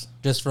ass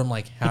just from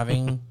like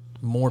having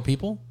more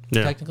people.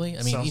 Yeah. Technically,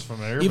 I mean, sounds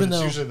familiar, even but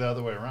it's usually the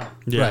other way around.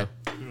 Yeah,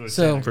 right.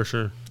 So for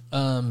sure.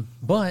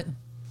 But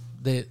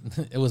it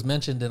was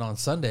mentioned that on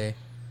Sunday,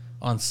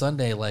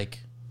 like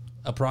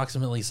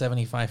approximately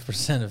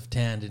 75% of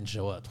Tan didn't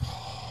show up.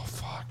 Oh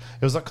fuck!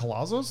 It was like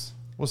Colazos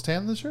was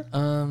Tan this year. I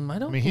don't. I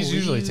mean, he's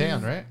usually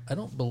Tan, right? I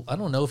don't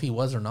know if he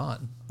was or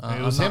not.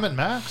 It was him and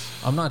Max.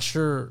 I'm not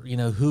sure.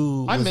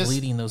 who was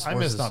leading those forces.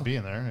 I missed not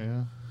being there.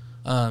 Yeah.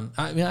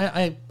 I mean,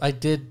 I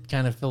did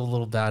kind of feel a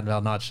little bad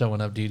about not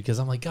showing up, dude, because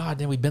I'm like, God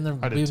damn, we've been there,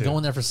 we've been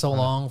going there for so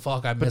long.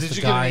 Fuck, I missed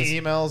the guys. But did you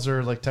get any emails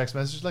or like text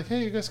messages like,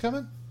 hey, you guys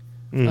coming?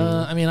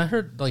 I mean, I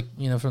heard like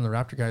from the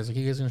Raptor guys, like,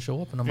 you guys gonna show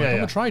up, and I'm like, I'm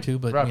gonna try to,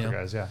 but Raptor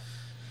guys, yeah.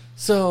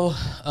 So,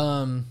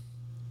 I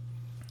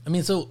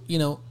mean, so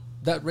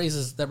that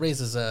raises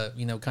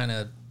kind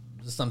of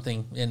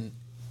something, and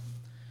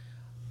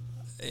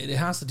it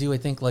has to do, I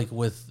think, like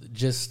with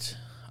just,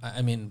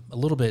 I mean, a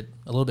little bit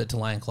to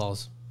Lion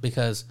Claws,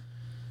 because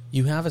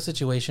you have a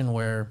situation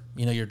where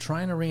you're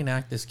trying to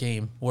reenact this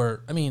game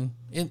where, I mean,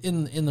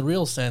 in the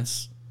real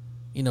sense,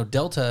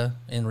 Delta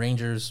and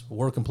Rangers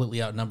were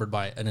completely outnumbered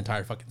by an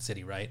entire fucking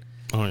city, right?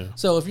 Oh yeah.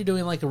 So if you're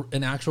doing like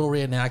an actual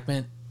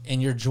reenactment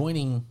and you're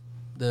joining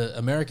the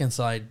American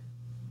side,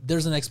 there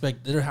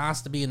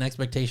has to be an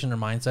expectation or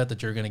mindset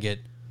that you're going to get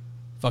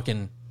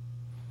fucking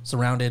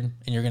surrounded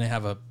and you're going to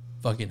have a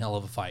fucking hell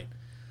of a fight.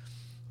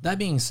 That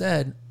being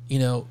said,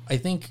 I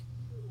think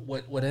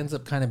what ends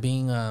up kind of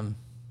being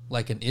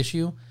like an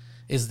issue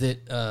is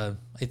that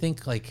I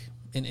think like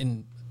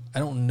in I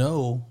don't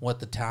know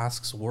what the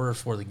tasks were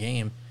for the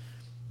game,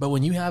 but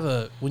when you have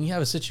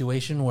a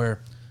situation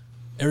where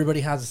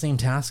everybody has the same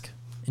task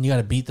and you got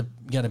to beat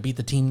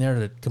the team there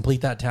to complete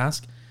that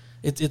task,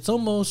 it's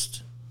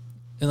almost,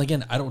 and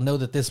again, I don't know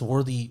that this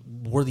were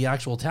the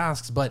actual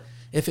tasks, but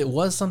if it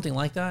was something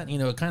like that,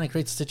 it kind of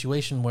creates a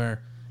situation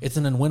where it's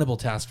an unwinnable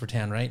task for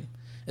Tan, right?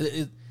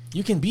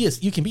 You can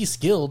be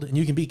skilled and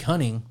you can be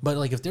cunning, but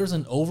like if there's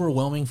an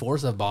overwhelming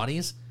force of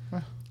bodies,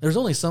 there's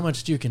only so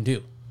much you can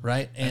do,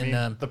 right? And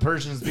I mean, the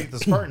Persians beat the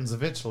Spartans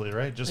eventually,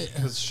 right? Just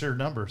because sheer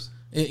numbers,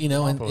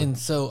 and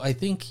so I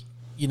think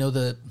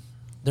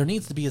there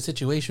needs to be a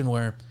situation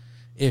where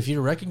if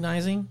you're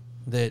recognizing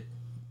that,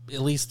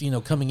 at least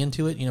coming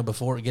into it,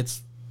 before it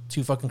gets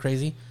too fucking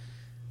crazy,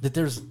 that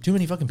there's too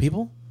many fucking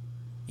people,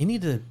 you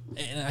need to.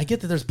 And I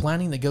get that there's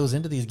planning that goes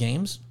into these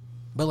games,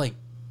 but like,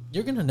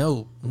 you're going to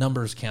know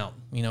numbers count,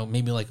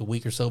 maybe like a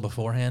week or so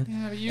beforehand.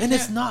 Yeah, and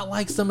it's not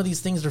like some of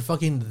these things are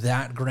fucking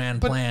that grand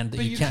planned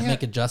that you can't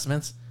make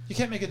adjustments. You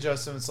can't make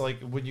adjustments.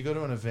 Like when you go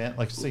to an event,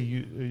 like say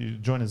you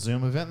join a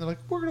Zoom event, and they're like,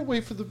 we're going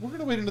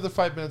to wait another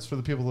 5 minutes for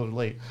the people that are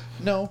late.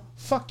 No,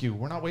 fuck you.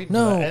 We're not waiting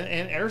for that.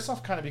 And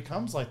Airsoft kind of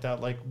becomes like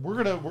that. Like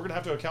we're going to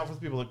have to account for the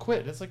people that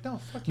quit. It's like, no,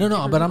 fuck you.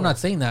 No, but I'm not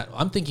saying that.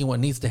 I'm thinking what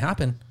needs to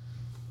happen.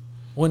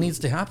 What needs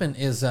to happen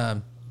is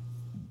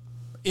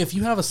if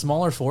you have a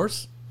smaller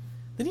force,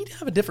 they need to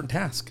have a different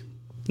task.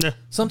 Yeah.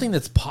 Something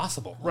that's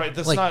possible. Right.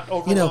 That's like, not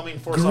overwhelming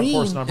force on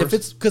force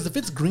numbers. If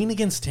it's Green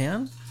against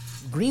Tan,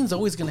 Green's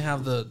always going to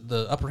have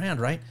the upper hand,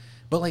 right?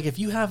 But like if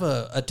you have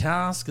a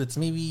task that's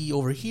maybe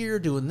over here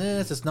doing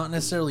this, it's not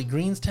necessarily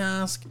Green's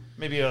task.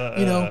 Maybe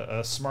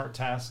a smart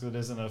task that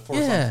isn't a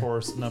force on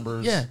force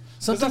numbers. Yeah.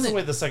 That's the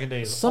way the second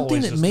day is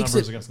always just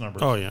numbers against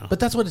numbers. Oh yeah. But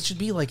that's what it should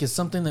be like, is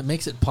something that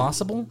makes it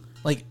possible.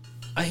 Like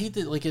I hate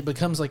that like it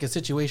becomes like a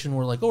situation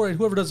where like, all right,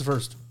 whoever does it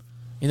first.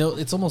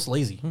 It's almost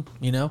lazy,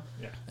 Yeah.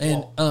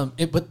 And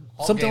but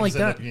something like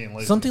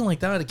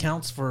that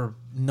accounts for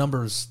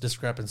numbers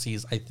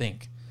discrepancies, I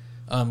think.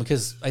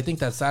 Because I think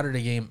that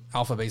Saturday game,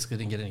 Alpha basically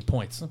didn't get any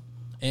points.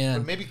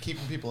 And but maybe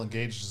keeping people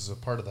engaged is a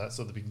part of that.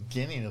 So at the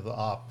beginning of the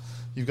op,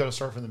 you've got to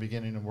start from the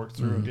beginning and work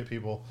through and get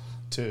people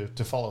to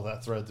follow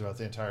that thread throughout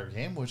the entire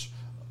game, which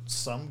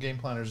some game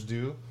planners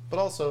do. But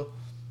also,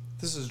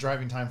 this is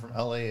driving time from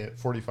LA at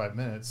 45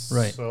 minutes.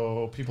 Right.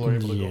 So people are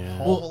able to go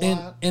home a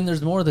lot. And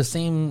there's more of the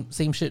same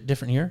shit,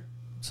 different year.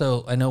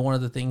 So I know one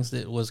of the things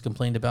that was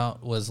complained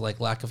about was like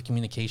lack of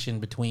communication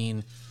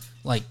between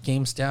like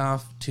game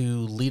staff to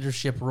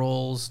leadership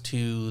roles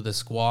to the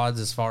squads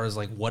as far as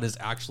like what is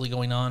actually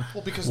going on.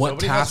 Well, because what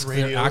nobody has tasks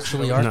radios, there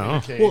actually are.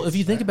 No. Well, if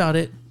you think about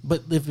it,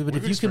 but if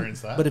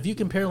you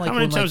compare like how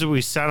many times have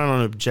we sat on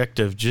an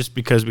objective just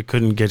because we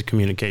couldn't get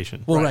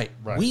communication? Well, Right.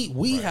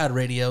 We had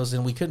radios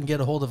and we couldn't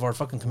get a hold of our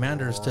fucking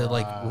commanders to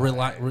like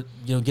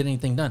get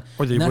anything done.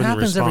 Or they and that wouldn't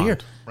happens every year.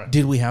 respond. Right.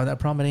 Did we have that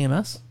problem at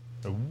AMS?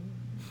 Ooh.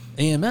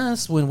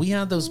 AMS when we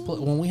had those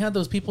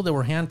people that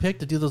were handpicked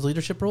to do those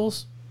leadership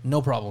roles, no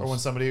problems. Or when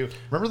somebody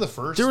remember the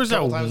first There was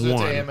couple that times we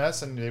went one. to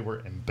AMS and they were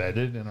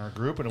embedded in our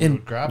group and we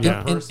would grab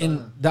that person.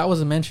 And that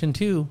was a mention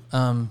too,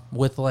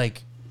 with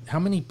like how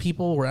many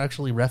people were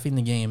actually reffing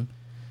the game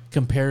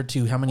compared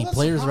to how many Well, that's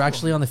players the are problem.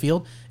 actually on the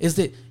field. Is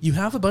that you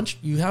have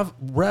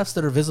refs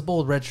that are visible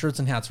with red shirts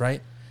and hats,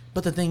 right?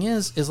 But the thing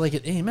is like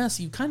at AMS,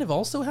 you kind of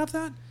also have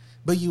that,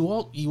 but you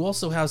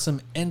also have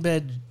some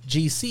embed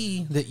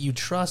GC that you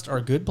trust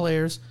are good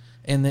players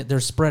and that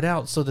they're spread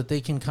out so that they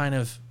can kind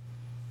of,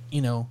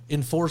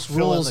 enforce Fill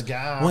in rules the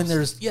gaps. when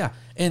there's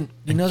and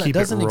that keep it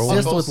doesn't rolling.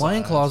 exist On with both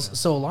Lion sides, Claws. yeah.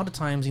 So a lot of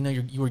times,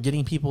 you were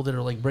getting people that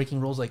are like breaking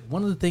rules. Like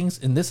one of the things,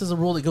 and this is a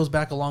rule that goes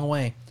back a long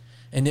way,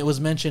 and it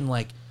was mentioned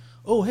like,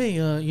 oh hey,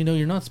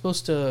 you're not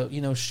supposed to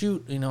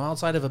shoot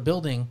outside of a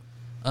building,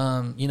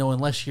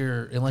 unless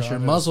your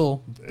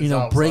muzzle is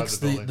outside breaks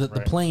the building, the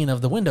right. plane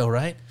of the window,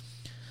 right?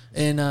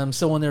 And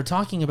so when they're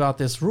talking about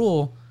this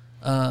rule,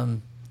 I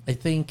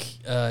think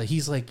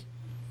he's like,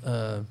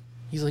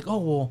 oh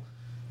well,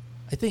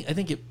 I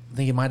think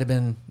it might have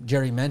been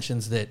Jerry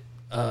mentions that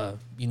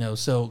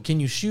so can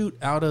you shoot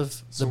out of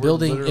So the we're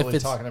building literally if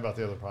it's talking about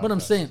the other podcast. But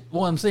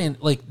I'm saying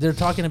like they're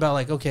talking about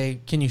like, okay,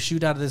 can you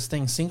shoot out of this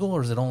thing single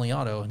or is it only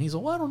auto? And he's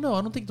like, well, I don't know.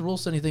 I don't think the rule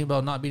said anything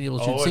about not being able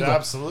to shoot Oh, it single.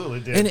 absolutely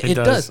did. And it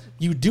does. does.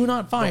 You do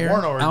not fire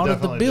Warlord out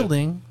of the definitely did.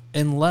 building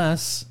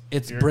unless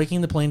it's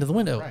breaking the plane to the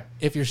window. Right.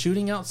 If you're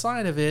shooting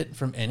outside of it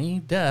from any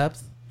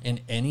depth in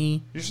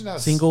any You should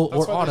have single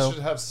that's or why auto, They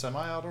should have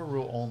semi-auto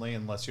rule only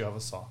unless you have a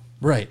saw.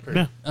 right?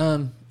 Yeah.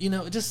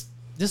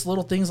 Just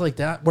little things like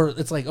that where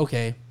it's like,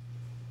 okay,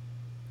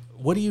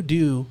 what do you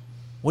do?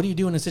 What do you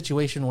do in a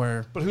situation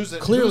where But who's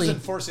clearly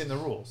enforcing the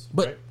rules?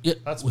 But right? yeah,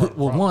 That's part of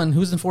the well, problem. one,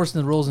 who's enforcing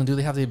the rules, and do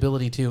they have the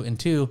ability to? And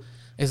two,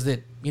 is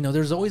that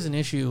there's always an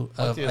issue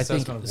of the I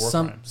think assessment of war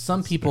some crimes. some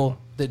That's the big people one.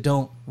 that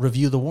don't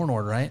review the warn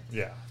order, right?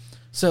 Yeah.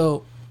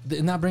 So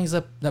and that brings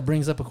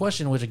up a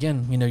question, which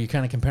again, you're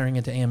kind of comparing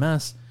it to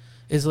AMS,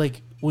 is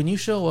like when you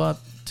show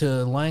up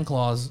to Lion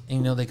Claws,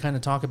 and, they kind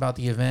of talk about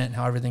the event,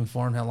 how everything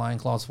formed, how Lion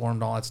Claws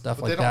formed, all that stuff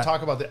But like they don't that.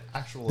 talk about the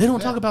actual They don't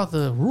event. talk about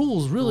the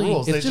rules, really.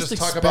 rules. It's They just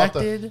just talk about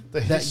expected the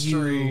that you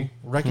history.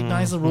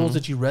 recognize the rules,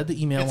 that you read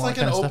the email, It's all like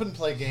that an kind of stuff. open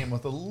play game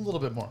with a little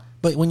bit more.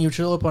 But when you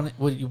show up at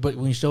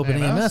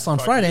AMS on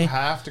fuck, Friday, you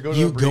have to go to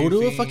you a go to a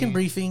briefing. fucking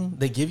briefing.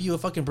 They give you a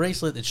fucking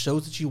bracelet that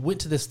shows that you went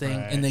to this thing,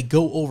 Right. and they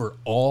go over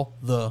all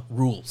the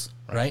rules,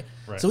 right?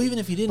 Right. So even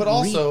if you didn't, But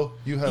also,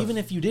 you have- even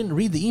if you didn't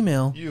read the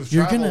email, You've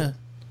you're traveled- gonna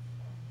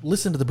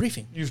listen to the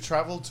briefing. You've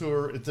traveled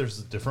to there's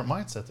a different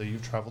mindset that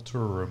you've traveled to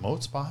a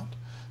remote spot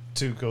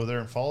to go there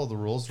and follow the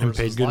rules And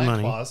versus paid good Lion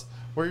money. Claws,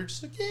 where you're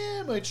just like,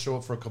 yeah, I might show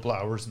up for a couple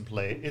hours and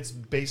play. It's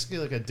basically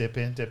like a dip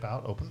in, dip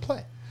out open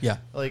play. Yeah.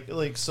 Like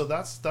so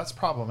that's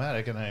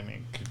problematic. And I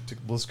mean,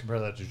 let's compare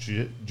that to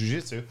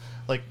jiu-jitsu.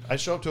 Like I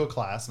show up to a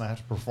class and I have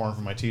to perform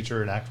for my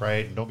teacher and act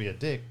right and don't be a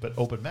dick. But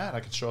open mat,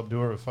 I can show up, do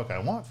whatever the fuck I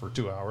want for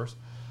 2 hours,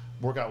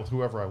 work out with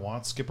whoever I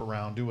want, skip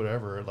around, do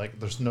whatever. Like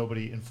there's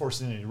nobody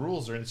enforcing any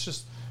rules, or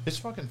it's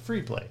fucking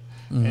free play.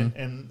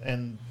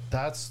 And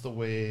that's the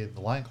way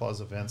the Lion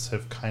Claws events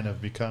have kind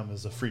of become,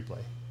 as a free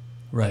play.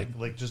 Right.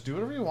 Like just do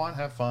whatever you want,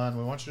 have fun.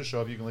 We want you to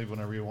show up. You can leave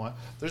whenever you want.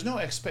 There's no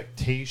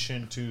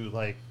expectation to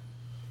like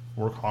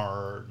work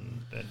hard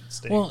and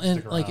stay. Well, and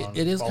stick like around,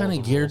 it is follow kind the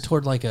of geared rules.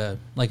 toward like a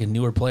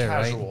newer player,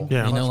 Casual. right?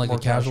 Yeah. You know, Much like a more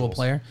casual casuals.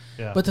 player.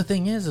 Yeah. But the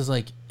thing is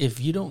like if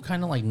you don't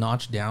kind of like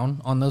notch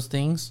down on those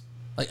things,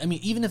 like I mean,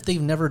 even if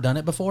they've never done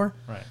it before,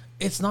 Right.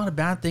 it's not a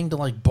bad thing to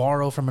like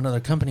borrow from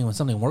another company when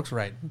something works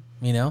right.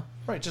 You know,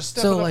 Right, just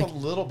step so it up like a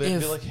little bit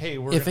and be like, hey,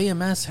 we're if gonna-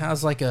 AMS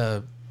has like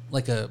a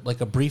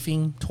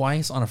briefing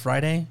twice on a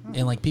Friday,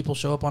 and like people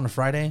show up on a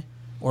Friday,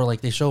 or like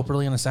they show up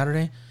early on a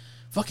Saturday,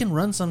 fucking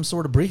run some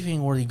sort of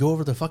briefing where you go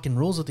over the fucking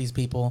rules with these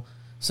people,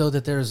 so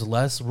that there's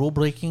less rule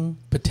breaking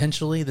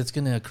potentially that's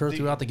going to occur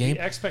throughout the game.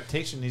 The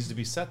expectation needs to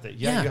be set that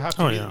Yeah. you have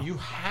to Oh, be, yeah. you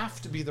have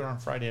to be there on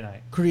Friday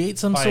night. Create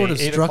some by sort of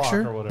 8 o'clock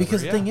structure, or whatever.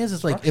 because the Yeah, thing is,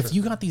 it's like if structure.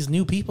 you got these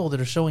new people that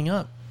are showing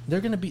up,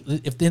 they're going to be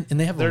and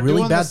they have They're a really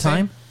doing the bad same-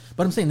 time.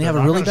 But I'm saying they They're have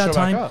a not really gonna bad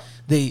show back time. up.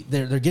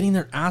 They're getting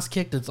their ass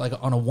kicked. It's like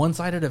on a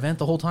one-sided event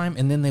the whole time,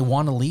 and then they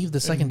want to leave the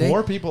second day.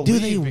 more people do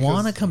leave they because-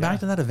 want to come yeah. back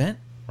to that event?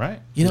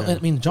 Right. You know, Yeah. I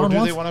mean, Or John do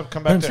wants. they want to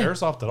come but back I'm to saying-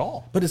 Airsoft at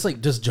all? But it's like,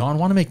 does John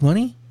want to make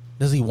money?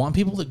 Does he want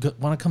people that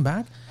want to come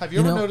back? Have you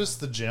ever know? noticed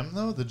the gym,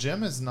 though? The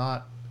gym is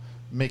not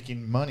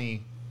making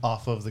money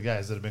off of the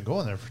guys that have been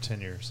going there for 10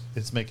 years.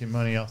 It's making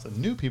money off the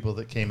new people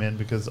that came in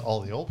because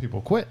all the old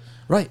people quit.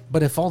 Right.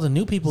 But if all the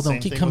new people don't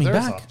keep coming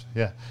back,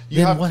 yeah,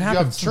 then what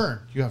happens?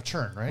 You have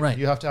churn, right? Right.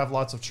 You have to have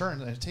lots of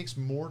churn, and it takes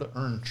more to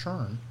earn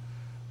churn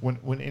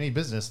when any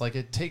business, like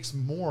it takes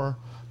more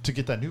to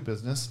get that new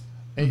business.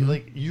 And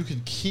like you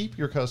can keep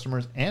your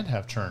customers and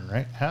have churn,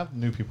 right? Have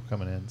new people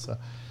coming in. So,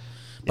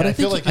 but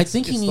yeah, I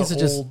think he needs to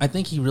just. I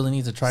think he really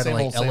needs to try to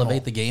like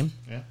elevate the game.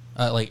 Yeah.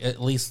 Like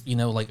at least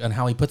like on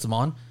how he puts them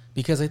on,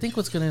 because I think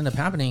what's going to end up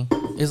happening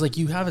is like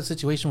you have a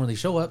situation where they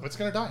show up. It's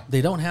going to die.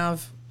 They don't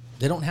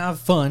have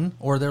fun,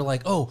 or they're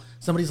like, oh,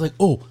 somebody's like,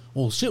 oh,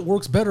 well, shit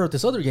works better at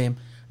this other game.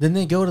 Then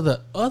they go to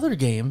the other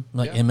game,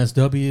 like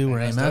MSW or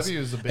AMS,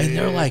 and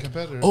they're like,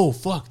 oh,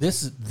 fuck,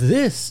 this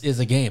is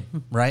a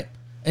game, right?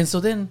 And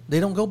so then they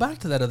don't go back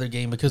to that other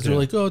game because they're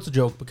like, oh, it's a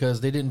joke because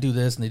they didn't do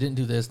this and they didn't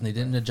do this and they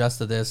didn't adjust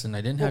to this and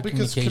I didn't have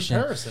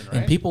communication. Right?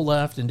 And people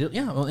left and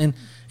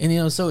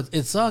so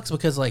it sucks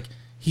because like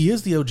he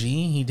is the OG.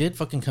 He did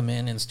fucking come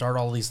in and start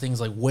all these things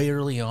like way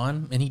early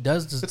on, and he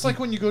does. It's like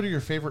when you go to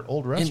your favorite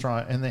old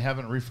restaurant and they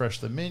haven't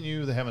refreshed the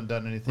menu, they haven't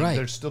done anything. Right.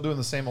 They're still doing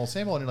the same old,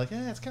 and you're like,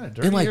 it's kind of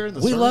dirty here. And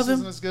the we love him.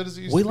 Isn't as good as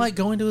it used we to like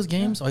be. Going to his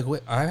games. Yeah.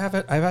 Like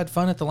I've had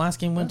fun at the last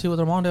game we went to with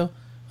Armando,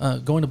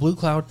 going to Blue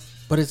Cloud.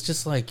 But it's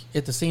just like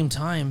at the same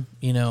time,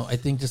 I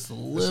think just a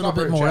little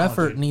bit more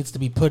effort needs to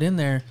be put in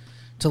there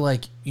to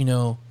like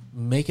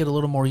make it a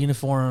little more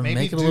uniform,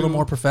 make it a little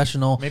more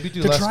professional. Maybe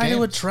do to less try games.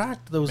 to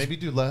attract those. Maybe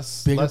do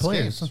less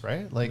players, games,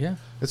 right? Like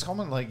it's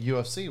common like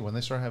UFC when they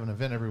start having an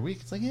event every week.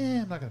 It's like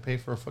I'm not going to pay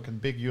for a fucking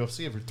big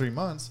UFC every 3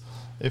 months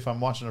if I'm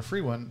watching a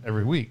free one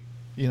every week.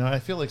 I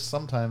feel like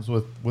sometimes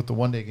with the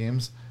 1-day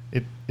games,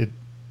 it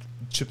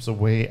chips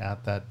away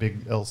at that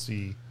big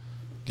LC.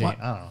 Game. I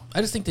don't know.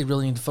 I just think they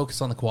really need to focus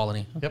on the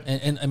quality. Yep.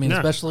 And I mean,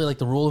 especially like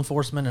the rule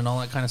enforcement and all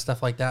that kind of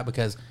stuff like that,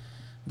 because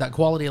that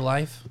quality of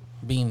life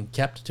being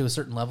kept to a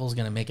certain level is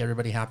going to make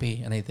everybody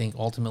happy. And I think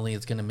ultimately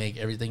it's going to make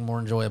everything more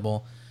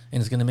enjoyable, and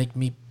it's going to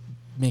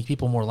make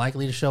people more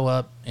likely to show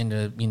up and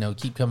to,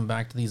 keep coming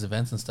back to these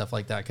events and stuff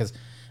like that. Cause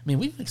I mean,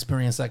 we've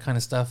experienced that kind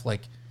of stuff,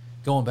 like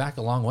going back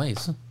a long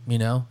ways,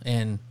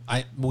 and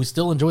we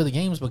still enjoy the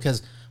games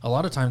because a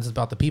lot of times it's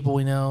about the people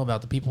we know, about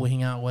the people we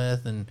hang out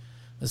with and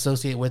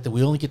associate with that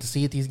we only get to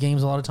see at these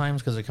games a lot of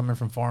times because they're coming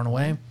from far and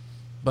away.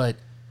 But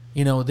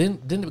then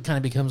it kind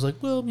of becomes like,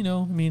 well,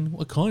 I mean,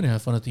 we kind of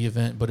have fun at the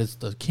event, but it's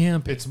the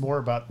camp. It's more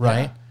about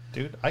right,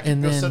 dude. I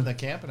can go sit in the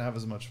camp and have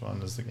as much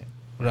fun as the game.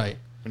 Right.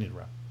 We need to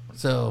wrap.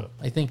 So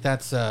I think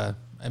that's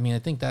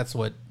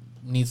what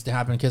needs to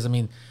happen, because I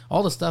mean,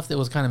 all the stuff that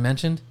was kind of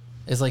mentioned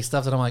is like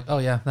stuff that I'm like, oh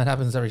yeah, that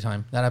happens every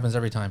time.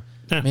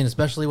 Yeah. I mean,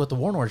 especially with the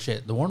Warlord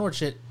shit. The Warlord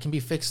shit can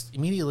be fixed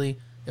immediately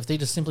if they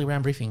just simply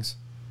ran briefings,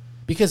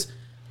 because.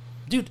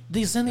 Dude,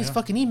 they send these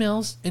fucking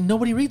emails and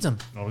nobody reads them.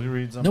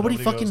 Nobody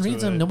fucking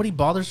reads them. Nobody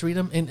bothers to read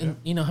them. And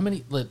how many?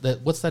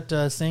 What's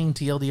that saying?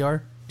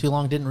 TLDR? Too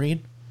long, didn't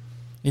read.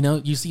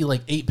 You see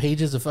like 8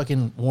 pages of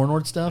fucking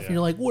Warlord stuff, and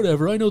you're like,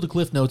 whatever. I know the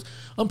cliff notes.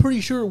 I'm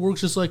pretty sure it works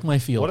just like my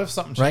field. What if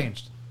something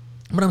changed?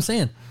 But I'm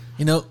saying,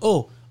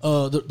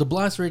 the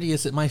blast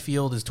radius at my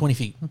field is 20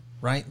 feet,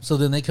 right? So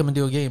then they come and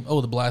do a game. Oh,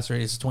 the blast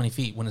radius is 20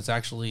 feet when it's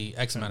actually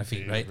X amount of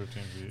feet, right?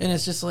 And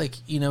it's just like,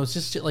 it's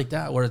just shit like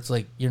that where it's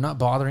like you're not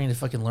bothering to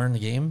fucking learn the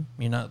game.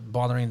 You're not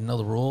bothering to know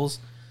the rules.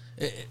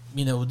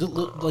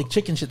 Like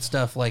chicken shit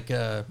stuff. Like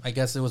I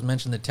guess it was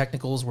mentioned that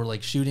technicals were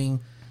like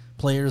shooting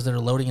players that are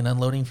loading and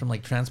unloading from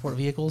like transport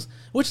vehicles,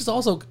 which is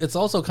also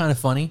kind of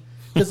funny.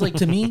 Because like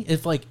to me,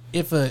 if an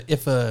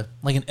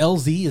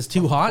LZ is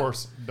too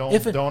hot,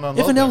 if an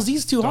LZ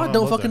is too hot,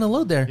 don't fucking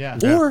unload there.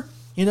 Yeah. Or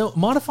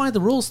modify the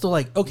rules to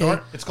like, okay,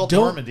 it's called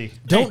Normandy.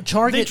 Don't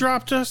target. They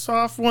dropped us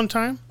off one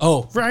time.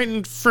 Oh, right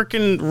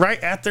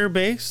at their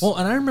base. Well,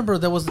 and I remember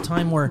there was a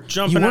time where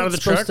jumping out of the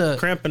truck,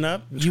 cramping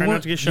up, trying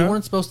not to get shot. You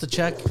weren't supposed to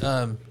check.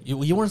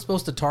 You weren't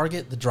supposed to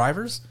target the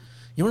drivers.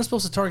 You weren't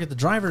supposed to target the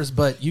drivers,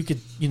 but you could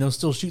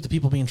still shoot the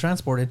people being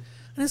transported.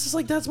 And it's just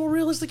like that's more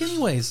realistic,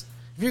 anyways.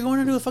 If you're going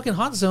into a fucking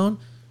hot zone,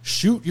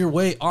 shoot your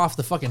way off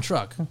the fucking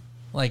truck.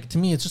 Like, to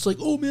me, it's just like,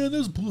 oh, man,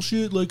 that's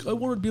bullshit. Like, I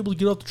wanted to be able to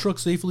get off the truck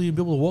safely and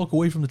be able to walk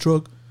away from the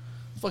truck.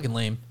 Fucking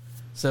lame.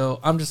 So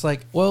I'm just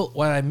like, well,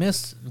 what I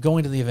missed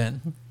going to the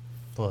event.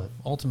 But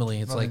ultimately,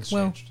 it's like,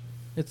 well, changed.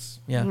 It's,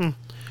 yeah. Mm.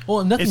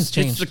 Well, nothing's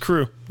changed. It's the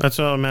crew. That's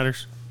all that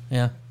matters.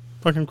 Yeah.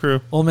 Fucking crew.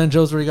 Old man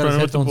Joe's already got his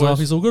headphones off.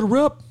 He's like, we're going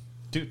to rap.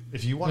 Dude,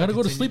 if you want to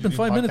go to sleep in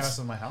 5 minutes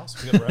in my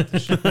house, we got to wrap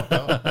this shit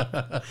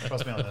up.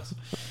 Trust me on this.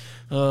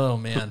 Oh,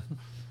 man.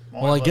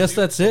 Well, I guess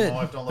that's it. My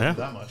wife don't love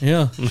you that much.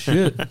 Yeah,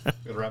 shit. Gotta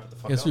wrap it the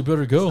fuck guess up. we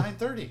better go. It's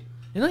 9:30.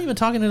 You're not even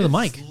talking into the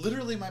mic. It's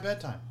literally my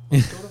bedtime.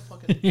 Let's go to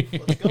fucking...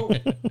 Let's go.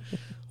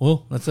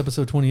 Well, that's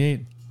episode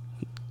 28.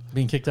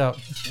 Being kicked out.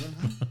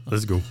 Mm-hmm.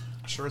 Let's go.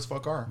 Sure as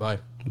fuck are. Bye.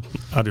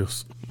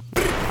 Adios.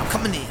 I'm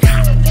coming in.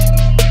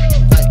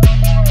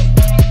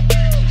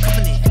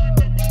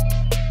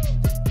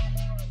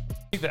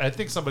 I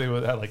think somebody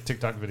had like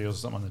TikTok videos or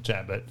something on the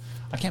chat, but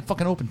I can't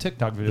fucking open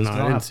TikTok videos because I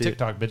don't have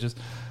TikTok bitches.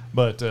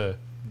 But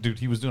dude,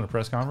 he was doing a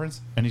press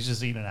conference and he's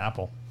just eating an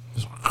apple.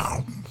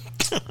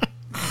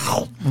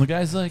 And the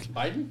guy's like,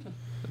 Biden?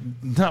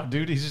 no,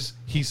 dude,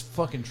 he's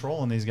fucking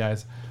trolling these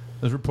guys.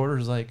 The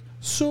reporter's like,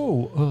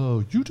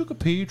 so, you took a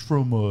page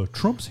from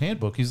Trump's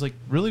handbook. He's like,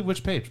 really?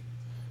 Which page?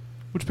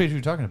 Which page are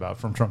you talking about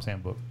from Trump's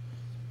handbook?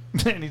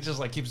 And he just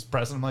like keeps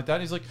pressing him like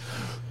that. He's like,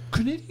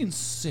 Canadians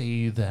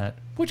say that.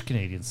 Which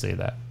Canadians say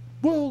that?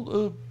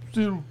 Well,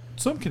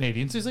 some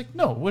Canadians. He's like,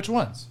 no, which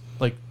ones?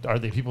 Like, are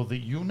they people that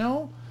you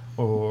know?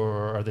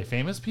 Or are they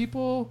famous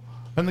people?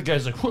 And the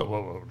guy's like,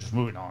 whoa, just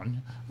moving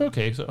on.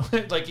 Okay, so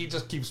like he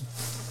just keeps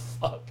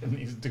fucking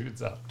these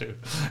dudes up, dude.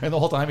 And the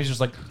whole time he's just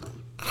like,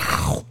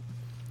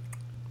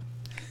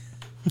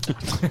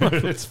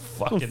 it's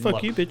fucking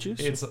fuck you, bitches.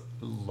 It's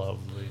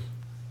lovely.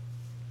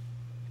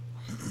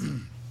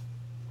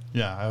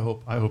 Yeah, I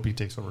hope he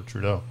takes over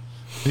Trudeau.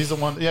 He's the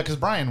one. Yeah, because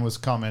Brian was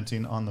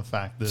commenting on the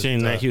fact that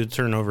saying that he would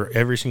turn over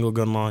every single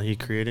gun law he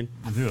created.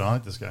 Dude, I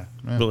like this guy.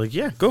 Man. But like,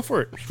 yeah, go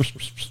for it.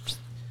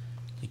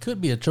 He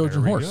could be a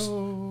Trojan horse.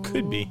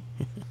 Could be.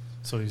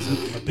 So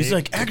He's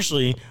like,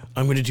 actually,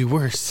 I'm going to do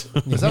worse.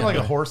 Is that like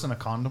a horse and a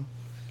condom?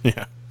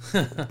 Yeah.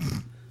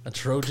 A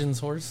Trojan's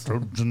horse?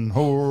 Trojan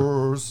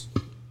horse.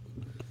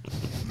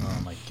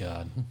 Oh my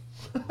god.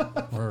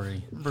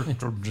 Hurry.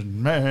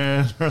 Trojan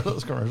man.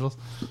 Those commercials.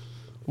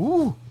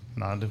 Ooh.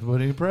 Not to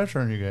put any pressure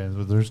on you guys,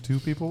 but there's 2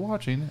 people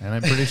watching, and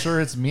I'm pretty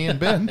sure it's me and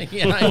Ben.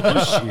 Yeah, I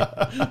know.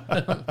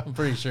 I'm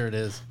pretty sure it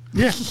is.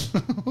 Yeah.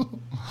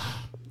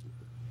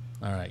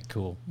 All right,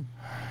 cool.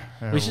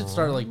 We should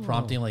start like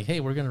prompting, like,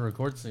 "Hey, we're gonna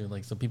record soon,"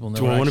 like so people know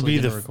Do I we're want to actually be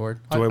gonna the record.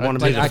 Do I want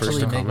to Like be the first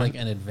actually to make comment? like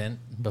an event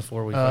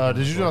before we. Did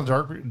you do it on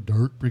Dark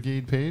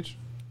Brigade page?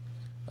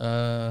 You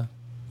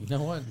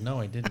know what?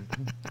 No, I didn't.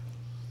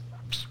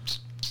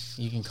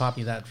 You can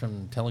copy that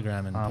from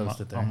Telegram and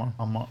post it there.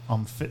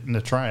 I'm fitting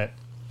to try it.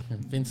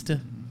 Finsta.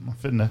 I'm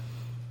fitting to.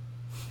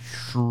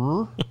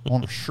 Sure. I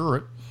want to sure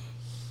it.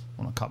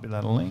 I want to copy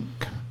that link.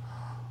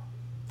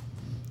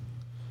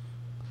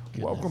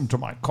 Goodness. Welcome to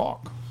my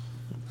cock.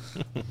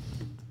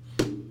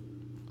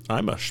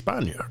 I'm a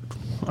Spaniard.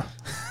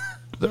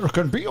 There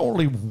can be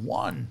only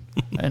one,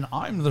 and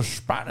I'm the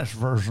Spanish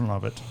version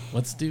of it.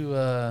 Let's do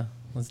an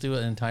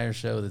entire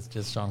show that's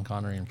just Sean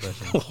Connery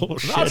impressions. Oh,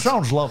 shit. That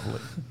sounds lovely.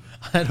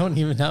 I don't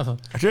even have a.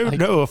 I don't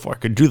know if I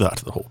could do that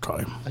the whole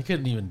time. I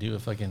couldn't even do a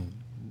fucking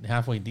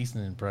halfway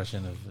decent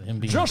impression of him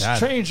being Just dad.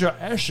 change your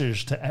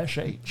S's to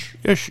SH.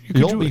 Yes, you can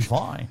You'll do be it.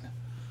 fine.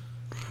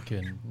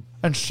 Couldn't.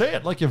 And say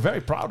it like you're very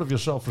proud of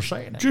yourself for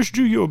saying it. Just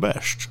do your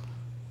best.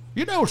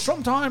 You know,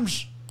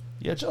 sometimes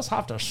you just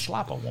have to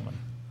slap a woman.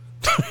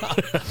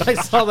 I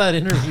saw that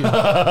interview.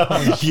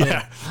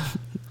 Yeah.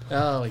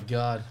 Oh my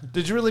god.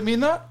 Did you really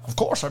mean that? Of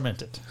course I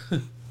meant it.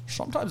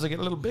 Sometimes I get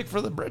a little big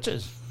for the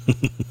britches.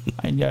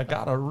 And you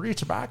gotta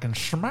reach back and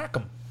smack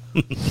them.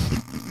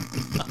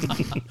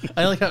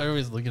 I like how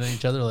everybody's looking at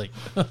each other like,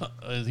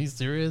 is he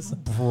serious?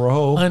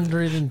 Bro.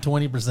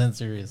 120%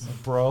 serious.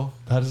 Bro,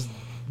 that is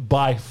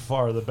by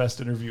far the best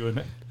interview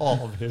in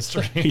all of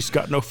history. He's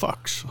got no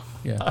fucks.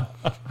 Yeah.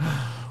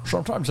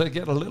 Sometimes I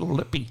get a little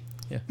lippy.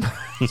 Yeah.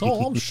 So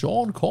I'm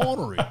Sean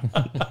Connery. It's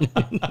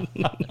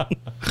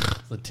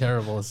the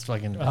terriblest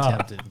fucking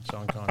attempt at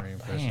Sean Connery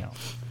impression. Damn.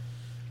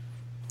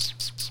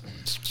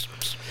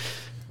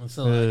 I'm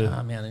still like,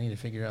 oh man, I need to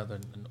figure out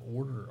an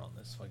order on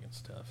this fucking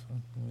stuff.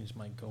 We just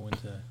might go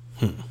into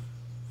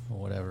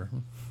whatever.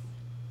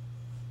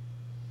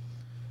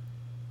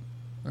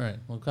 All right,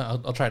 well,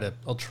 I'll try to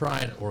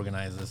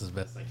organize this as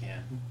best I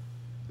can.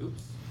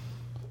 Oops.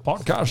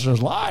 Podcast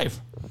is live.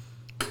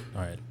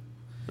 All right.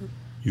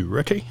 You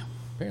ready?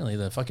 Apparently,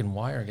 the fucking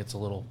wire gets a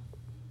little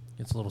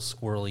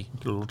squirrely.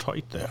 A little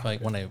tight there. Like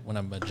when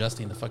I'm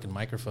adjusting the fucking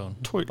microphone.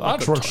 Tight like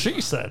That's a what tight.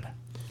 she said.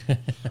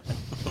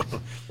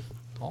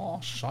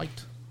 Oh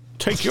shite!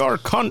 Take your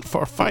cunt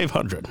for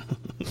 500.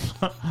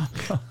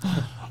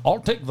 I'll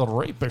take the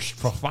rapist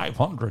for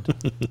 500.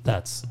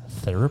 That's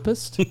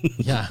therapist?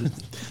 Yeah,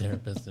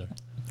 therapist. There.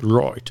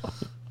 Right.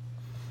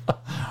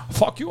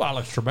 Fuck you,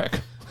 Alex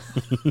Trebek.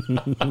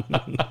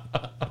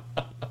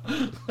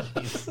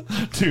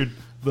 Dude,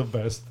 the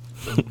best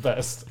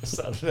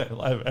Saturday Night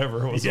Live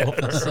ever was Yes. Will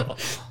Ferrell.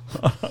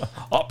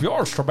 Up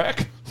yours,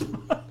 Trebek.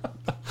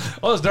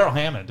 Well, it was Daryl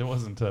Hammond. It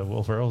wasn't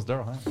Will Ferrell. It was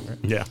Daryl Hammond, right?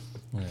 Yeah.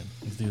 All right,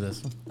 let's do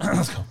this.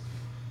 Let's go.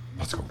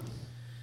 Let's go.